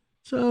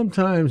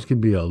sometimes can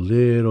be a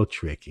little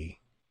tricky.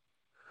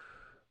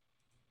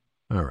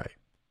 All right.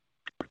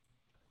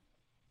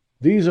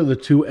 These are the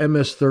two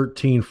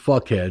MS-13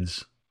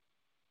 fuckheads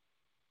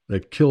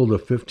that killed a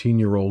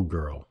 15-year-old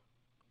girl.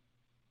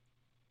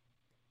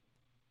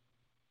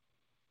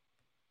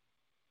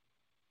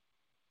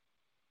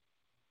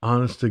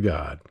 Honest to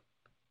God.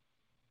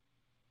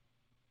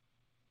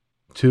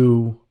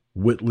 Two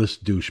witless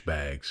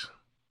douchebags.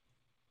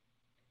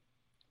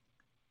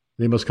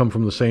 They must come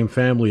from the same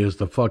family as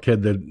the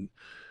fuckhead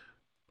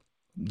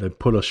that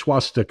put a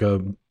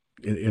swastika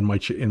in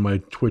my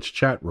Twitch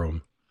chat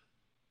room,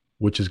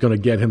 which is going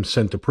to get him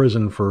sent to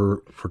prison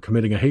for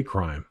committing a hate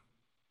crime.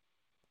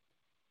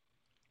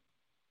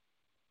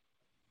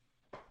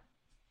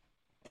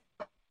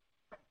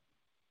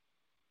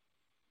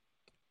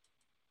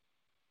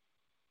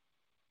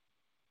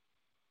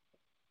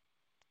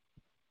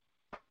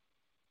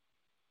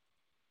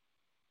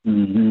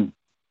 Mm-hmm.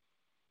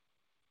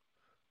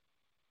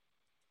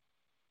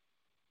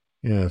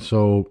 Yeah,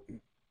 so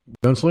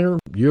Gunslinger,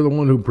 you're the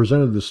one who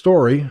presented the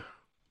story.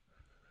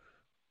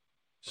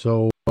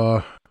 So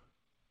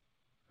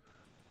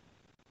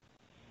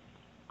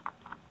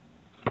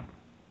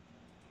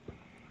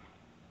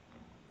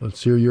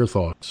let's hear your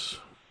thoughts.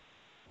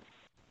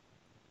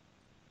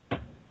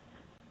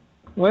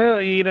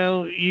 Well,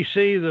 you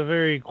see the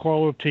very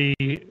quality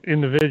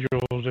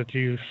individuals that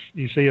you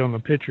see on the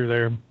picture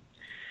there.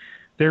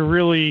 They're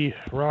really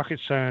rocket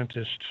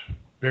scientists.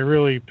 They're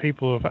really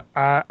people of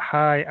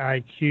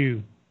high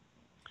IQ.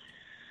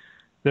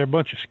 They're a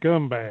bunch of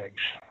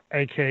scumbags,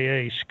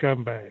 a.k.a.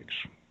 scumbags.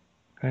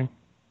 Okay?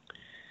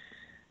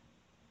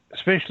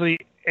 Especially,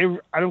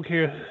 I don't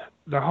care,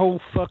 the whole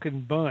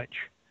fucking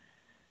bunch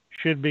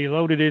should be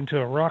loaded into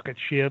a rocket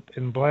ship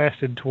and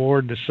blasted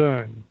toward the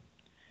sun.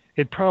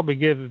 It'd probably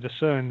give the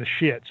sun the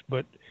shits,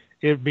 but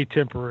it'd be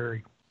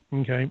temporary.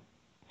 Okay?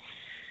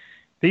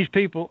 These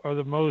people are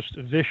the most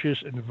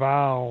vicious and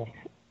vile,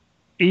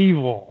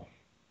 evil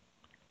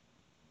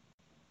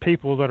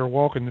people that are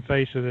walking the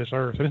face of this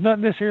earth. And it's not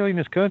necessarily in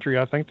this country.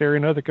 I think they're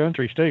in other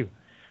countries too.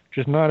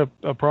 Just not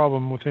a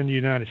problem within the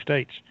United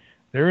States.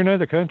 They're in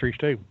other countries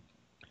too.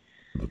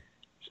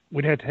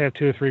 We'd have to have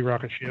 2 or 3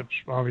 rocket ships,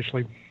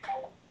 obviously.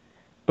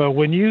 But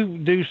when you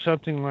do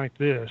something like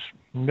this,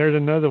 there's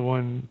another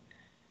one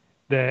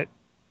that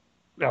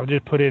I'll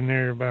just put in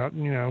there about,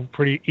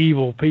 pretty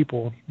evil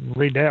people.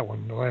 Read that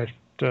one, the last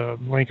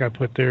link I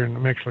put there in the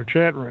Mixler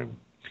chat room.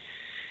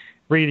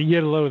 Read and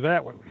get a load of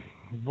that one.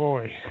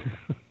 Boy,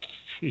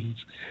 jeez,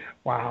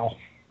 wow.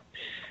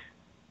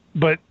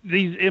 But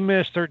these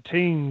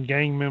MS-13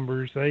 gang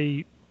members,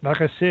 they,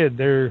 like I said,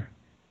 they're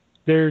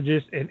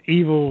just an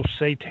evil,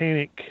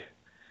 satanic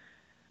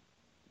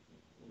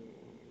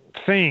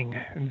thing,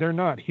 and they're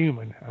not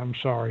human. I'm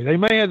sorry. They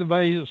may have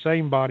the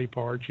same body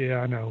parts.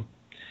 Yeah,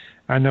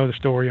 I know the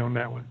story on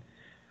that one,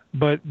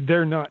 but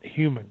they're not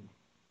human.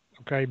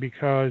 Okay,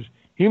 because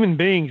human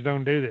beings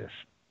don't do this.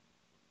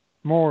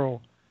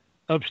 Moral,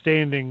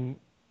 upstanding,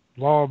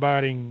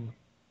 law-abiding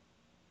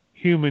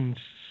human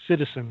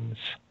citizens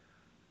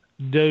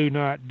do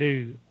not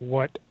do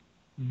what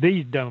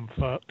these dumb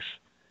fucks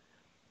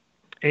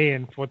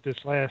and what this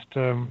last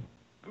the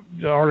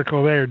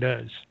article there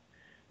does.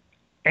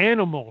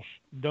 Animals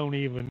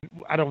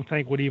I don't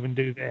think would even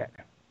do that.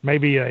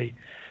 Maybe a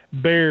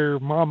bear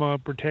mama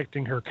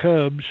protecting her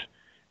cubs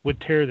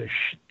would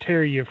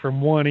tear you from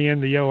one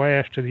end of your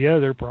ass to the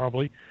other,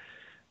 probably.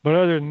 But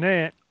other than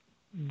that,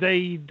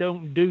 they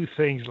don't do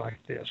things like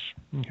this.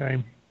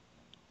 Okay.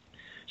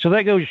 So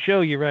that goes to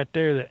show you right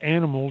there that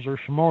animals are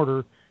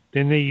smarter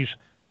than these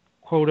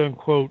quote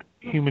unquote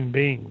human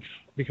beings,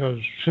 because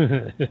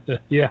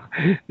yeah,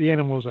 the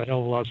animals are a hell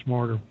of a lot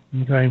smarter.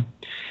 Okay.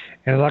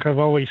 And like I've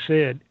always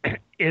said,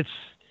 it's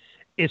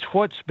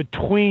what's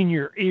between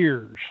your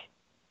ears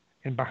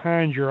and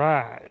behind your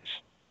eyes,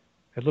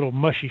 that little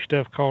mushy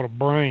stuff called a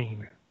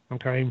brain.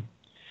 Okay.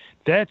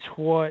 That's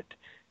what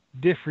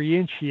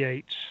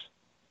differentiates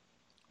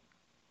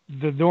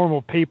the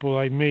normal people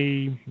like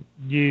me,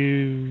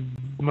 you,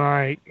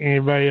 Mike,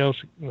 anybody else.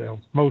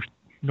 Well, most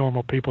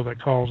normal people that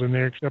calls in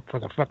there, except for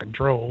the fucking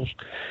trolls,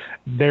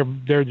 they're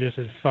just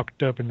as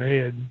fucked up in the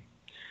head.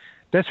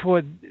 That's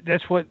what.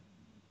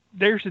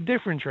 There's a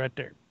difference right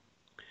there.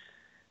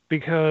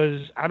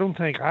 Because I don't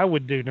think I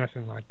would do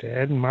nothing like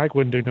that, and Mike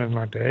wouldn't do nothing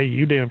like that.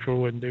 You damn sure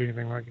wouldn't do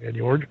anything like that,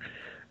 George.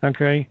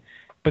 Okay,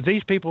 but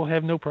these people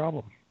have no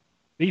problem.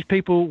 These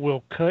people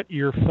will cut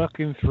your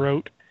fucking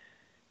throat.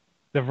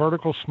 The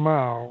vertical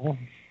smile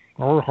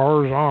or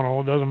horizontal,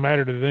 it doesn't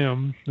matter to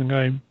them,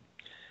 okay,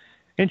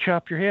 and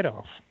chop your head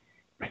off.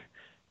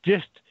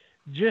 Just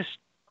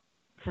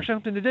for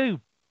something to do.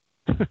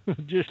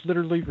 Just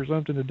literally for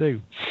something to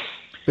do.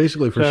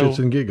 Basically for shits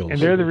and giggles. And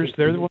they're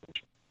the ones.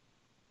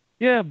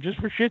 Yeah, just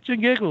for shits and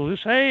giggles.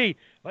 Just, hey,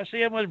 let's see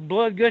how much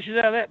blood gushes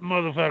out of that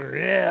motherfucker.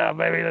 Yeah,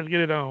 baby, let's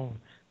get it on.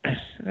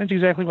 That's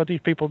exactly what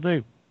these people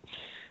do.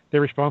 They're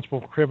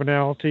responsible for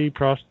criminality,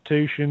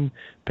 prostitution,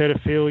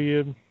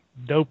 pedophilia,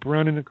 dope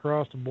running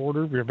across the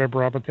border.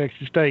 Remember, I'm a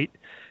Texas state,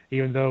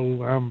 even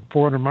though I'm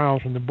 400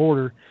 miles from the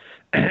border.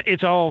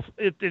 It all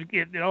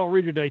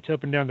originates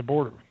up and down the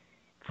border,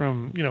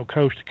 from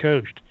coast to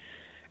coast,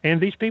 and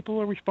these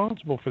people are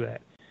responsible for that.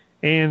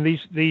 And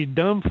these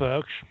dumb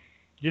fucks,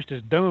 just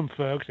as dumb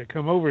fucks that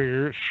come over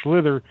here,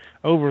 slither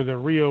over the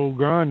Rio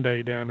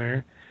Grande down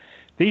there.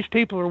 These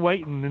people are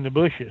waiting in the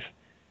bushes.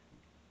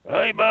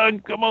 Hey, man,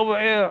 come over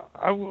here.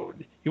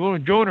 You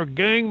want to join our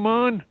gang,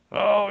 man?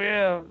 Oh,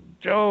 yeah,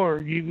 sure.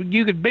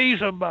 You could be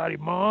somebody,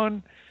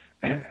 man.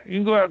 You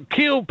can go out and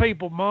kill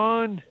people,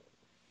 man.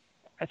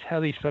 That's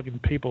how these fucking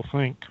people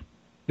think.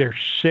 They're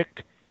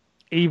sick,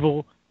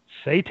 evil,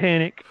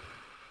 satanic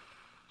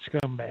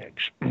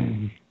scumbags.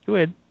 Go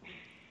ahead.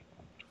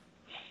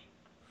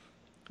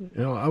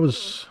 I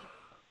was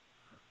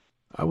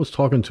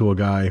talking to a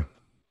guy,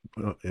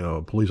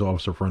 a police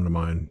officer friend of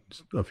mine,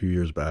 a few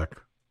years back,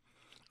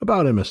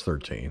 about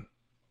MS-13.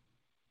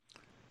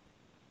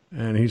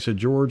 And he said,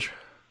 George,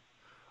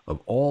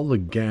 of all the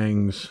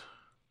gangs,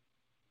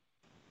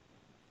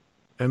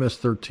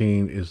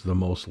 MS-13 is the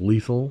most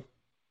lethal,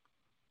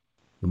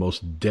 the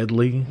most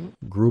deadly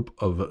group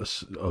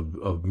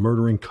of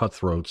murdering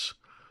cutthroats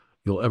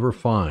you'll ever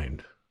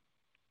find.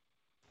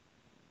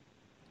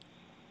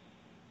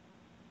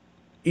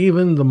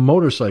 Even the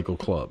motorcycle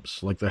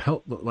clubs, like the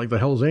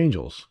Hells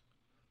Angels,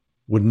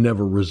 would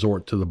never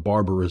resort to the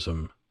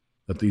barbarism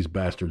that these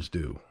bastards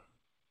do.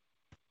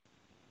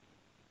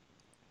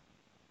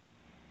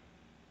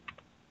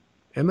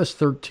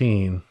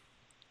 MS-13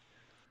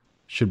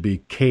 should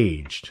be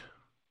caged,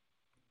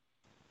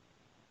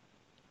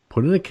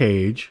 put in a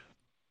cage,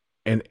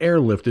 and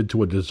airlifted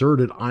to a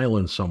deserted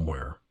island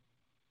somewhere.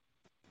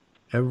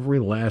 Every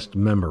last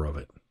member of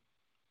it.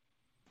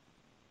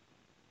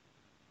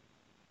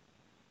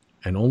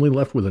 And only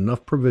left with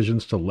enough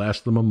provisions to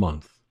last them a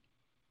month,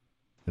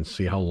 and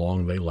see how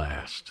long they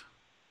last.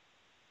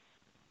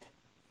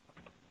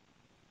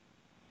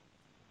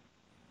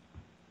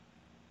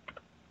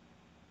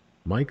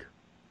 Mike?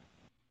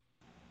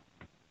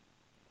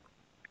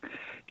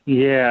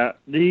 Yeah,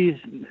 these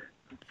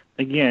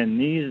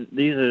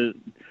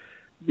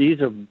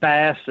are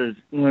bastards.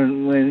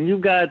 When you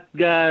got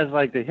guys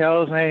like the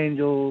Hells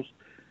Angels,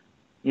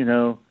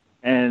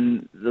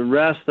 and the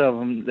rest of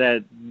them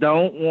that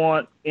don't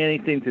want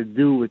anything to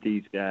do with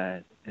these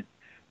guys.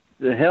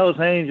 The Hells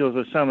Angels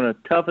are some of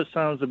the toughest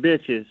sons of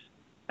bitches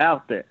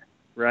out there,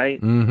 right?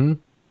 Mm-hmm.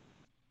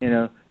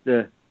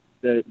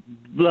 The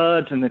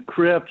Bloods and the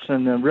Crips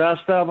and the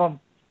rest of them,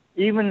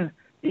 even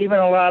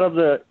a lot of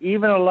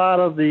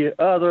the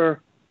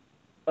other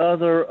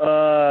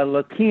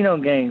Latino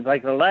gangs,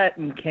 like the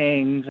Latin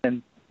Kings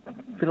and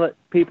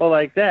people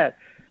like that,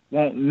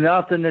 want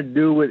nothing to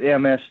do with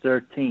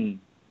MS-13.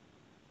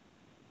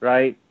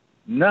 Right?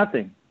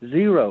 Nothing.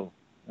 Zero.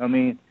 I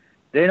mean,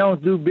 they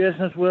don't do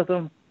business with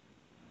them.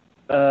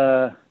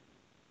 No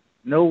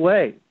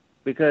way.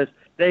 Because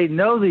they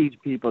know these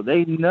people.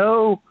 They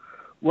know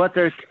what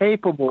they're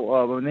capable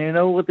of, and they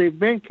know what they've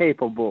been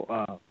capable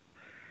of.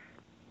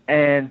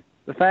 And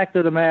the fact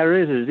of the matter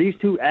is these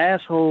two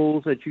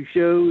assholes that you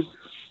showed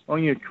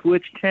on your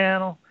Twitch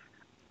channel,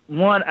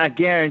 one, I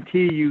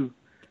guarantee you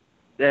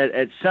that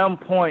at some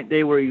point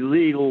they were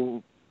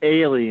illegal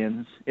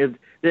aliens. If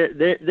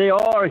they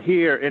are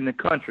here in the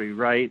country,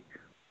 right?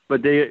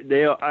 But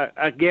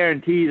I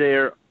guarantee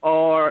they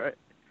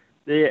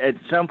at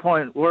some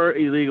point were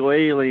illegal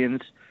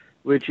aliens,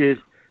 which is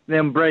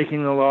them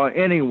breaking the law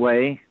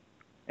anyway,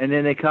 and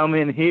then they come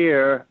in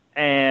here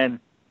and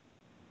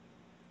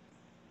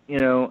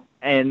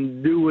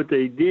and do what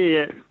they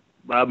did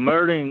by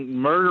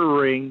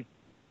murdering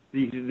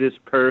this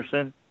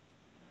person,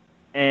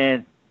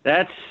 and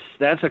that's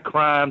a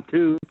crime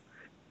too.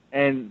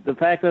 And the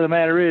fact of the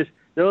matter is,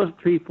 those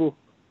people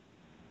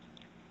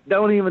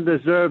don't even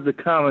deserve the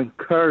common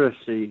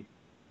courtesy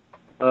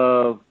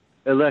of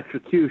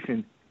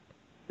electrocution.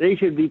 They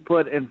should be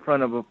put in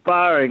front of a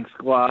firing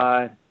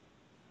squad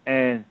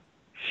and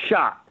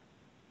shot.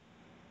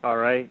 All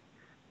right?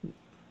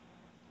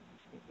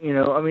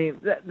 I mean,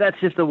 that's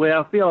just the way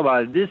I feel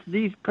about it.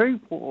 These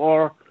people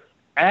are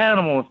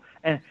animals.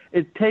 And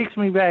it takes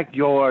me back,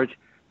 George,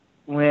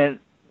 when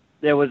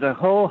there was a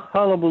whole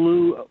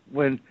hullabaloo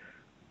when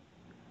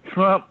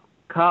Trump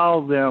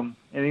called them,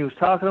 and he was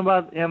talking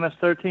about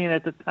MS-13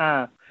 at the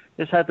time.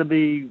 This had to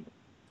be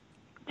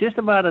just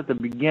about at the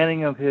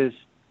beginning of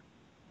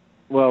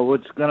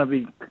what's going to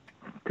be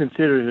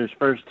considered his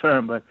first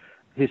term, but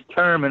his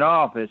term in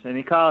office. And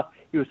he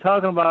was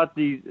talking about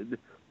the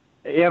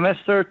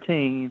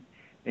MS-13.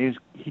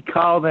 He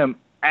called them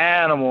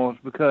animals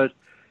because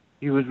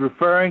he was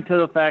referring to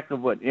the fact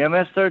of what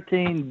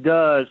MS-13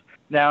 does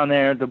down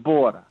there at the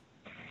border.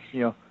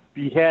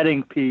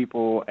 Beheading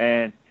people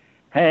and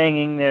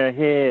hanging their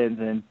heads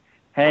and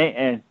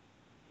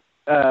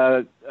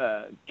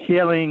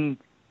killing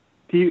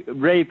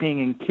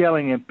raping and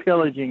killing and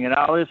pillaging and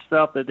all this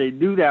stuff that they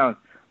do down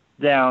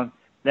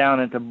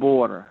at the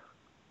border.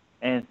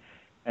 And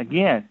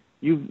again,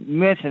 you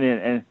mentioned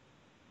it, and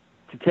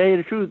to tell you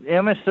the truth,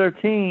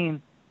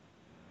 MS-13,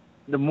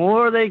 the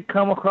more they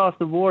come across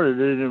the border,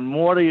 the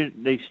more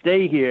they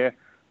stay here,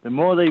 the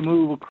more they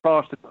move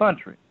across the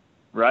country,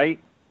 right?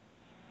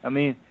 I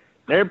mean,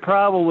 they're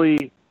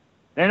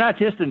not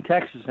just in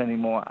Texas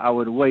anymore, I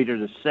would wager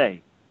to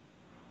say.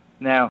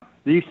 Now,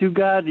 these two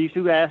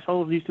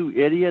assholes, these two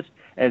idiots,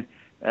 and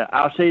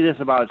I'll say this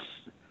about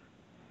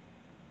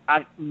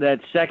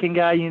that second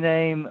guy you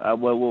named,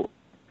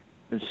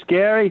 it's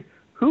scary.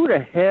 Who the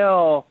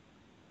hell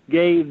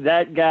gave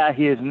that guy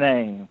his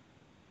name?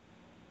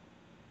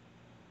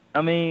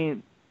 I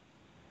mean,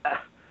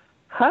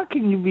 how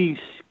can you be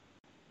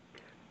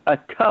a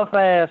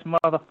tough-ass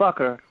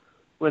motherfucker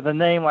with a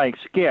name like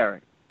Scary?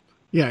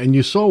 Yeah, and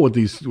you saw what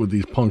these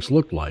punks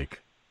looked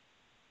like.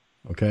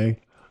 Okay?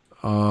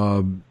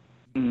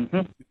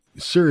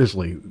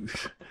 Seriously.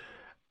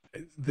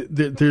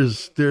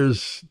 There's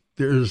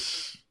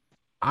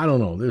I don't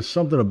know, there's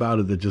something about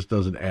it that just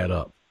doesn't add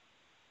up.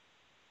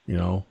 You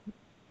know?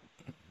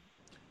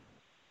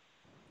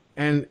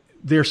 And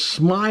they're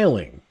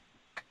smiling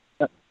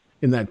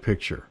in that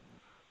picture.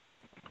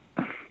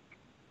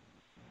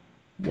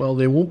 Well,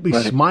 they won't be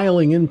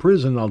smiling in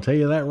prison, I'll tell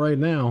you that right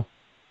now.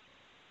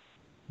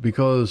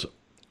 Because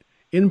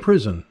in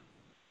prison,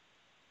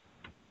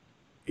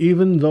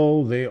 even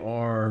though there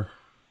are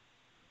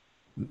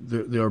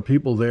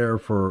people there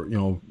for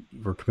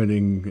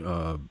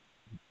committing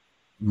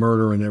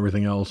murder and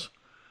everything else,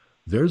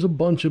 there's a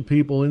bunch of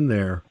people in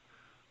there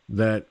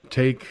that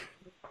take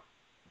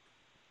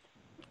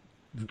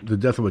the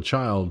death of a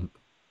child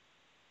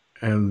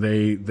and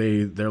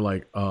they're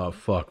like,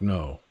 fuck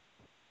no.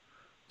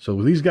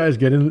 So these guys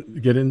get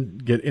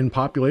in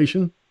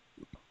population,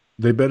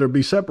 they better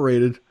be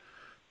separated,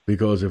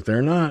 because if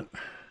they're not,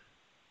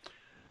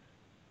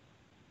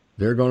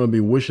 they're going to be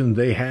wishing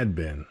they had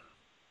been.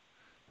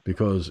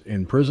 Because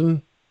in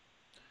prison,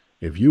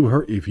 if you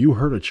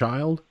hurt a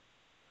child,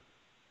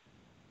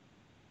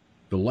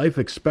 the life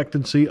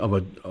expectancy of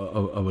a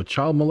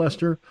child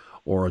molester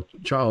or a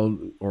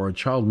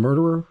child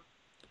murderer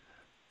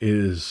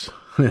is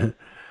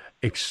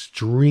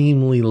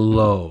extremely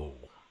low.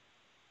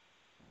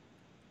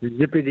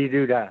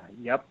 Zippity-doo-dah.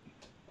 Yep.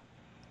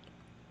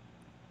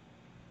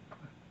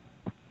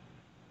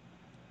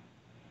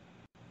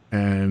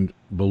 And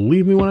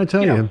believe me when I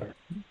tell you,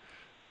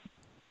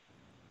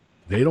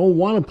 they don't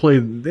want to play.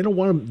 They don't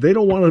want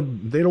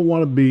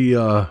to be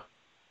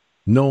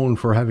known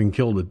for having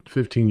killed a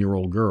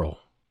 15-year-old girl,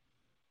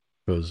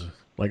 because,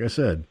 like I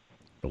said,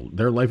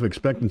 their life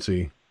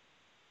expectancy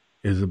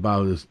is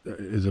about as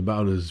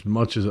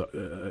much of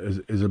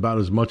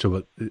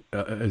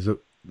a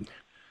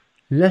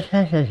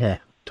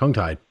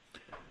tongue-tied.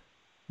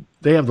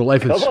 They have the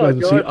life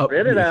expectancy of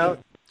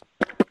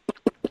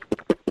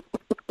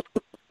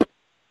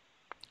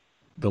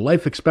the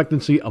life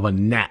expectancy of a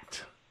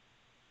gnat.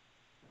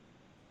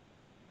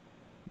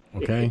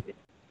 Okay?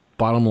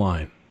 Bottom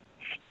line.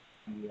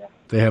 Yeah.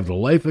 They have the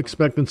life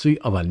expectancy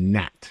of a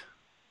gnat.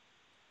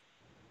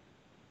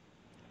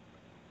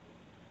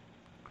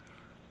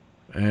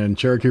 And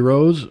Cherokee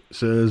Rose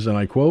says, and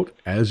I quote,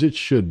 "As it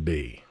should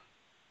be."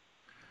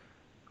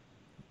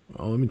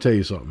 Well, let me tell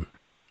you something.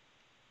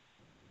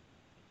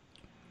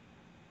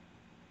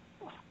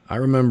 I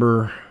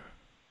remember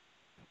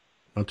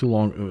not too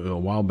long, a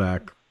while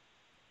back,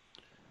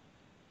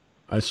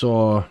 I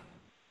saw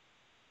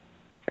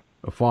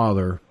a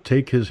father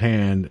take his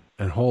hand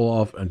and haul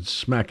off and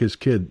smack his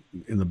kid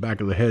in the back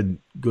of the head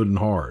good and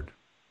hard.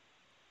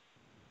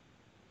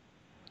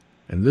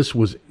 And this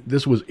was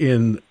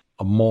in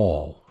a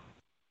mall.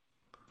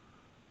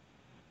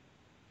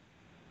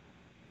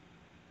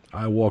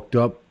 I walked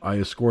up, I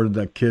escorted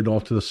that kid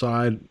off to the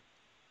side.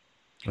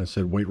 I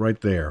said, "Wait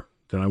right there."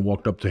 Then I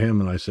walked up to him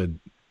and I said,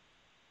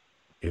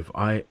 "If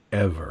I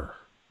ever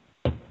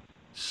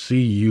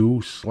see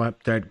you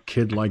slap that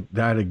kid like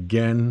that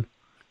again,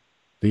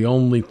 the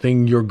only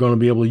thing you're going to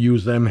be able to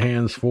use them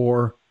hands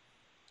for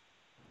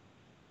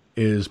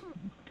is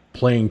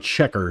playing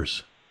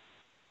checkers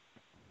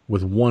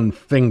with one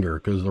finger,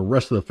 because the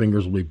rest of the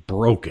fingers will be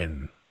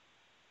broken.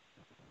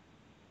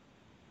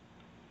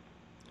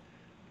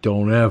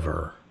 Don't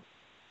ever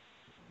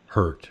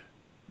hurt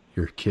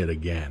your kid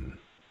again,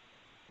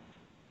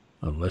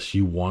 unless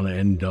you want to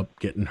end up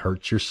getting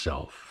hurt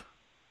yourself."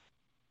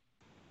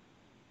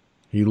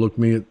 He looked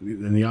me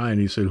in the eye and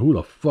he said, "Who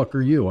the fuck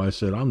are you?" I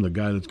said, "I'm the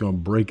guy that's going to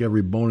break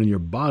every bone in your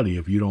body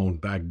if you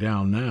don't back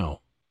down now.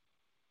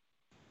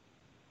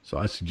 So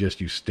I suggest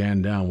you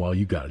stand down while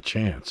you got a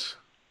chance.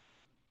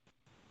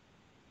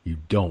 You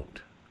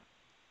don't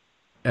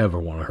ever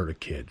want to hurt a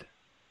kid.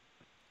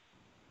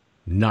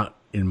 Not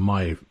in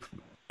my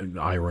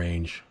eye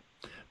range,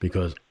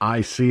 because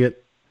I see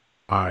it,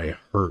 I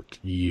hurt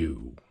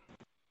you."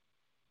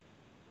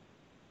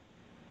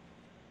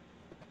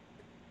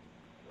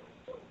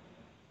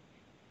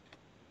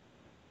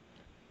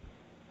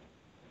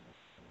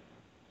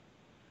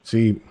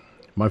 See,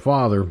 my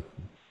father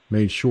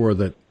made sure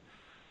that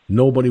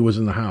nobody was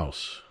in the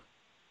house.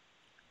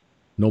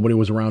 Nobody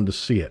was around to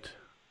see it.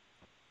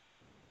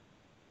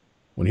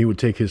 When he would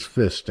take his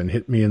fist and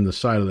hit me in the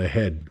side of the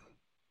head.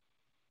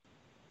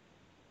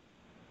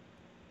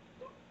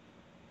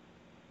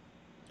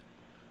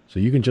 So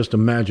you can just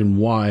imagine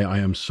why I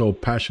am so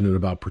passionate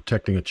about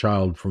protecting a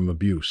child from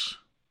abuse.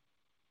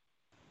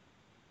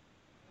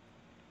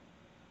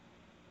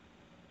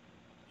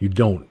 You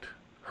don't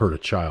hurt a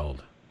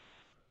child.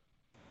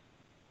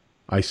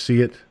 I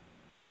see it.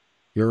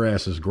 Your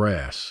ass is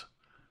grass.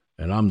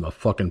 And I'm the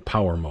fucking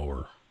power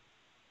mower.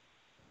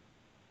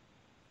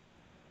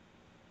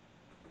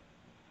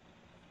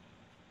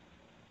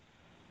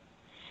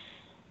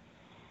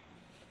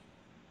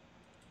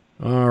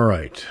 All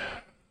right.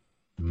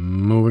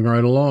 Moving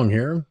right along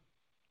here.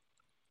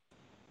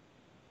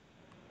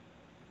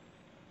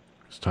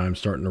 This time's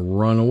starting to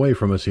run away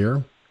from us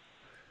here.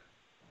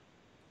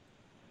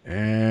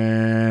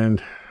 And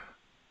I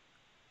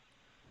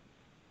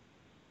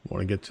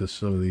want to get to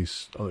some of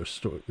these other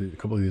a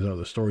couple of these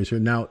other stories here.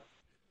 Now,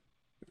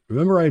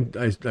 remember I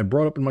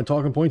brought up in my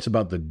talking points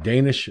about the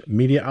Danish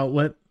media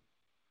outlet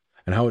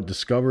and how it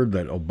discovered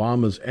that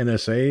Obama's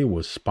NSA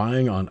was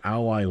spying on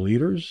ally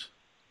leaders?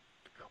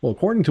 Well,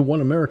 according to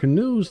One American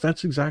News,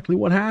 that's exactly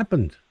what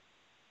happened.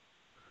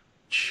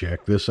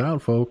 Check this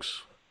out,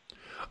 folks.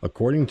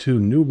 According to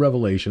new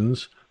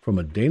revelations from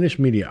a Danish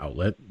media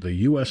outlet, the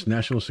U.S.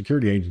 National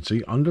Security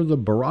Agency under the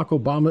Barack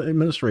Obama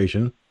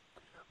administration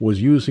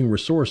was using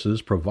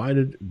resources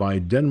provided by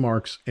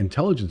Denmark's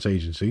intelligence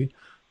agency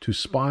to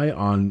spy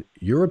on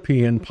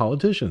European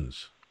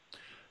politicians.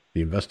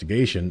 The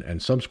investigation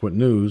and subsequent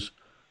news,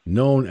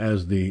 known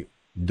as the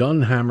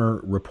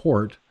Dunhammer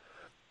Report,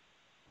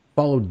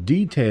 followed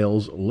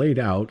details laid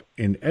out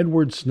in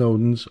Edward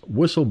Snowden's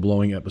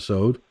whistleblowing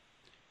episode,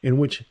 in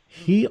which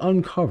he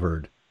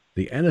uncovered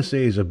the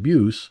NSA's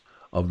abuse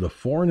of the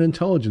Foreign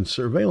Intelligence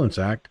Surveillance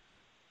Act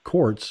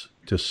courts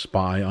to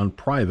spy on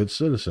private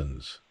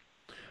citizens.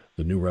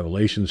 The new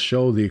revelations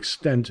show the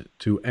extent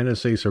to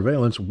NSA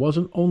surveillance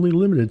wasn't only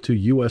limited to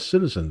U.S.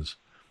 citizens,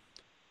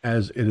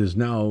 as it is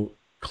now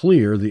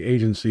clear the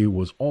agency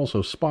was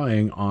also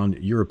spying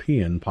on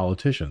European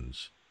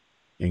politicians,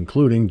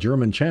 including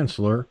German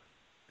Chancellor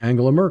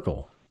Angela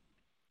Merkel.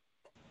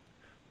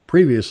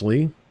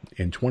 Previously,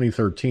 in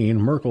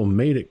 2013, Merkel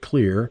made it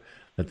clear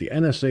that the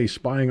NSA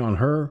spying on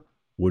her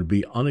would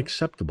be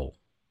unacceptable.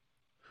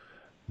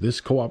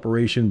 This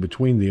cooperation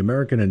between the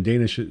American and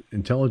Danish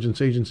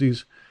intelligence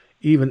agencies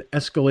even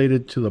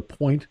escalated to the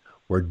point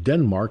where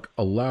Denmark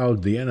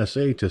allowed the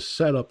NSA to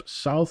set up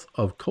south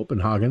of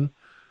Copenhagen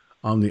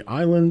on the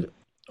island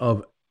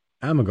of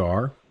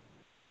Amager.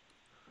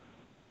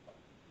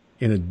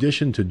 In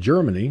addition to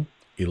Germany,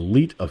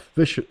 elite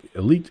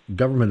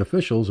government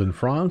officials in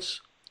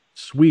France,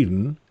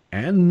 Sweden,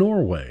 and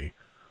Norway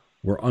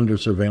were under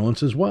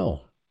surveillance as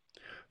well.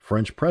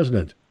 French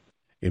President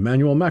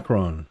Emmanuel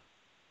Macron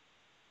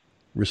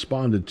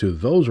responded to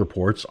those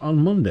reports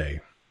on Monday.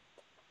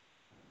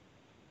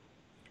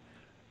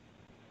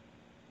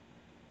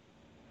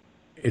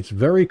 It's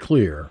very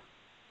clear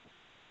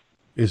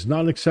it's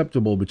not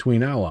acceptable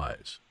between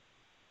allies,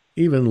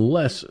 even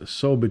less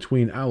so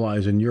between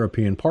allies and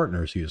European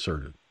partners, he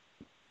asserted.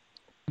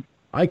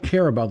 I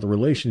care about the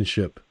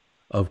relationship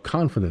of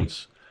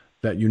confidence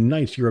that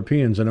unites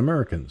Europeans and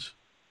Americans,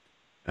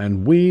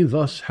 and we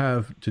thus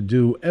have to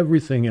do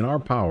everything in our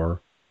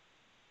power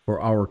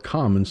for our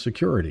common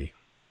security.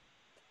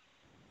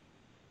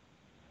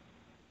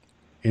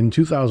 In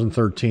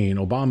 2013,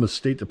 Obama's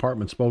State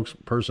Department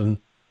spokesperson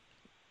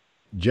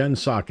Jen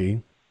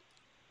Psaki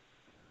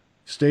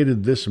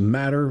stated this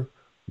matter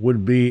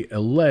would be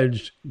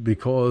alleged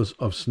because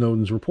of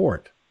Snowden's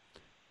report,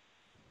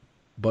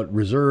 but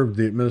reserved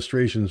the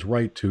administration's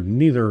right to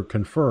neither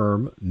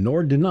confirm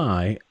nor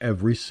deny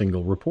every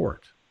single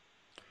report.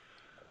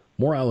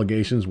 More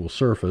allegations will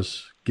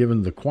surface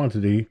given the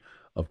quantity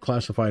of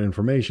classified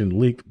information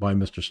leaked by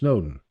Mr.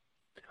 Snowden.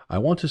 I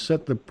want to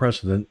set the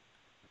precedent,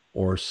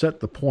 or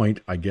set the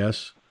point, I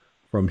guess,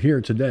 from here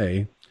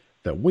today,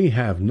 that we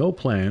have no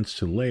plans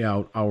to lay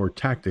out our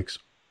tactics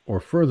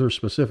or further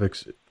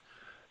specifics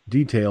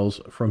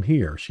details from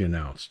here, she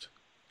announced.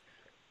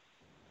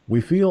 We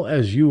feel,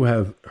 as you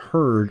have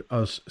heard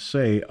us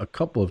say a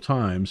couple of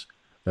times,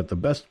 that the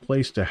best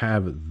place to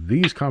have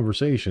these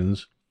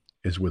conversations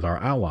is with our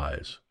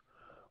allies,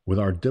 with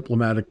our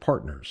diplomatic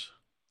partners.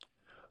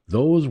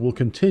 Those will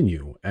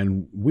continue,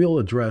 and we'll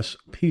address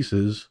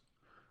pieces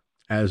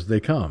as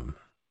they come.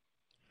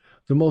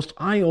 The most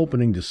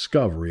eye-opening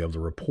discovery of the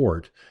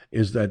report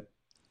is the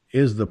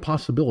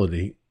possible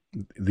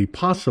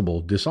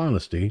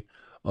dishonesty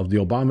of the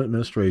Obama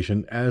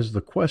administration, as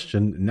the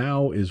question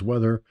now is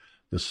whether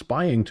the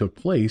spying took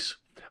place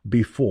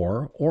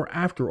before or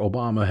after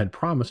Obama had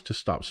promised to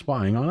stop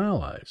spying on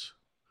allies.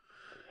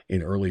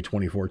 In early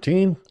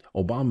 2014,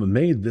 Obama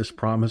made this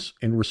promise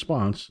in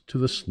response to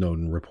the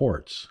Snowden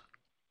reports.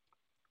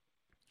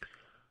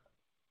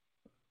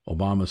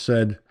 Obama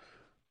said,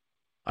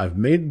 I've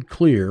made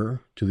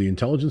clear to the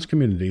intelligence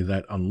community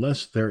that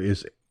unless there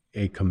is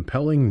a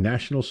compelling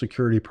national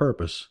security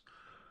purpose,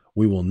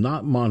 we will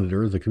not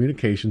monitor the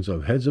communications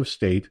of heads of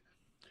state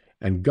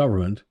and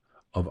government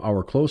of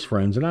our close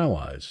friends and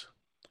allies.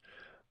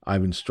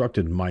 I've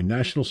instructed my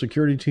national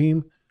security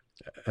team,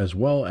 as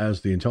well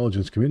as the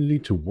intelligence community,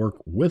 to work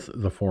with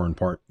the foreign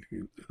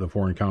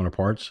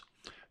counterparts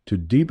to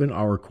deepen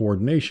our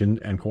coordination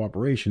and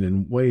cooperation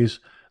in ways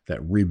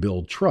that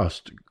rebuild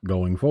trust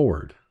going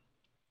forward.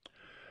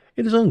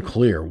 It is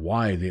unclear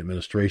why the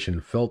administration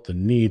felt the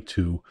need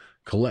to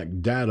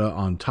collect data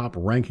on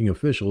top-ranking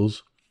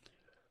officials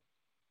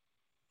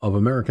of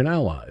American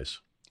allies,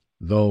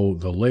 though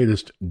the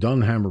latest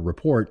Dunhammer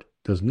report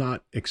does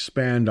not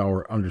expand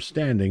our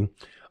understanding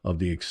of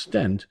the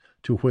extent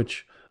to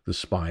which the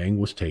spying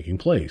was taking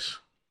place.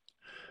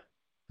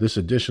 This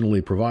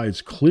additionally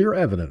provides clear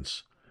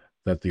evidence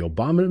that the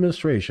Obama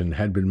administration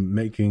had been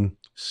making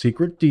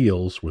secret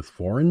deals with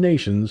foreign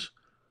nations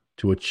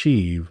to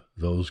achieve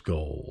those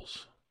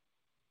goals.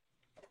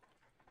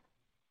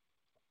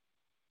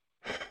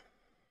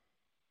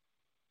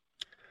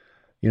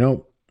 You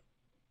know,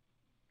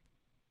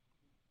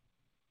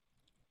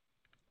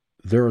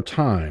 there are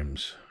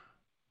times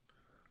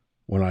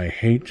when I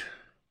hate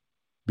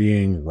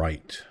being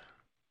right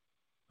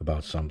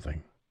about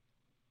something.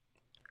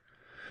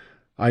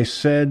 I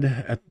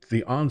said at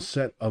the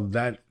onset of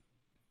that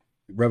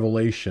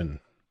revelation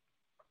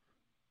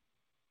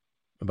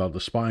about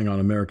the spying on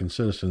American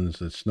citizens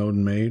that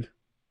Snowden made,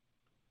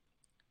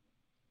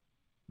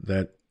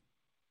 that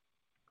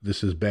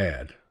this is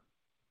bad.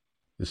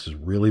 This is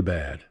really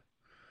bad.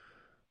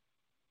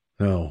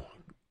 No,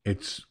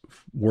 it's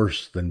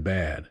worse than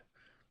bad.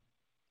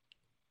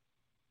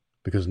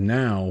 Because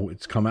now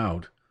it's come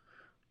out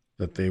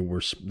that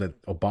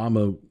that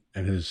Obama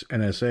and his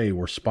NSA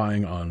were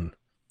spying on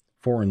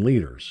foreign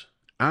leaders,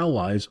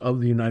 allies of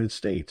the United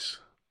States.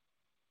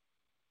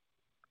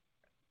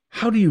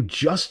 How do you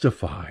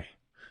justify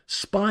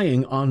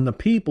spying on the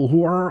people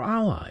who are our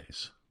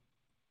allies?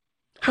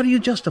 How do you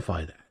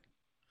justify that?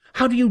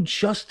 How do you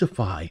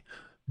justify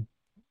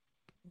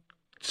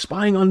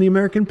spying on the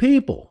American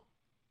people?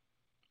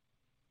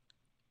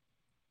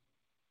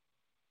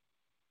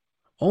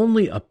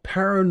 Only a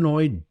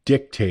paranoid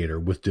dictator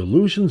with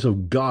delusions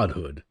of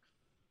godhood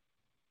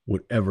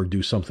would ever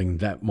do something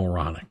that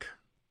moronic.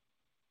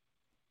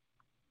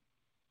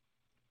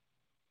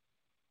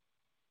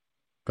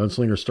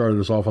 Gunslinger started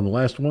us off on the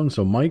last one,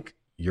 so Mike,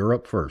 you're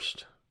up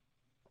first.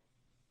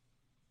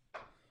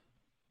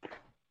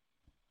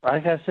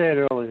 Like I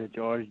said earlier,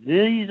 George,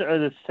 these are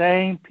the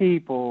same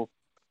people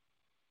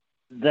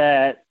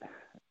that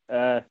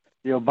the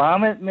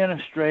Obama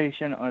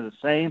administration are the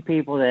same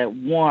people that,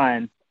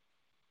 one,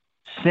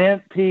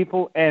 sent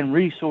people and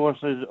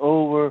resources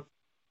over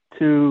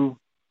to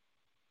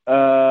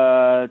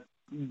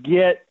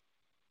get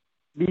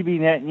Bibi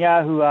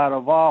Netanyahu out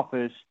of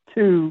office,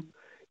 two,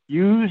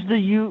 use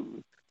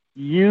the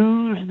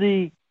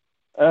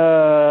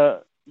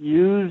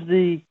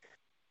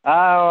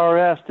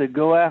IRS to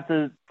go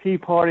after the Tea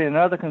Party and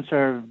other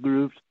conservative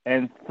groups,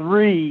 and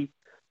three,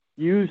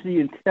 use the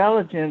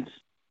intelligence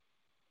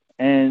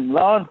and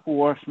law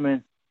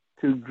enforcement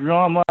to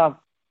drum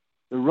up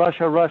the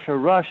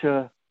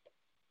Russia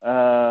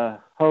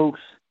hoax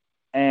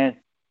and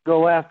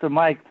go after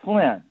Mike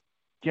Flynn,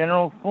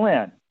 General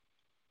Flynn.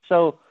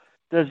 So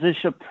does this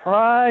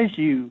surprise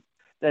you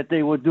that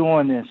they were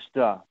doing this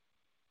stuff?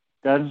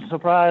 Doesn't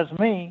surprise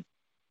me.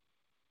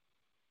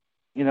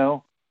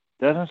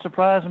 Doesn't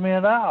surprise me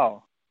at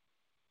all.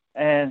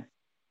 And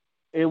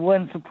it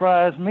wouldn't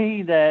surprise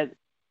me that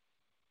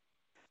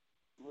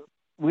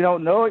we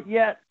don't know it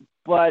yet,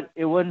 but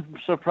it wouldn't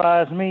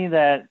surprise me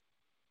that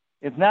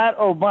if not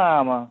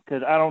Obama,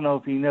 because I don't know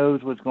if he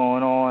knows what's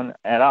going on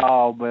at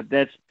all, but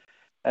that's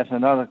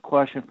another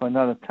question for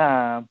another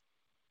time.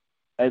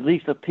 At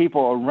least the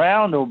people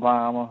around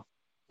Obama,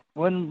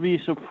 wouldn't be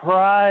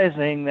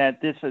surprising that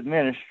this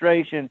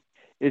administration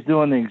is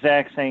doing the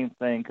exact same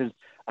thing, because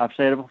I've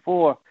said it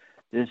before,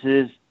 this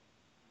is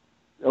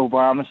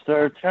Obama's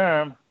third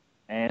term,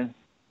 and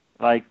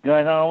like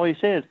Gunn always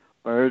says,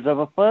 birds of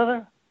a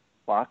feather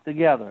flock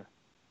together.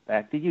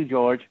 Back to you,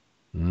 George.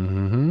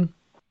 Mm-hmm.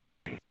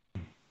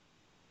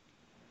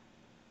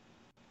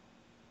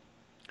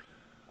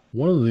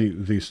 One of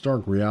the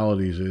stark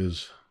realities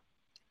is,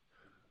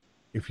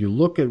 if you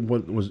look at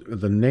what was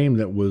the name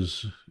that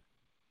was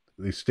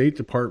the State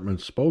Department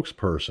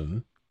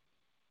spokesperson,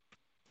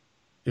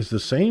 is the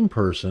same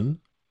person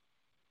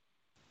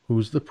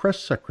who's the press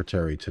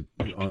secretary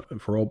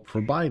for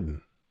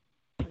Biden.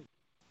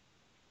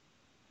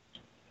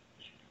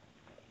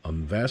 A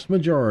vast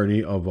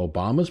majority of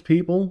Obama's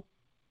people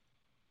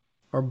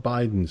are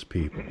Biden's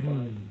people.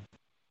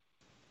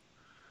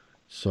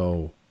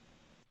 So,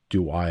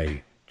 do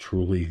I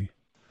truly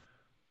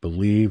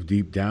believe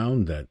deep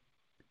down that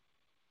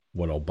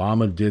what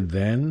Obama did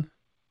then,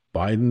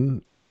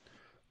 Biden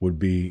would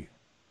be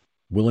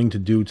willing to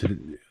do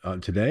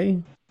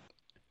today?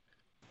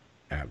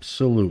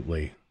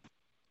 Absolutely.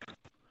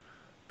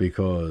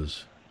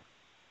 Because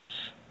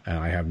And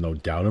I have no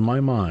doubt in my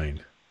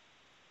mind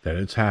that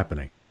it's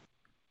happening,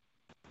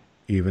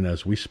 even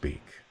as we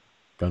speak.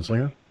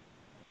 Gunslinger?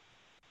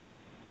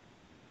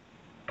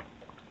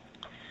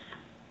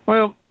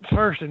 Well,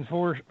 first and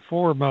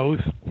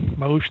foremost,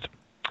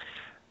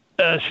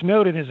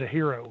 Snowden is a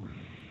hero,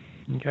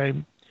 okay?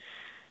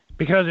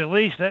 Because at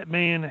least that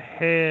man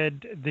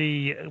had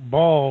the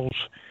balls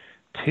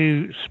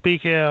to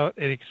speak out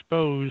and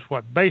expose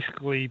what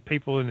basically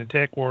people in the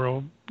tech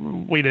world,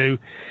 we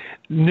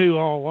knew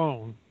all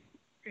along,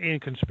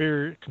 and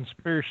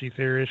conspiracy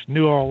theorists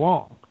knew all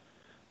along,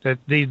 that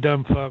these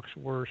dumb fucks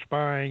were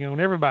spying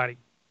on everybody.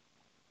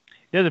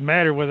 It doesn't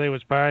matter whether they were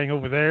spying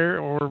over there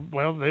or,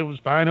 well, they were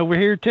spying over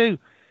here too.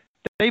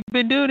 They've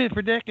been doing it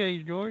for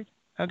decades, George.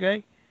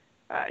 Okay?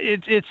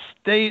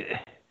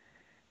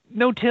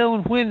 No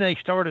telling when they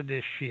started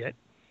this shit.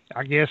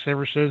 I guess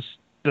ever since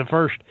the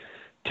first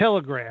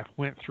telegraph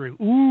went through.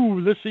 Ooh,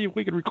 let's see if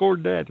we can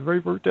record that. The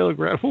very first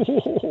telegraph.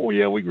 Oh,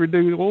 yeah, we can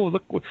do.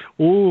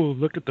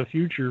 Look at the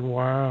future.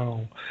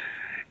 Wow.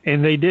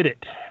 And they did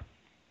it.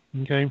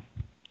 Okay?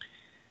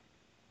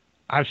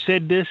 I've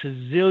said this a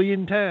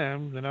zillion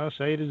times, and I'll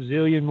say it a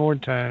zillion more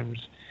times.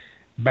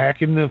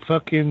 Back in the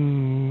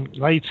fucking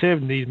late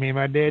 70s, me and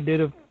my dad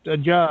did a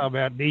job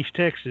out in East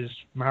Texas,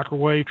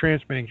 microwave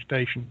transmitting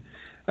station,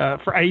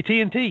 for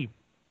AT&T,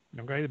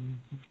 okay,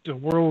 the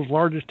world's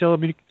largest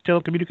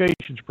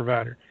telecommunications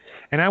provider.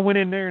 And I went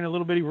in there in a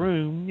little bitty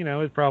room, you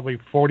know, it's probably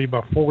 40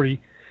 by 40,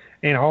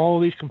 and all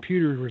these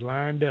computers were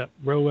lined up,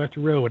 row after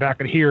row, and I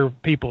could hear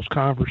people's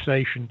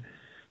conversation,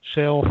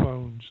 cell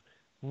phones,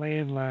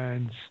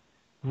 landlines,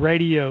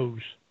 radios,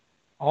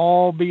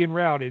 all being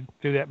routed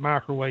through that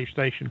microwave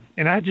station.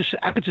 And I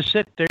could just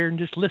sit there and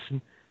just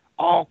listen.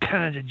 All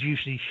kinds of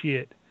juicy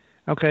shit.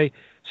 Okay?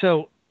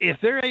 So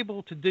if they're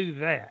able to do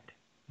that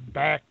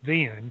back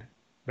then,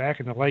 back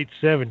in the late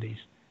 70s,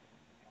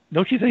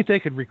 don't you think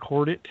they could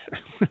record it?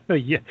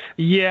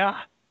 Yeah.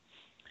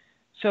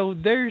 So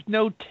there's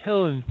no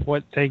telling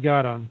what they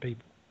got on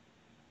people.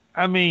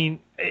 I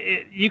mean,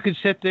 you could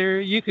sit there,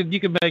 you could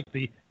make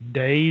the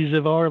days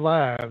of our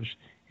lives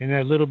in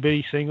that little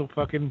bitty single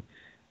fucking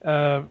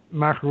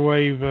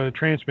microwave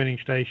transmitting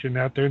station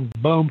out there in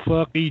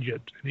bumfuck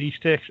Egypt in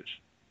East Texas.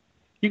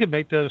 You could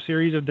make the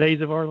series of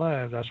days of our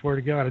lives. I swear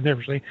to God, I've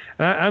never seen.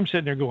 I'm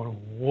sitting there going,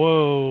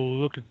 whoa,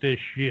 look at this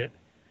shit.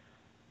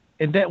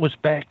 And that was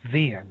back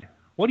then.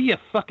 What do you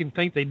fucking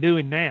think they're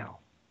doing now?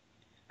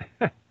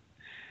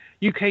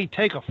 You can't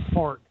take a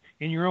fart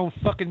in your own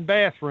fucking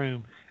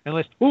bathroom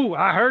unless, ooh,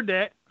 I heard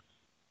that.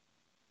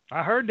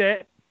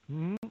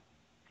 Mm-hmm.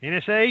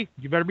 NSA,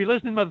 you better be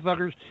listening,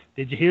 motherfuckers.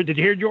 Did you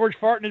hear George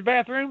fart in his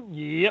bathroom?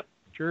 Yep,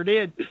 sure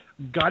did.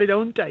 Got it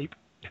on tape.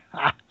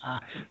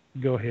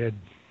 Go ahead.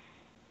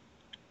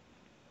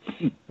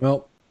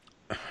 Well,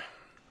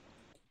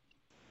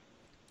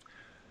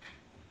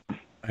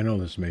 I know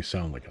this may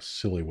sound like a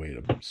silly way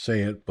to say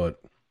it, but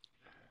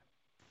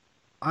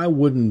I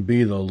wouldn't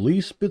be the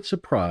least bit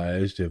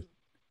surprised if,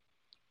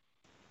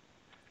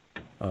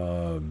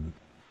 you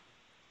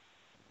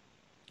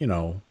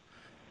know,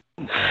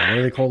 what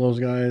do they call those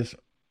guys?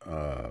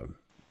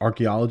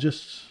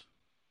 Archaeologists?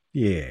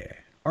 Yeah,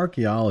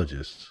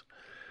 archaeologists.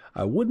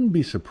 I wouldn't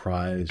be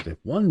surprised if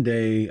one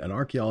day an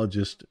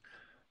archaeologist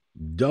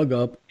dug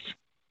up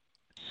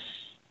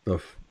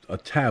a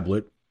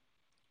tablet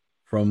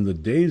from the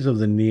days of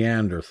the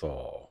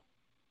Neanderthal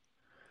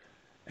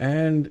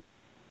and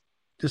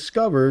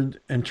discovered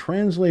and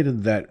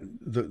translated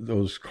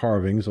those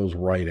carvings, those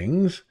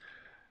writings,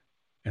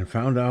 and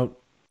found out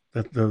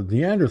that the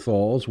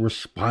Neanderthals were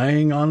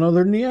spying on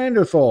other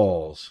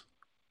Neanderthals.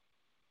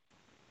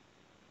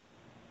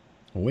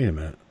 Well, wait a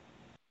minute.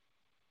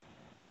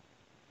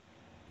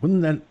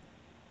 Wouldn't that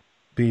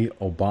be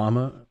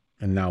Obama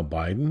and now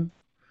Biden,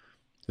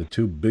 the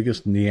two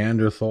biggest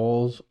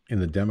Neanderthals in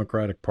the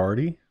Democratic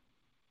Party?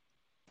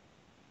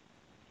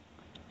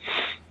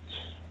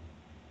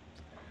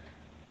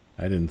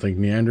 I didn't think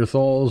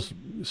Neanderthals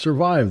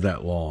survived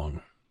that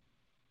long.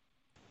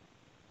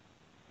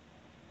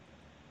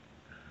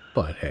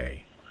 But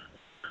hey,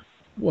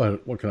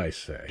 what can I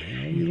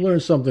say? You learn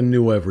something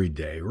new every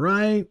day,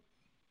 right?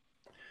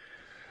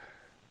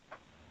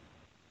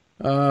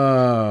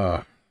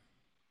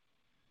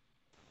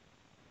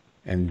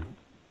 And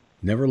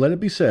never let it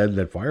be said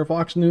that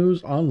Firefox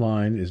News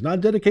Online is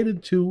not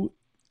dedicated to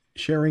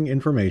sharing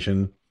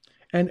information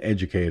and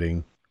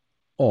educating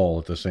all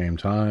at the same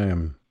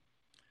time.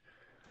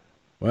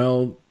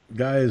 Well,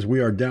 guys, we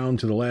are down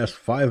to the last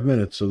 5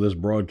 minutes of this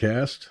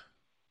broadcast.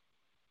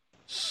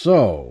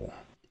 So,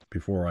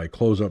 before I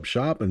close up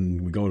shop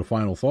and we go to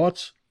final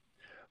thoughts,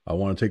 I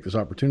want to take this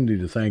opportunity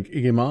to thank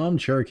Iggy Mom,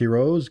 Cherokee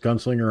Rose,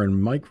 Gunslinger,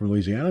 and Mike from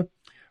Louisiana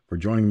for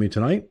joining me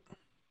tonight.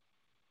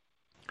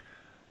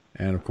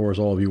 And, of course,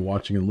 all of you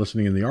watching and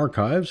listening in the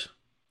archives.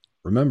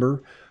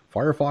 Remember,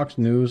 Firefox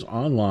News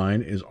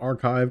Online is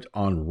archived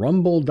on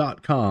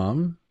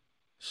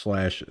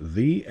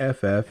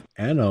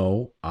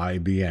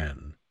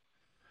rumble.com/TheFFNOIBN.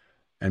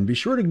 And be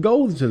sure to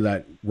go to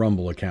that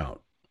Rumble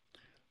account,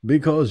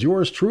 because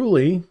yours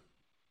truly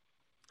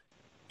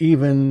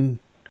even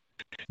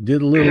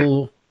did a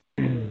little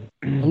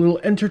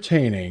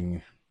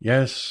entertaining.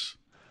 Yes,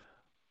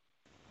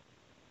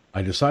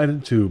 I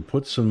decided to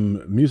put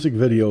some music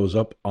videos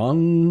up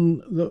on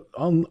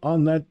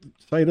that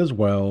site as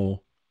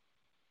well.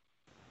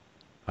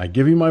 I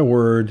give you my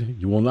word,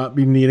 you will not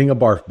be needing a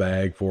barf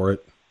bag for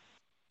it.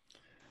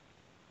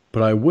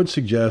 But I would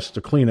suggest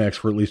a Kleenex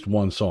for at least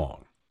one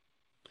song.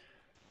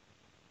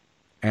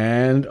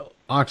 And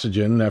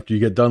oxygen after you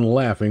get done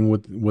laughing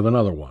with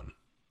another one.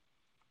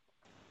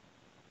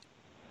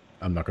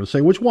 I'm not going to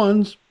say which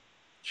ones,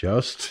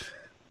 just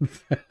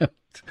that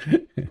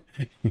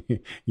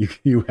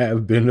you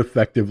have been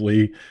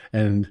effectively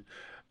and,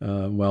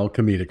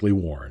 comedically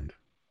warned.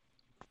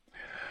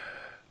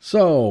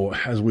 So,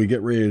 as we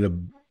get ready to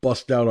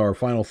bust out our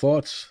final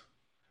thoughts,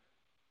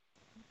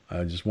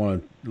 I just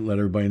want to let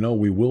everybody know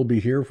we will be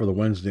here for the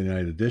Wednesday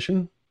night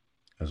edition,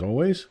 as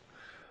always.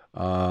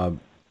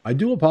 I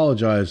do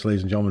apologize,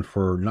 ladies and gentlemen,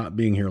 for not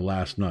being here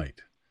last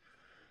night.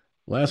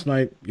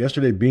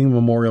 Yesterday being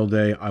Memorial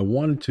Day, I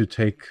wanted to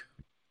take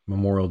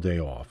Memorial Day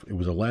off. It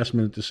was a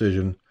last-minute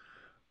decision,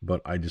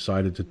 but I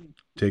decided to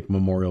take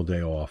Memorial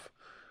Day off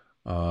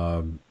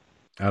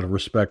out of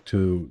respect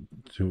to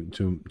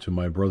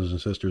my brothers and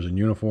sisters in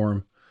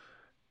uniform,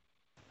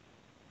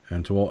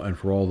 and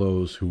for all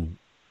those who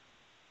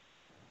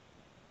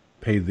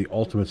paid the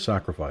ultimate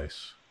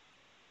sacrifice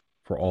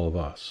for all of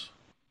us.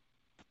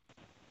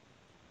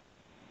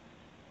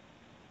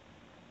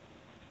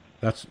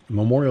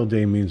 Memorial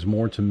Day means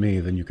more to me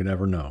than you can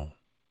ever know.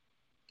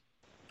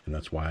 And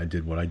that's why I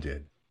did what I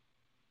did.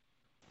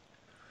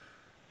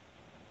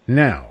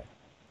 Now,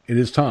 it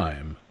is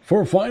time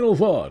for final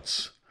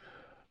thoughts.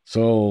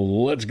 So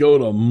let's go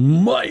to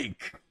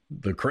Mike,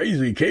 the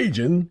crazy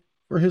Cajun,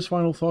 for his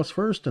final thoughts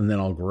first, and then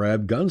I'll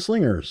grab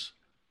Gunslingers,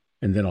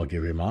 and then I'll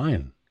give you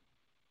mine.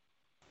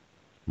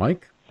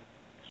 Mike?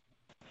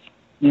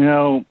 You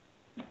know,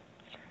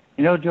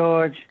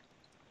 George,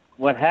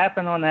 what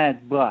happened on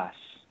that bus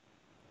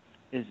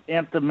is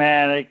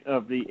emblematic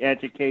of the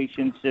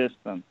education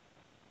system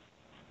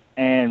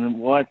and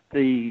what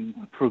the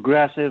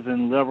progressive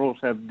and liberals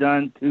have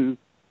done to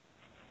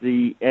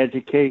the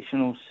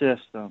educational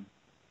system.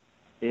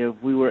 If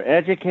we were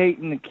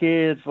educating the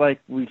kids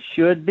like we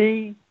should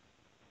be,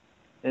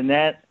 then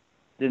that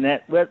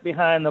wet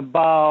behind the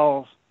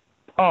balls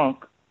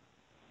punk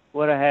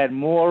would have had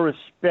more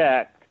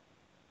respect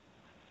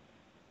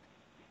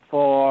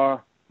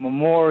for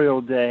Memorial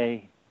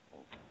Day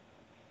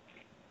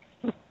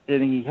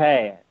than he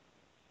had.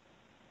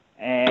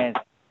 And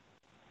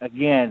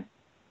again,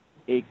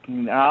 it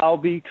can all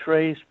be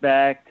traced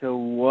back to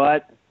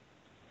what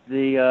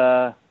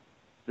the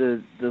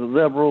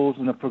liberals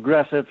and the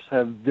progressives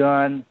have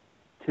done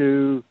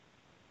to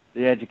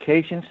the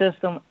education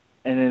system,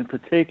 and in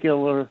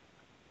particular,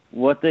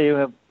 what they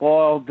have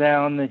boiled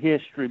down the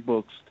history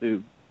books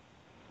to.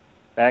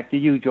 Back to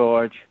you,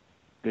 George.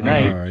 Good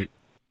night. All right.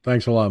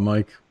 Thanks a lot,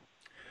 Mike.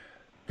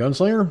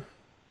 Gunslinger,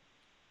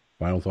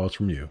 final thoughts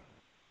from you.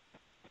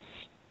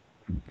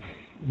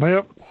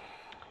 Well,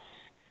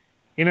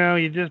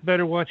 you just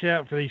better watch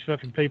out for these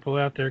fucking people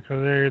out there,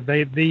 because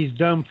these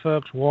dumb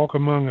fucks walk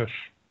among us,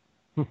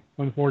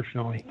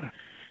 unfortunately.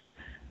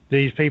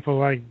 These people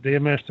like the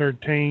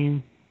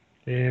MS-13,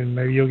 and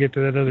maybe you'll get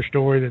to that other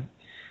story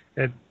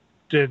that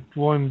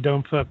one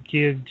dumb fuck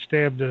kid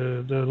stabbed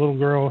the little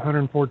girl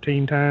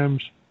 114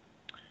 times,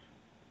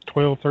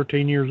 12,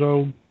 13 years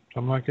old,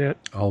 something like that.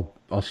 I'll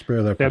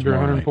spare that for stabbed her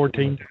tomorrow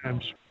 114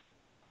 times.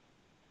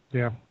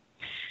 Yeah.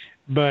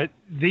 But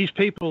these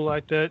people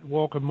like that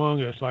walk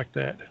among us like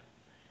that.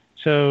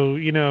 So,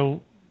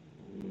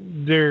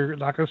 they're,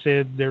 like I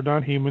said, they're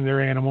not human,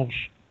 they're animals,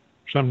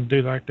 something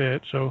to do like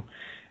that. So,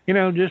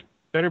 just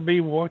better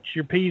watch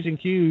your P's and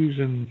Q's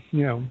and,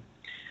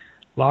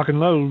 lock and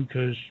load,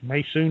 because you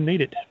may soon need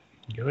it.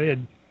 Go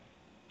ahead.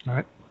 All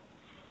right.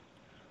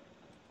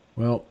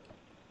 Well,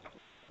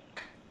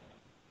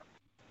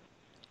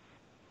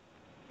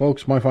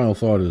 folks, my final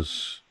thought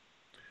is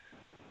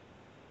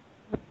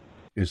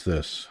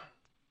this.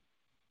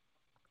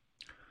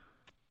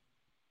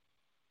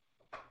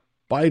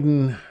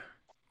 Biden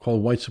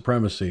called white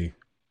supremacy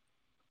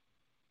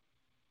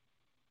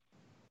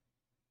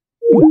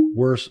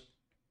worse.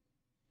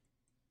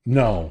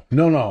 No.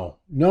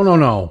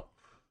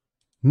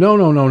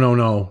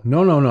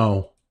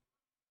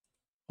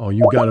 Oh,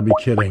 you gotta be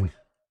kidding.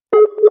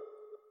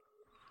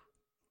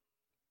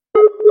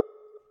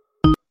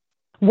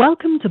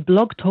 Welcome to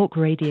Blog Talk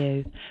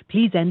Radio.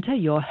 Please enter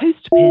your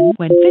host PIN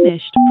when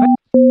finished.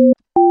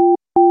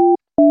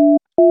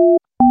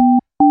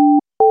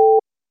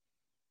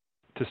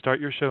 To start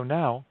your show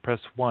now, press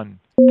 1.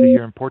 To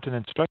hear important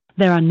instructions.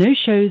 There are no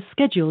shows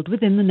scheduled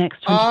within the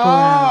next 24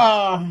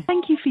 hours.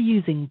 Thank you for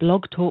using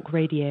Blog Talk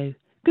Radio.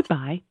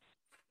 Goodbye.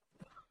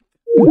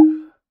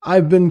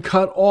 I've been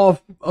cut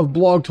off of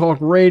Blog Talk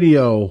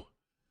Radio.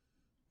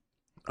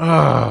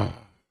 What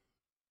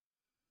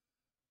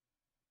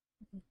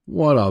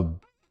a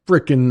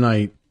frickin'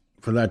 night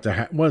for that to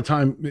happen. What a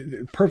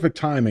time! Perfect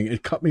timing.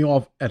 It cut me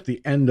off at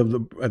the end of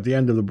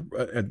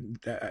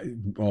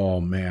the.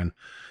 Oh man!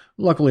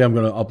 Luckily, I'm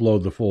going to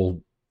upload the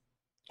full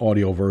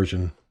audio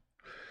version.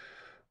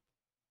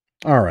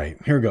 All right,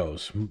 here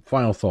goes.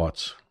 Final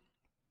thoughts.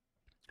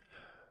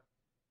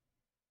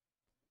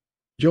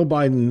 Joe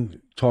Biden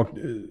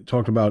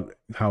talked about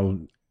how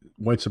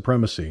white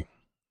supremacy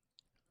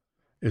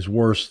is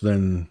worse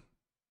than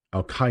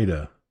Al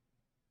Qaeda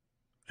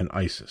and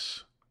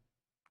ISIS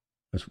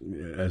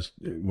as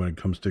when it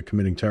comes to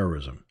committing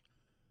terrorism.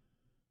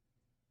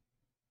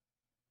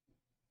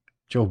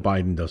 Joe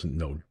Biden doesn't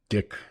know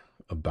dick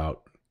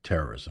about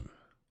terrorism.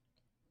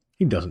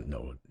 He doesn't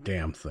know a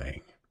damn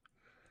thing.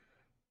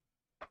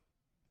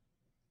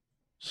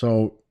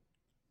 So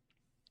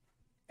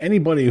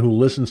anybody who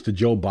listens to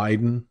Joe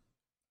Biden,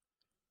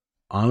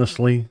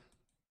 honestly,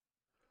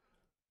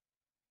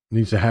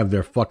 needs to have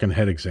their fucking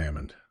head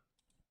examined.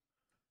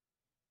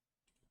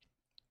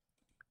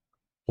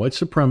 White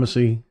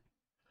supremacy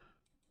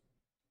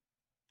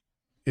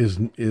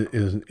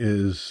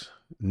is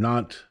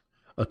not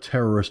a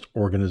terrorist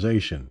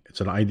organization.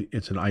 It's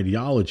an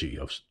ideology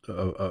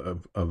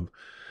of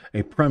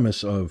a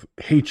premise of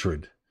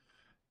hatred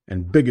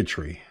and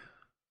bigotry,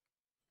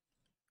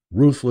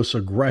 ruthless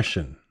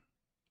aggression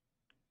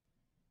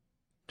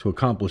to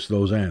accomplish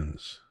those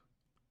ends.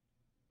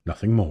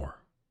 Nothing more.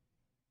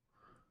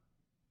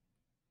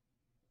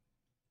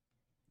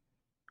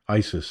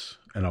 ISIS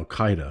and Al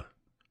Qaeda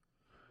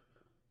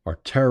are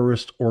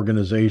terrorist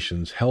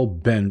organizations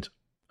hell-bent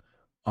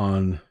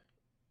on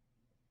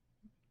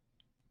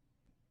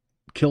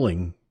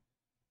killing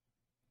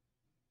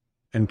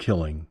and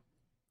killing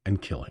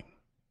and killing.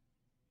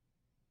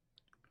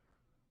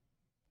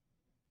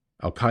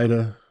 Al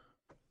Qaeda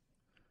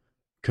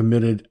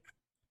committed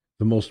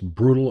the most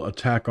brutal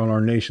attack on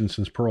our nation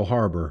since Pearl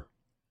Harbor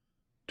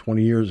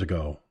 20 years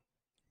ago,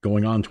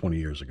 going on 20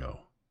 years ago.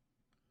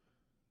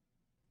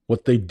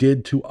 What they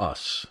did to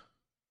us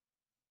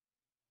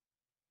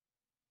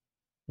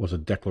was a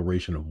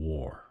declaration of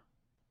war.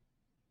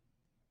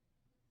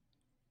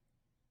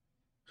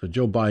 So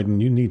Joe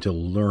Biden, you need to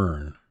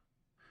learn.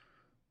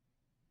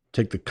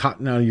 Take the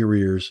cotton out of your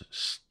ears,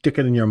 stick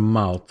it in your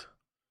mouth,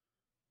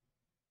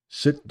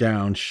 sit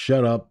down,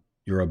 shut up.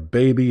 You're a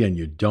baby and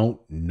you don't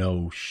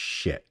know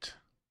shit.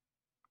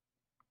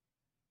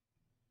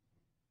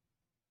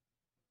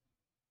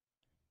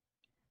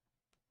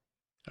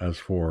 As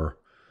for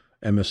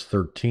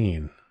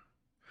MS-13,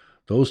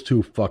 those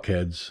two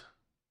fuckheads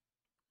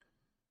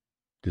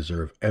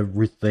deserve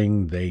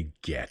everything they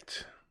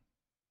get.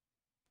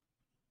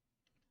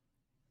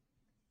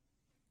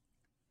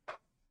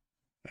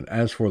 And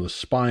as for the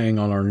spying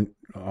on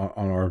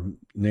our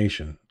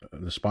nation,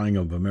 the spying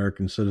of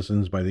American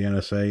citizens by the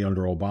NSA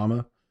under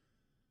Obama,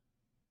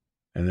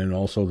 and then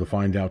also to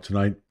find out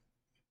tonight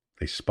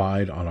they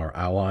spied on our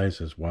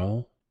allies as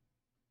well.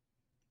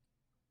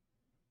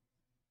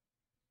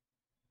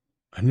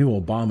 I knew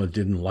Obama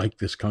didn't like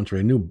this country.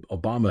 I knew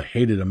Obama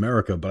hated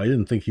America, but I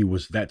didn't think he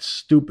was that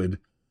stupid.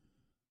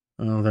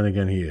 Well, then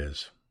again, he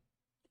is.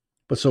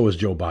 But so is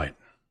Joe Biden.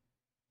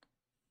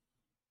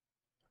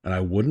 And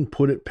I wouldn't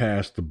put it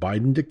past the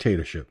Biden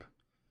dictatorship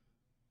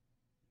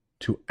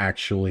to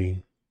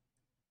actually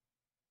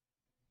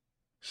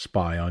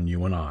spy on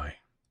you and I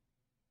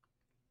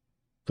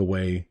the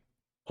way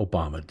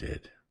Obama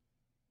did.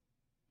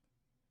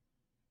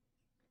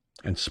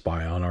 And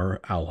spy on our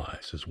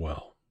allies as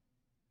well.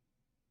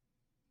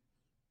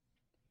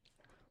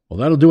 Well,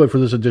 that'll do it for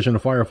this edition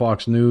of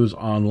Firefox News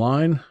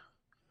Online.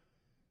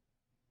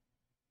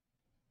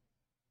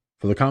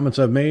 For the comments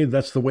I've made,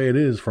 that's the way it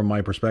is from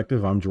my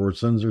perspective. I'm George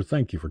Senzer.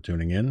 Thank you for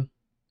tuning in.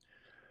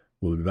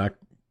 We'll be back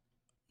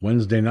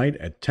Wednesday night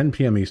at 10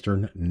 p.m.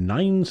 Eastern,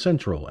 9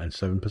 Central, and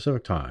 7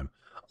 Pacific Time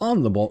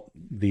on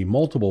the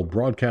multiple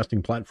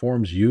broadcasting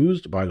platforms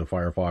used by the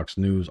Firefox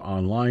News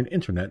Online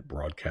Internet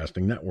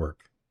Broadcasting Network.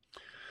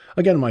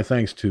 Again, my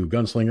thanks to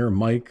Gunslinger,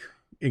 Mike,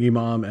 Iggy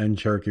Mom, and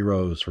Cherokee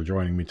Rose for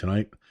joining me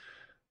tonight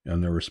in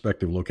their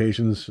respective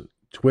locations.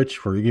 Twitch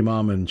for Iggy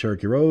Mom and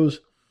Cherokee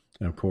Rose.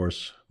 And of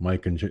course,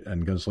 Mike and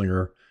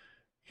Gunslinger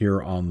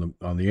here on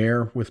the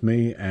air with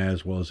me,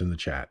 as well as in the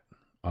chat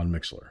on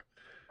Mixlr.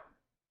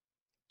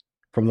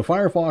 From the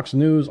Firefox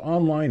News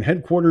Online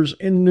headquarters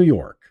in New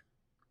York,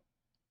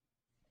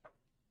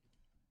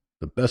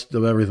 the best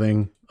of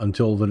everything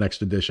until the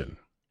next edition.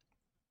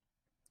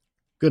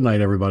 Good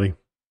night, everybody.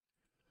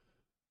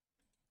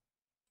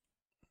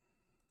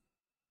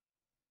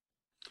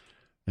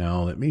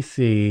 Now, let me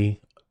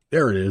see.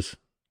 There it is.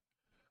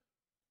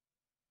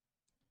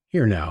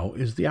 Here now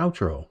is the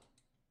outro.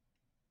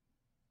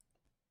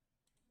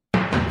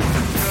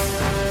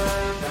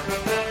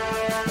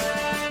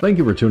 Thank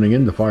you for tuning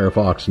in to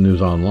Firefox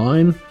News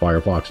Online.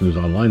 Firefox News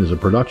Online is a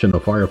production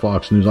of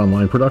Firefox News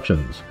Online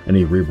Productions.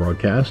 Any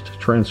rebroadcast,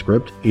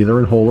 transcript, either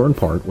in whole or in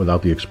part,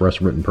 without the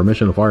express written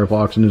permission of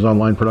Firefox News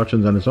Online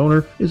Productions and its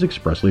owner, is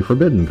expressly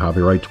forbidden.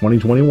 Copyright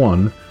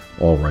 2021,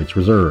 all rights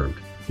reserved.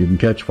 You can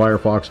catch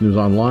Firefox News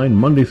Online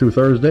Monday through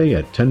Thursday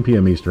at 10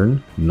 p.m.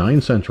 Eastern, 9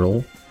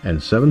 Central,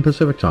 and 7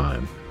 Pacific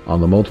Time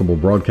on the multiple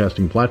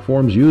broadcasting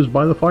platforms used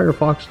by the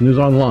Firefox News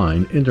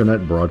Online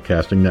Internet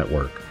Broadcasting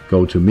Network.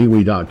 Go to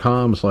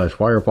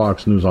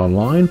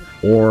MeWe.com/FirefoxNewsOnline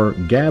or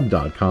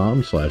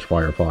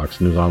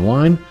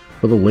Gab.com/FirefoxNewsOnline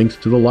for the links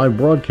to the live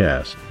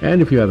broadcast.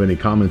 And if you have any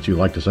comments you'd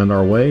like to send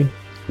our way,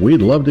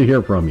 we'd love to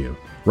hear from you.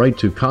 Write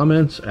to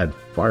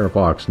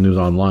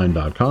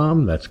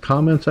comments@FirefoxNewsOnline.com. That's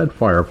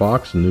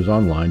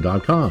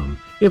comments@FirefoxNewsOnline.com.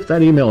 If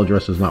that email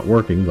address is not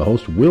working, the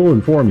host will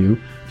inform you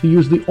to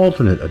use the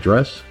alternate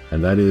address,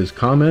 and that is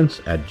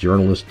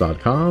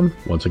comments@journalist.com.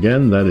 Once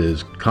again, that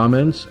is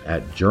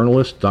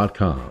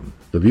comments@journalist.com.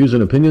 The views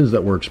and opinions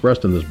that were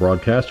expressed in this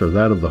broadcast are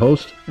that of the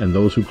host and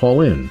those who call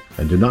in,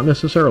 and do not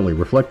necessarily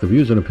reflect the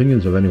views and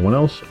opinions of anyone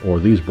else or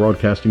these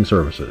broadcasting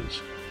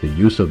services. The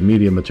use of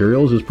media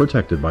materials is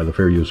protected by the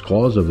Fair Use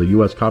Clause of the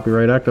U.S.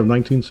 Copyright Act of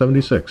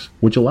 1976,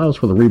 which allows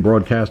for the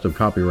rebroadcast of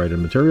copyrighted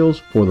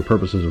materials for the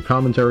purposes of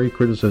commentary,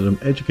 criticism,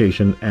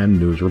 education, and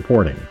news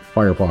reporting.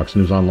 Firefox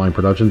News Online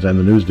Productions and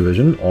the News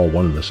Division, all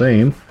one and the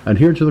same,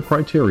 adhere to the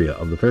criteria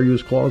of the Fair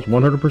Use Clause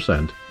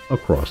 100%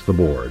 across the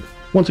board.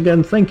 Once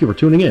again, thank you for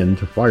tuning in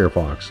to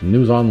Firefox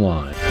News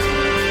Online.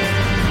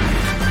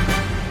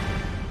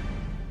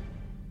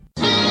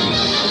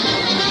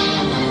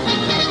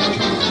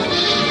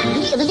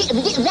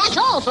 That's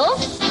all,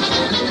 folks.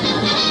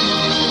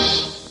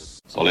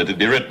 So let it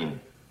be written.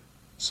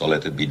 So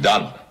let it be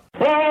done.